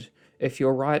 And if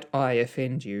your right eye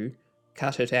offend you,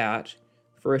 cut it out,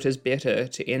 for it is better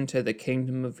to enter the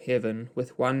kingdom of heaven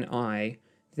with one eye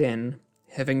than,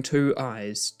 having 2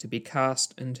 eyes, to be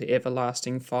cast into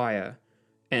everlasting fire.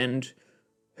 And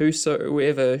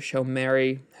whosoever shall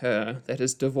marry her that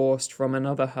is divorced from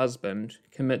another husband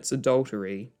commits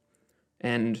adultery.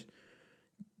 And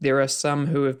there are some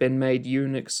who have been made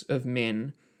eunuchs of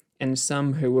men, and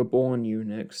some who were born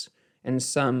eunuchs, and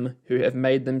some who have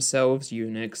made themselves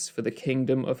eunuchs for the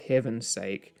kingdom of heaven's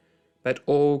sake, but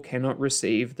all cannot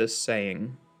receive this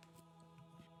saying."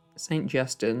 Saint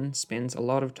Justin spends a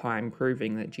lot of time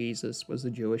proving that Jesus was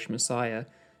the Jewish Messiah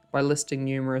by listing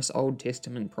numerous Old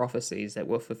Testament prophecies that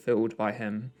were fulfilled by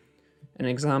him. An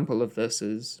example of this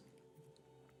is,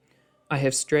 "I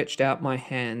have stretched out my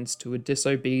hands to a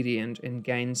disobedient and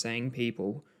gainsaying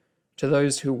people, to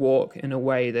those who walk in a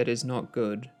way that is not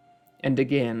good. And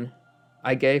again,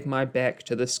 I gave my back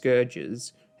to the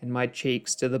scourges, and my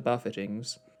cheeks to the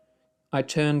buffetings. I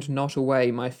turned not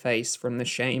away my face from the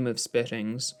shame of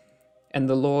spittings, and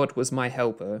the Lord was my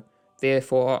helper,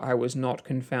 therefore I was not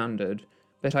confounded,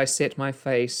 but I set my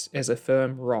face as a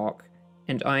firm rock,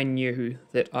 and I knew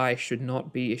that I should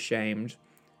not be ashamed,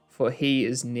 for he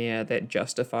is near that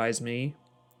justifies me.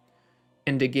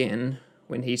 And again,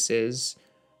 when he says,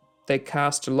 They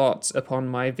cast lots upon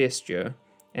my vesture,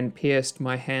 and pierced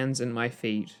my hands and my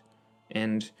feet,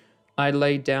 and I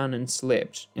lay down and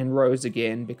slept, and rose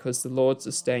again, because the Lord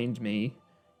sustained me.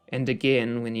 And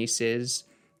again, when he says,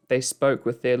 They spoke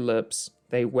with their lips,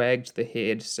 they wagged the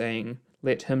head, saying,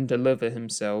 Let him deliver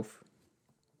himself.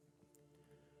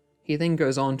 He then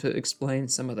goes on to explain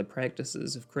some of the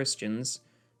practices of Christians,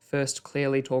 first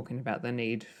clearly talking about the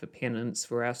need for penance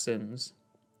for our sins.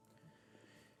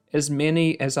 As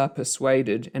many as are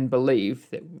persuaded and believe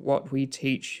that what we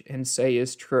teach and say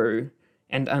is true,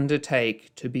 and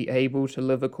undertake to be able to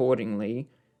live accordingly,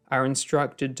 are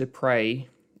instructed to pray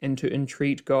and to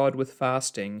entreat God with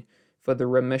fasting for the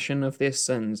remission of their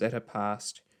sins that are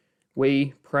past,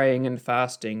 we praying and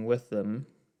fasting with them.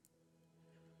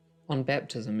 On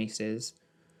baptism, he says,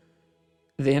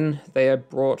 Then they are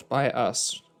brought by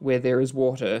us where there is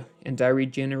water, and are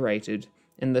regenerated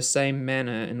in the same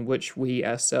manner in which we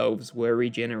ourselves were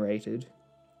regenerated.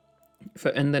 For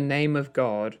in the name of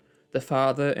God, the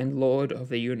Father and Lord of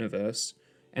the universe,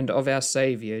 and of our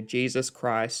Saviour, Jesus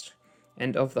Christ,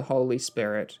 and of the Holy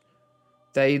Spirit,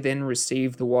 they then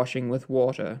receive the washing with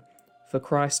water. For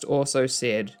Christ also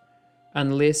said,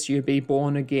 Unless you be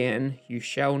born again, you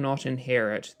shall not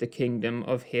inherit the kingdom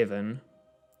of heaven.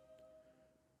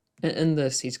 In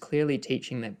this, he's clearly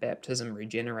teaching that baptism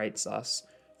regenerates us,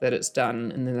 that it's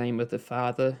done in the name of the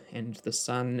Father, and the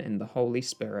Son, and the Holy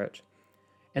Spirit,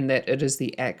 and that it is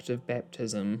the act of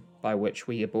baptism by which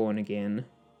we are born again.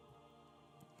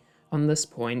 On this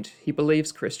point, he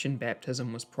believes Christian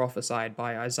baptism was prophesied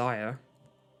by Isaiah.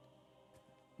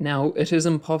 Now, it is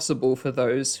impossible for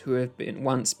those who have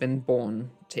once been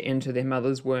born to enter their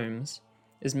mother's wombs,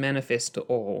 is manifest to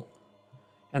all.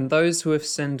 And those who have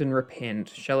sinned and repent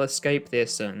shall escape their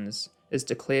sins, is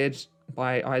declared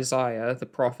by Isaiah the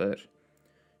prophet.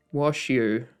 Wash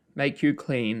you, make you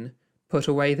clean, put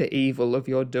away the evil of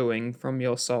your doing from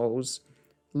your souls.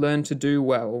 Learn to do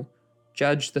well,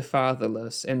 judge the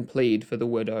fatherless, and plead for the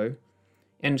widow.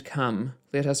 And come,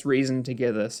 let us reason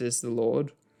together, says the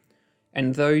Lord.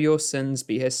 And though your sins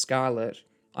be as scarlet,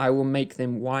 I will make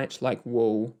them white like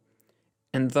wool.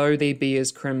 And though they be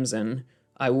as crimson,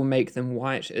 I will make them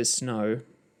white as snow.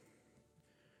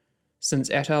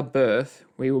 Since at our birth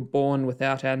we were born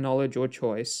without our knowledge or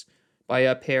choice, by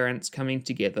our parents coming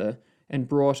together, and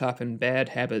brought up in bad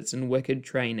habits and wicked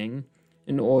training,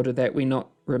 in order that we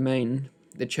not remain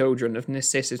the children of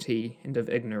necessity and of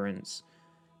ignorance,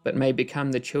 but may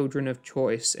become the children of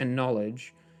choice and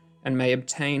knowledge, and may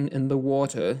obtain in the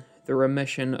water the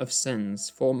remission of sins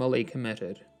formerly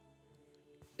committed.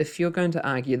 If you're going to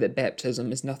argue that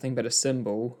baptism is nothing but a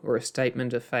symbol or a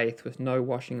statement of faith with no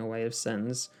washing away of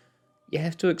sins, you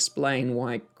have to explain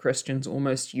why Christians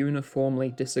almost uniformly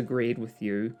disagreed with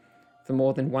you for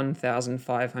more than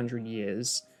 1,500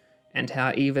 years, and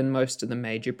how even most of the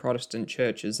major Protestant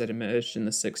churches that emerged in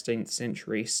the 16th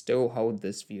century still hold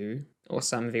this view, or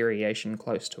some variation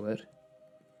close to it.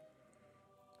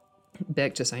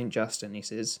 Back to St. Justin, he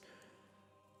says,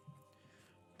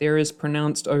 There is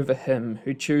pronounced over him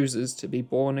who chooses to be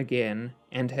born again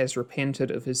and has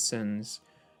repented of his sins,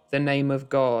 the name of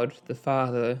God, the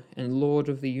Father and Lord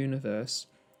of the universe.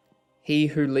 He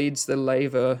who leads the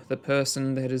laver, the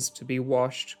person that is to be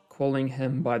washed, calling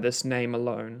him by this name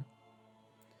alone.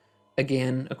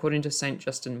 Again, according to St.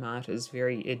 Justin Martyr's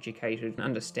very educated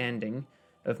understanding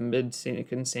of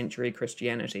mid-2nd century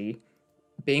Christianity,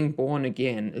 being born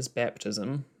again is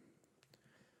baptism.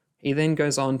 He then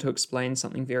goes on to explain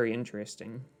something very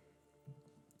interesting.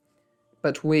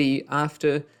 But we,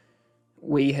 after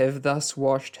we have thus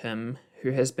washed him,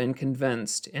 who has been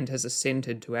convinced and has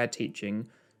assented to our teaching,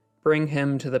 bring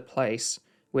him to the place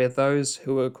where those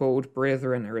who are called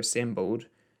brethren are assembled,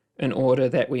 in order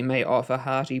that we may offer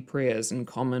hearty prayers in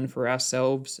common for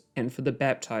ourselves and for the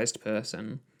baptized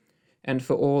person, and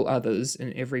for all others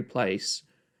in every place,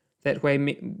 that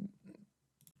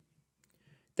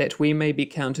we may be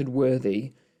counted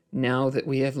worthy, now that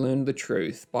we have learned the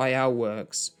truth by our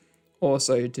works,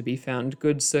 also to be found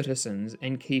good citizens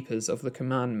and keepers of the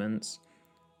commandments,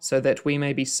 so that we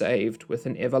may be saved with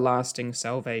an everlasting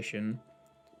salvation.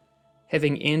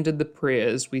 Having ended the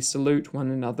prayers, we salute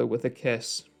one another with a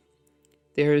kiss.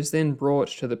 There is then brought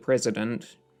to the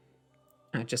president,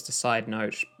 just a side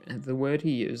note, the word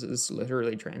he uses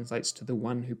literally translates to the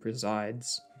one who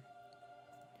presides.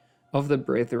 of the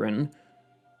brethren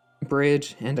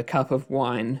bread and a cup of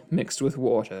wine mixed with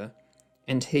water,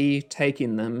 and he,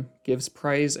 taking them, gives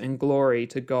praise and glory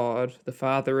to God, the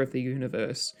Father of the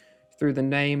universe, through the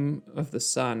name of the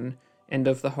Son and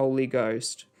of the Holy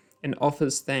Ghost, and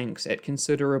offers thanks at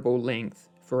considerable length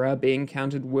for our being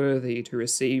counted worthy to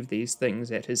receive these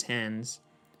things at his hands.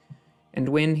 And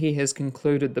when he has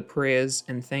concluded the prayers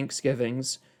and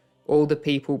thanksgivings, all the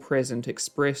people present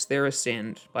express their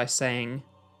assent by saying,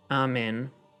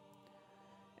 Amen.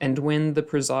 And when the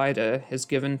presider has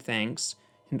given thanks,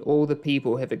 and all the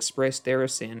people have expressed their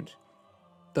assent,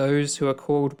 those who are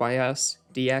called by us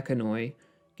diakonoi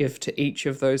give to each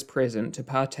of those present to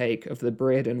partake of the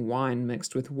bread and wine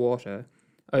mixed with water,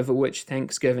 over which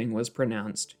thanksgiving was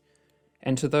pronounced.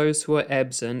 And to those who are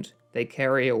absent, they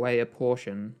carry away a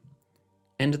portion.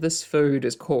 And this food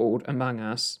is called among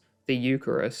us the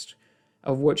Eucharist,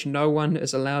 of which no one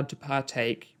is allowed to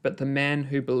partake but the man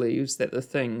who believes that the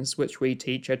things which we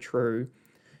teach are true,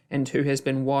 and who has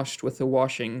been washed with the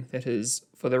washing that is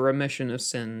for the remission of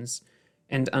sins,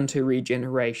 and unto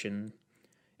regeneration,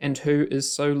 and who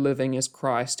is so living as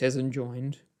Christ has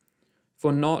enjoined.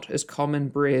 For not as common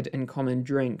bread and common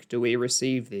drink do we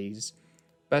receive these,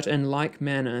 but in like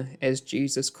manner as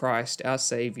Jesus Christ our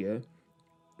Saviour,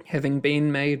 having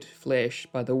been made flesh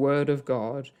by the word of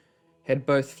God, had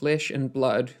both flesh and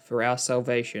blood for our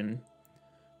salvation.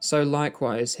 So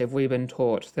likewise have we been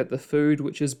taught that the food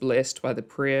which is blessed by the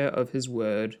prayer of his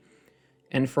word,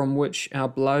 and from which our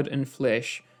blood and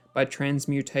flesh by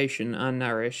transmutation are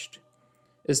nourished,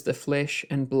 is the flesh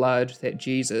and blood that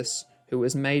Jesus, who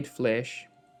was made flesh.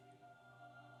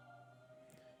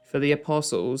 For the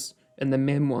apostles, in the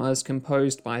memoirs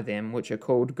composed by them, which are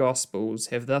called Gospels,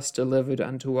 have thus delivered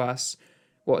unto us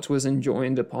what was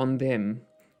enjoined upon them,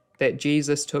 that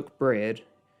Jesus took bread,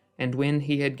 and when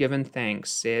he had given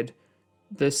thanks, said,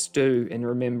 This do in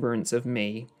remembrance of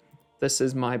me, this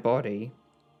is my body.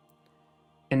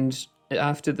 And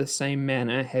after the same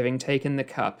manner, having taken the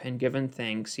cup and given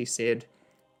thanks, he said,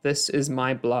 This is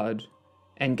my blood,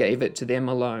 and gave it to them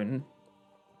alone.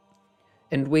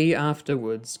 And we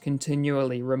afterwards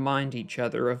continually remind each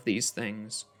other of these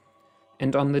things.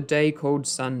 And on the day called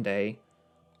Sunday,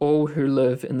 all who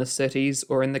live in the cities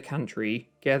or in the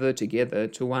country gather together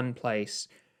to one place,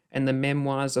 and the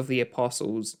memoirs of the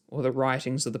apostles or the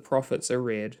writings of the prophets are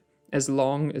read, as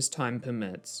long as time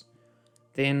permits.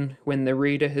 Then, when the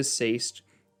reader has ceased,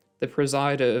 the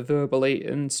presider verbally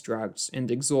instructs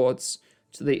and exhorts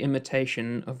to the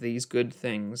imitation of these good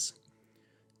things.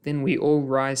 Then we all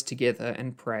rise together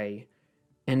and pray,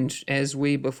 and as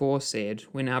we before said,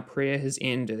 when our prayer has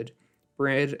ended,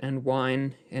 bread and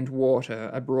wine and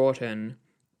water are brought in,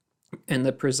 and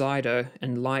the presider,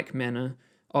 in like manner,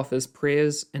 offers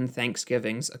prayers and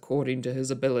thanksgivings according to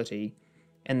his ability,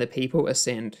 and the people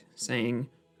assent, saying,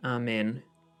 Amen.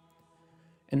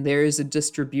 And there is a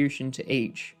distribution to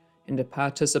each, and a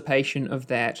participation of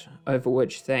that over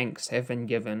which thanks have been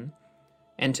given.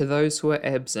 And to those who are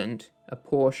absent, a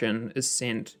portion is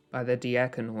sent by the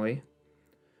diakonoi.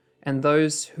 And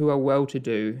those who are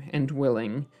well-to-do and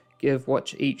willing give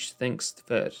what each thinks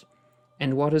fit,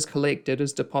 and what is collected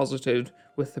is deposited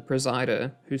with the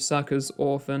presider, who succors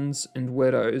orphans and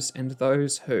widows and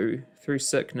those who, through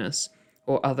sickness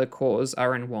or other cause,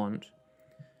 are in want.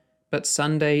 But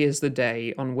Sunday is the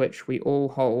day on which we all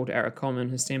hold our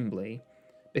common assembly,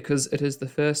 because it is the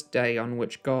first day on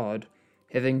which God,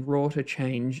 having wrought a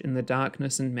change in the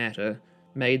darkness and matter,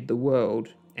 made the world,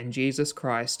 and Jesus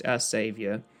Christ our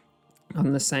Saviour,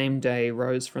 on the same day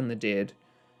rose from the dead.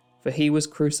 For he was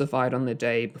crucified on the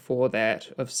day before that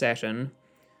of Saturn,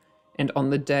 and on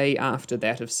the day after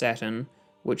that of Saturn,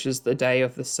 which is the day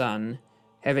of the sun,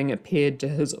 having appeared to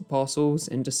his apostles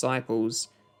and disciples,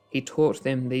 he taught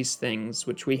them these things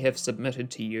which we have submitted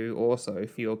to you also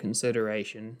for your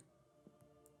consideration.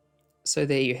 So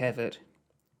there you have it.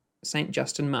 St.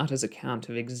 Justin Martyr's account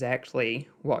of exactly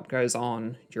what goes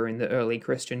on during the early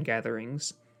Christian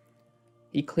gatherings.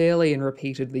 He clearly and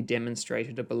repeatedly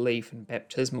demonstrated a belief in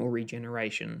baptismal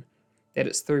regeneration, that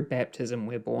it's through baptism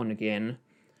we're born again,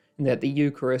 and that the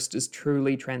Eucharist is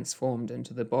truly transformed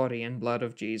into the body and blood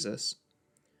of Jesus.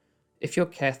 If you're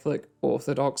Catholic,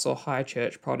 Orthodox, or High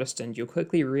Church Protestant, you'll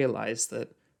quickly realize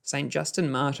that St. Justin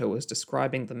Martyr was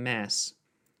describing the Mass.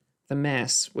 The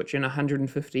Mass, which in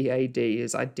 150 AD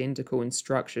is identical in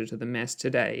structure to the Mass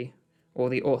today, or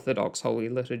the Orthodox Holy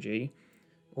Liturgy,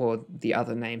 or the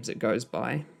other names it goes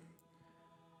by.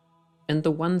 In the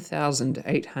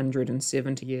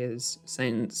 1,870 years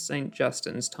since St.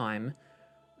 Justin's time,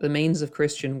 the means of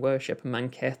Christian worship among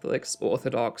Catholics,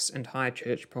 Orthodox, and High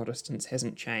Church Protestants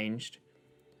hasn't changed.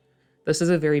 This is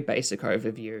a very basic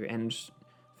overview, and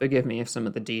forgive me if some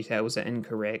of the details are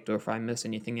incorrect or if I miss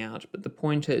anything out, but the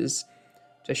point is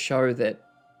to show that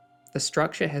the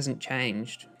structure hasn't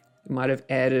changed. You might have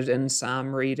added in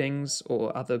psalm readings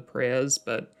or other prayers,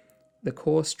 but the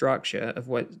core structure of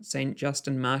what St.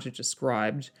 Justin Martyr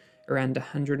described around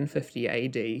 150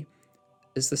 AD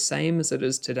is the same as it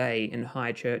is today in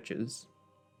high churches.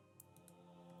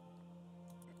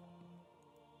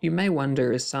 You may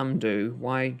wonder, as some do,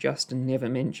 why Justin never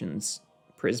mentions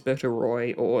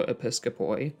presbyteroi or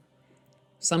episcopoi.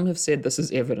 Some have said this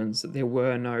is evidence that there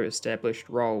were no established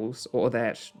roles or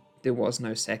that there was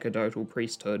no sacerdotal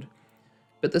priesthood,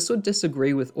 but this would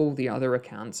disagree with all the other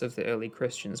accounts of the early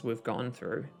Christians we've gone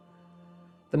through.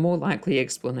 The more likely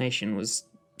explanation was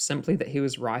simply that he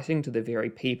was writing to the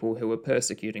very people who were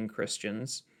persecuting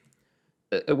Christians.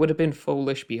 It would have been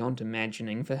foolish beyond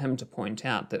imagining for him to point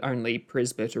out that only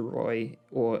presbyteroi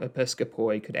or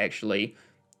episcopoi could actually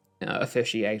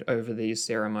officiate over these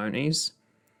ceremonies,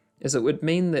 as it would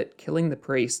mean that killing the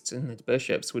priests and the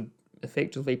bishops would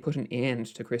effectively put an end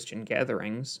to Christian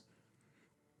gatherings.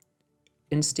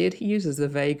 Instead, he uses the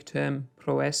vague term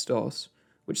proestos,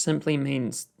 which simply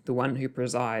means the one who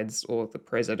presides or the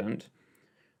president.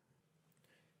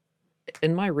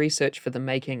 In my research for the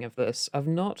making of this, I've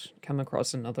not come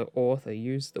across another author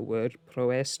use the word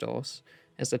proestos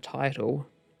as a title.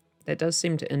 That does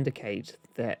seem to indicate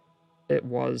that it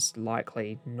was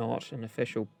likely not an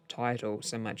official title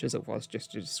so much as it was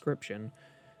just a description,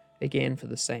 again for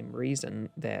the same reason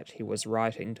that he was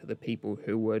writing to the people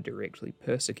who were directly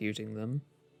persecuting them.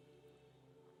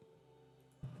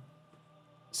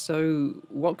 So,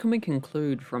 what can we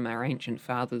conclude from our ancient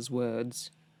fathers'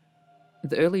 words?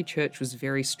 The early church was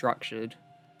very structured,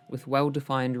 with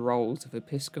well-defined roles of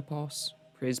episkopos,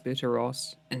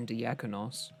 presbyteros, and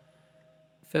diakonos.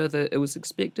 Further, it was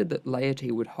expected that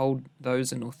laity would hold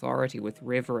those in authority with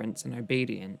reverence and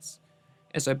obedience,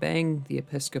 as obeying the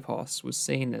episkopos was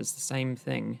seen as the same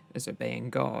thing as obeying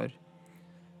God.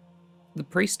 The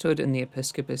priesthood in the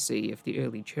episcopacy of the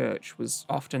early church was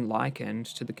often likened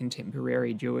to the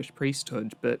contemporary Jewish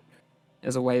priesthood, but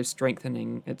as a way of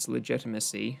strengthening its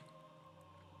legitimacy.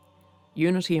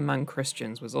 Unity among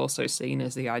Christians was also seen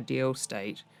as the ideal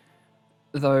state,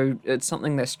 though it's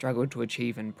something they struggled to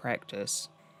achieve in practice.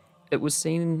 It was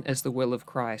seen as the will of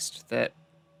Christ that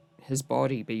his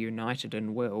body be united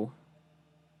in will.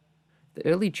 The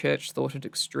early church thought it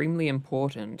extremely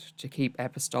important to keep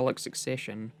apostolic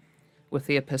succession, with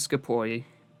the episcopoi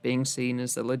being seen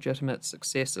as the legitimate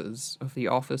successors of the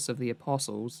office of the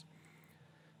apostles.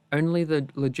 Only the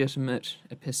legitimate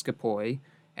episcopoi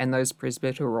and those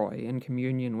presbyteroi in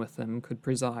communion with them could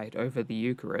preside over the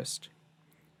Eucharist.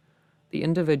 The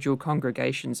individual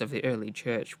congregations of the early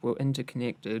church were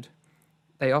interconnected.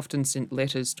 They often sent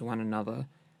letters to one another.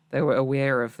 They were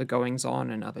aware of the goings-on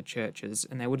in other churches,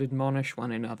 and they would admonish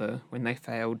one another when they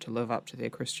failed to live up to their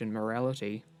Christian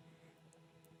morality.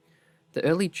 The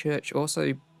early church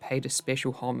also paid a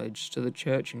special homage to the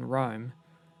church in Rome,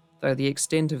 though the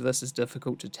extent of this is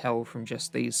difficult to tell from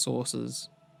just these sources.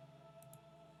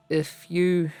 If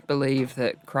you believe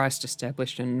that Christ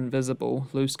established an invisible,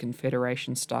 loose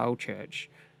confederation-style church,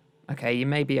 okay, you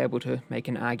may be able to make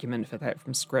an argument for that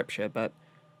from Scripture, but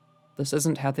this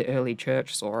isn't how the early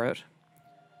church saw it.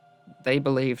 They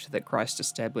believed that Christ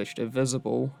established a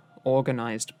visible,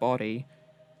 organized body,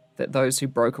 that those who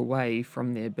broke away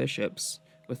from their bishops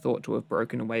were thought to have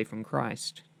broken away from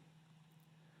Christ.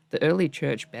 The early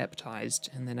church baptized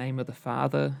in the name of the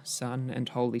Father, Son, and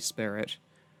Holy Spirit.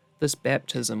 This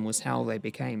baptism was how they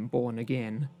became born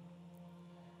again.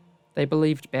 They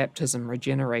believed baptism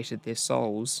regenerated their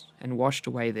souls and washed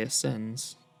away their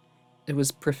sins. It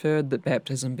was preferred that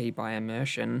baptism be by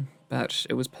immersion, but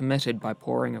it was permitted by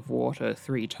pouring of water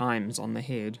 3 times on the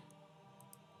head.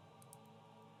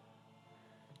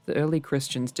 The early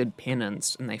Christians did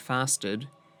penance and they fasted.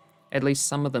 At least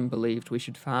some of them believed we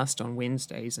should fast on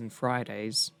Wednesdays and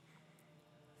Fridays.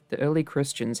 The early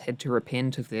Christians had to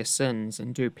repent of their sins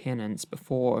and do penance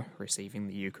before receiving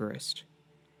the Eucharist.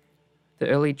 The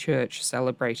early church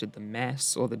celebrated the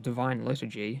Mass or the Divine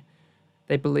Liturgy.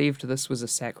 They believed this was a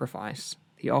sacrifice,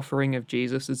 the offering of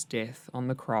Jesus' death on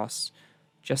the cross,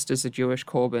 just as the Jewish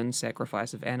Korban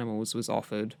sacrifice of animals was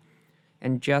offered,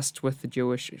 and just with the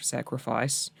Jewish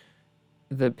sacrifice,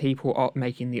 the people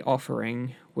making the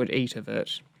offering would eat of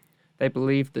it. They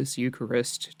believed this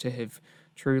Eucharist to have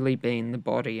truly been the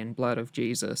body and blood of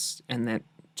Jesus, and that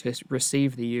to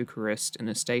receive the Eucharist in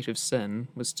a state of sin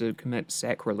was to commit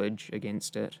sacrilege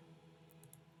against it.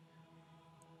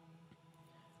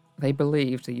 They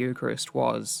believed the Eucharist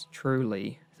was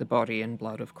truly the body and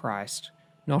blood of Christ,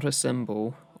 not a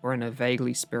symbol or in a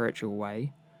vaguely spiritual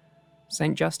way.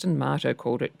 St. Justin Martyr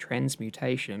called it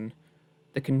transmutation,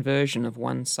 the conversion of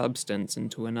one substance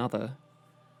into another.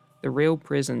 The real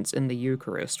presence in the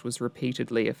Eucharist was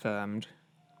repeatedly affirmed.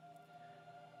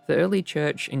 The early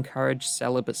church encouraged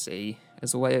celibacy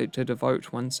as a way to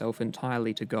devote oneself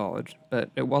entirely to God, but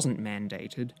it wasn't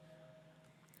mandated.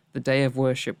 The day of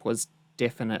worship was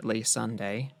definitely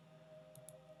Sunday.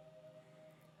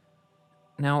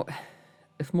 Now,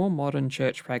 if more modern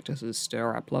church practices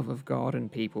stir up love of God in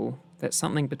people, that's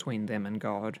something between them and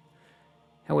God.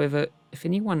 However, if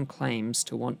anyone claims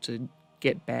to want to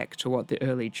get back to what the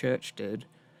early church did,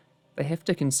 they have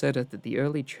to consider that the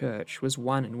early church was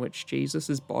one in which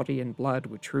Jesus' body and blood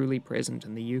were truly present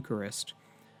in the Eucharist,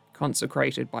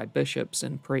 consecrated by bishops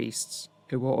and priests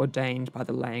who were ordained by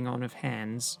the laying on of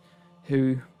hands,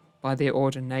 who, by their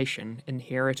ordination,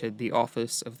 inherited the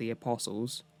office of the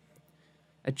apostles.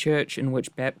 A church in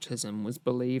which baptism was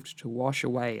believed to wash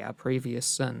away our previous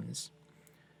sins.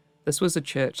 This was a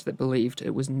church that believed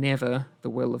it was never the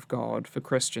will of God for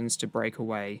Christians to break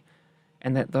away,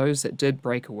 and that those that did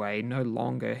break away no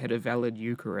longer had a valid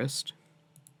Eucharist.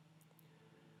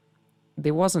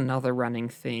 There was another running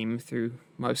theme through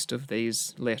most of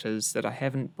these letters that I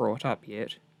haven't brought up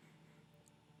yet.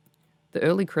 The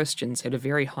early Christians had a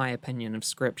very high opinion of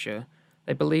Scripture.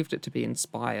 They believed it to be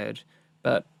inspired,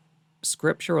 but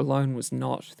Scripture alone was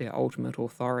not their ultimate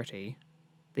authority.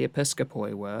 The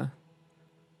episcopoi were.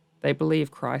 They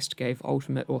believed Christ gave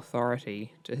ultimate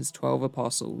authority to his 12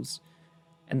 apostles,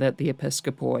 and that the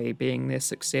episcopoi, being their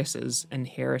successors,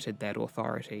 inherited that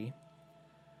authority.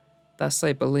 Thus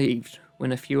they believed,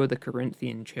 when a few of the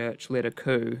Corinthian church led a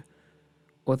coup,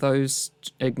 or those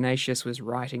Ignatius was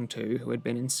writing to who had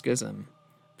been in schism,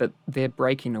 that their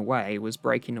breaking away was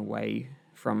breaking away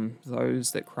from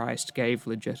those that Christ gave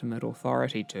legitimate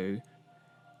authority to.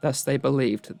 Thus they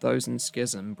believed that those in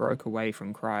schism broke away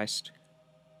from Christ.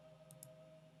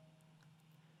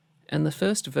 In the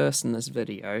first verse in this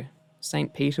video,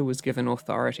 St. Peter was given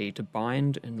authority to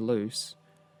bind and loose,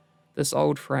 this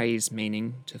old phrase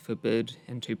meaning to forbid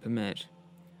and to permit.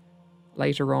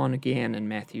 Later on again in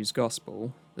Matthew's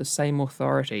Gospel, the same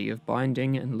authority of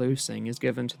binding and loosing is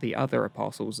given to the other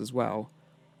apostles as well.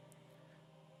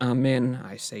 Amen,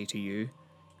 I say to you,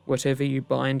 whatever you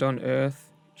bind on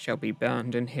earth shall be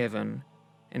bound in heaven,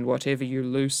 and whatever you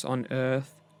loose on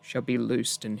earth shall be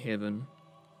loosed in heaven.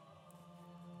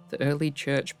 The early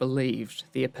church believed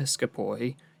the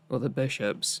episcopoi, or the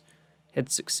bishops, had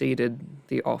succeeded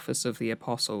the office of the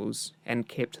apostles and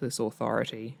kept this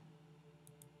authority.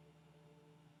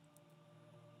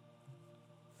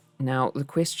 Now, the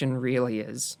question really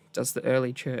is, does the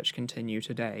early church continue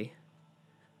today?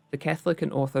 The Catholic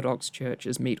and Orthodox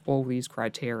churches meet all these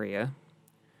criteria.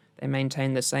 They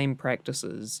maintain the same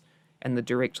practices and the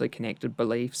directly connected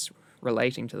beliefs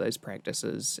relating to those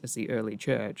practices as the early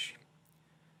church.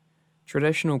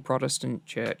 Traditional Protestant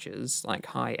churches, like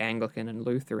High Anglican and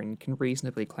Lutheran, can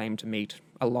reasonably claim to meet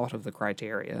a lot of the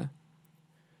criteria.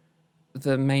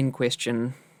 The main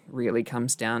question really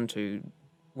comes down to,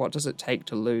 what does it take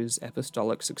to lose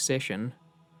apostolic succession?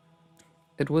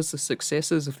 It was the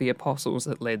successors of the apostles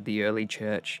that led the early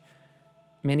church.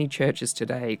 Many churches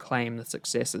today claim the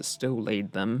successors still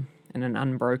lead them in an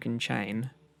unbroken chain.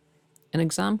 An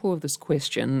example of this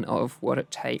question of what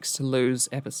it takes to lose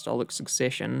apostolic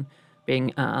succession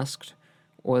being asked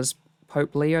was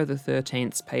Pope Leo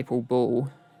XIII's papal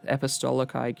bull,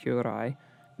 Apostolicae Curiae,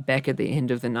 back at the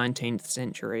end of the 19th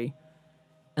century.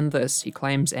 In this, he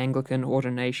claims Anglican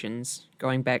ordinations,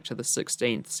 going back to the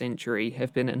 16th century,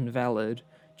 have been invalid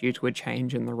due to a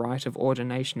change in the rite of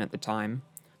ordination at the time.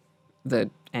 The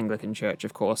Anglican Church,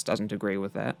 of course, doesn't agree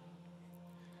with that.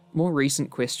 More recent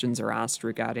questions are asked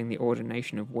regarding the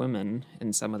ordination of women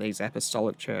in some of these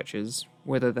apostolic churches,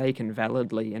 whether they can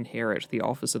validly inherit the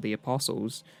office of the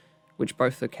apostles, which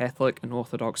both the Catholic and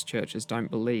Orthodox churches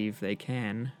don't believe they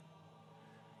can.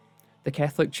 The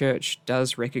Catholic Church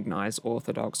does recognize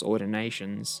Orthodox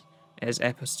ordinations as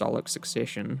apostolic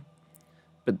succession,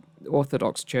 but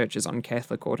Orthodox churches on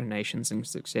Catholic ordinations and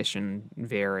succession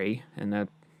vary and are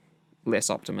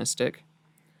less optimistic.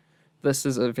 This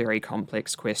is a very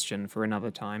complex question for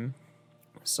another time.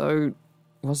 So,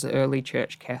 was the early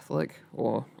church Catholic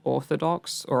or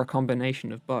Orthodox, or a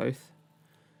combination of both?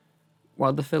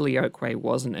 While the Filioque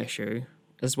was an issue,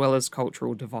 as well as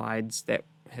cultural divides that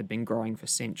had been growing for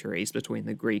centuries between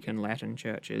the Greek and Latin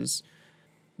churches,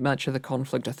 much of the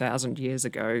conflict 1,000 years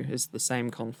ago is the same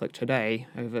conflict today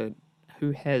over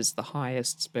who has the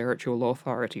highest spiritual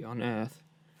authority on earth.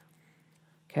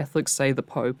 Catholics say the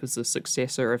Pope is the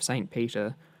successor of St.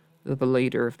 Peter, the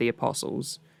leader of the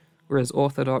apostles, whereas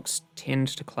Orthodox tend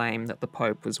to claim that the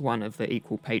Pope was one of the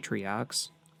equal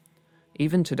patriarchs.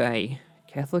 Even today,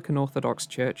 Catholic and Orthodox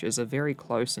churches are very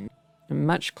close and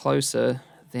much closer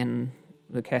than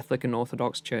the Catholic and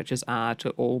Orthodox churches are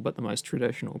to all but the most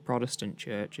traditional Protestant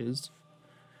churches.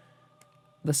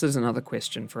 This is another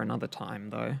question for another time,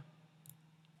 though.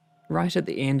 Right at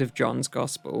the end of John's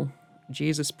Gospel,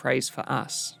 Jesus prays for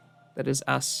us, that is,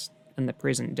 us in the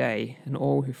present day and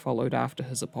all who followed after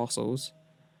his apostles.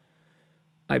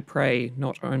 I pray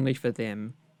not only for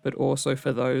them, but also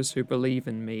for those who believe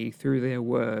in me through their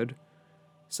word,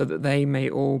 so that they may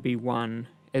all be one,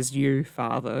 as you,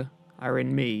 Father, are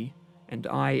in me, and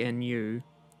I in you,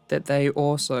 that they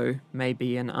also may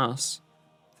be in us,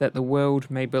 that the world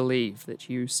may believe that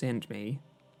you sent me.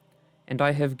 And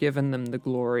I have given them the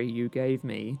glory you gave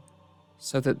me,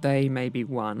 so that they may be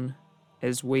one,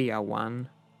 as we are one,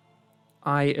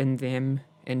 I in them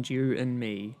and you in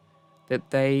me,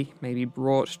 that they may be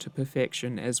brought to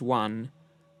perfection as one,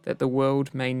 that the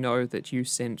world may know that you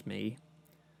sent me,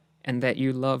 and that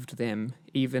you loved them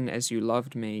even as you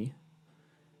loved me.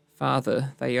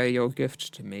 Father, they are your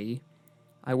gift to me.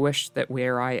 I wish that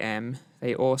where I am,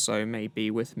 they also may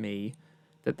be with me,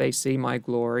 that they see my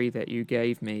glory that you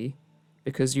gave me,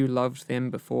 because you loved them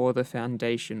before the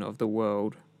foundation of the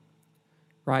world.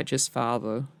 Righteous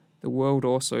Father, the world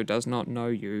also does not know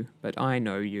you, but I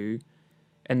know you,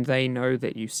 and they know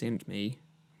that you sent me.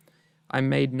 I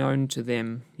made known to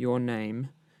them your name,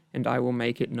 and I will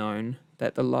make it known,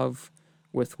 that the love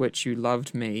with which you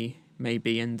loved me may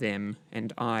be in them,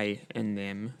 and I in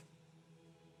them.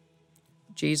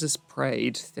 Jesus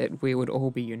prayed that we would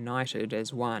all be united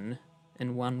as one,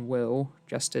 in one will,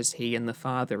 just as he and the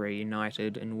Father are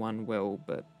united in one will,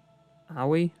 but are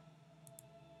we?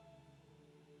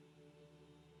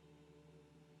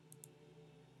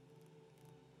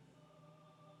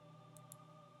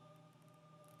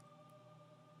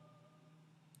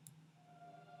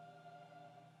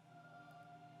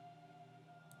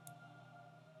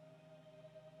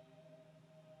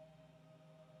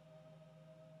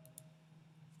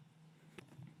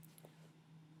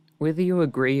 Whether you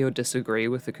agree or disagree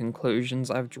with the conclusions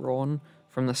I've drawn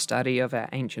from the study of our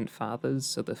ancient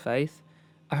fathers of the faith,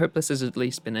 I hope this has at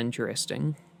least been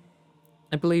interesting.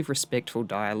 I believe respectful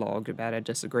dialogue about our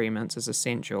disagreements is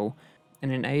essential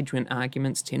in an age when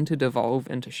arguments tend to devolve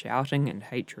into shouting and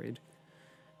hatred.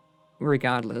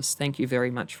 Regardless, thank you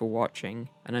very much for watching,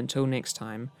 and until next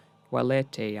time,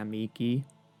 valete amici.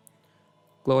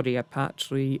 Gloria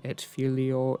Patri et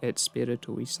Filio et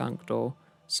Spiritui Sancto,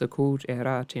 sicut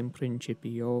erat in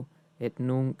principio, et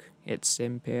nunc, et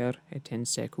semper, et in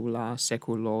saecula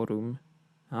saeculorum.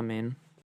 Amen.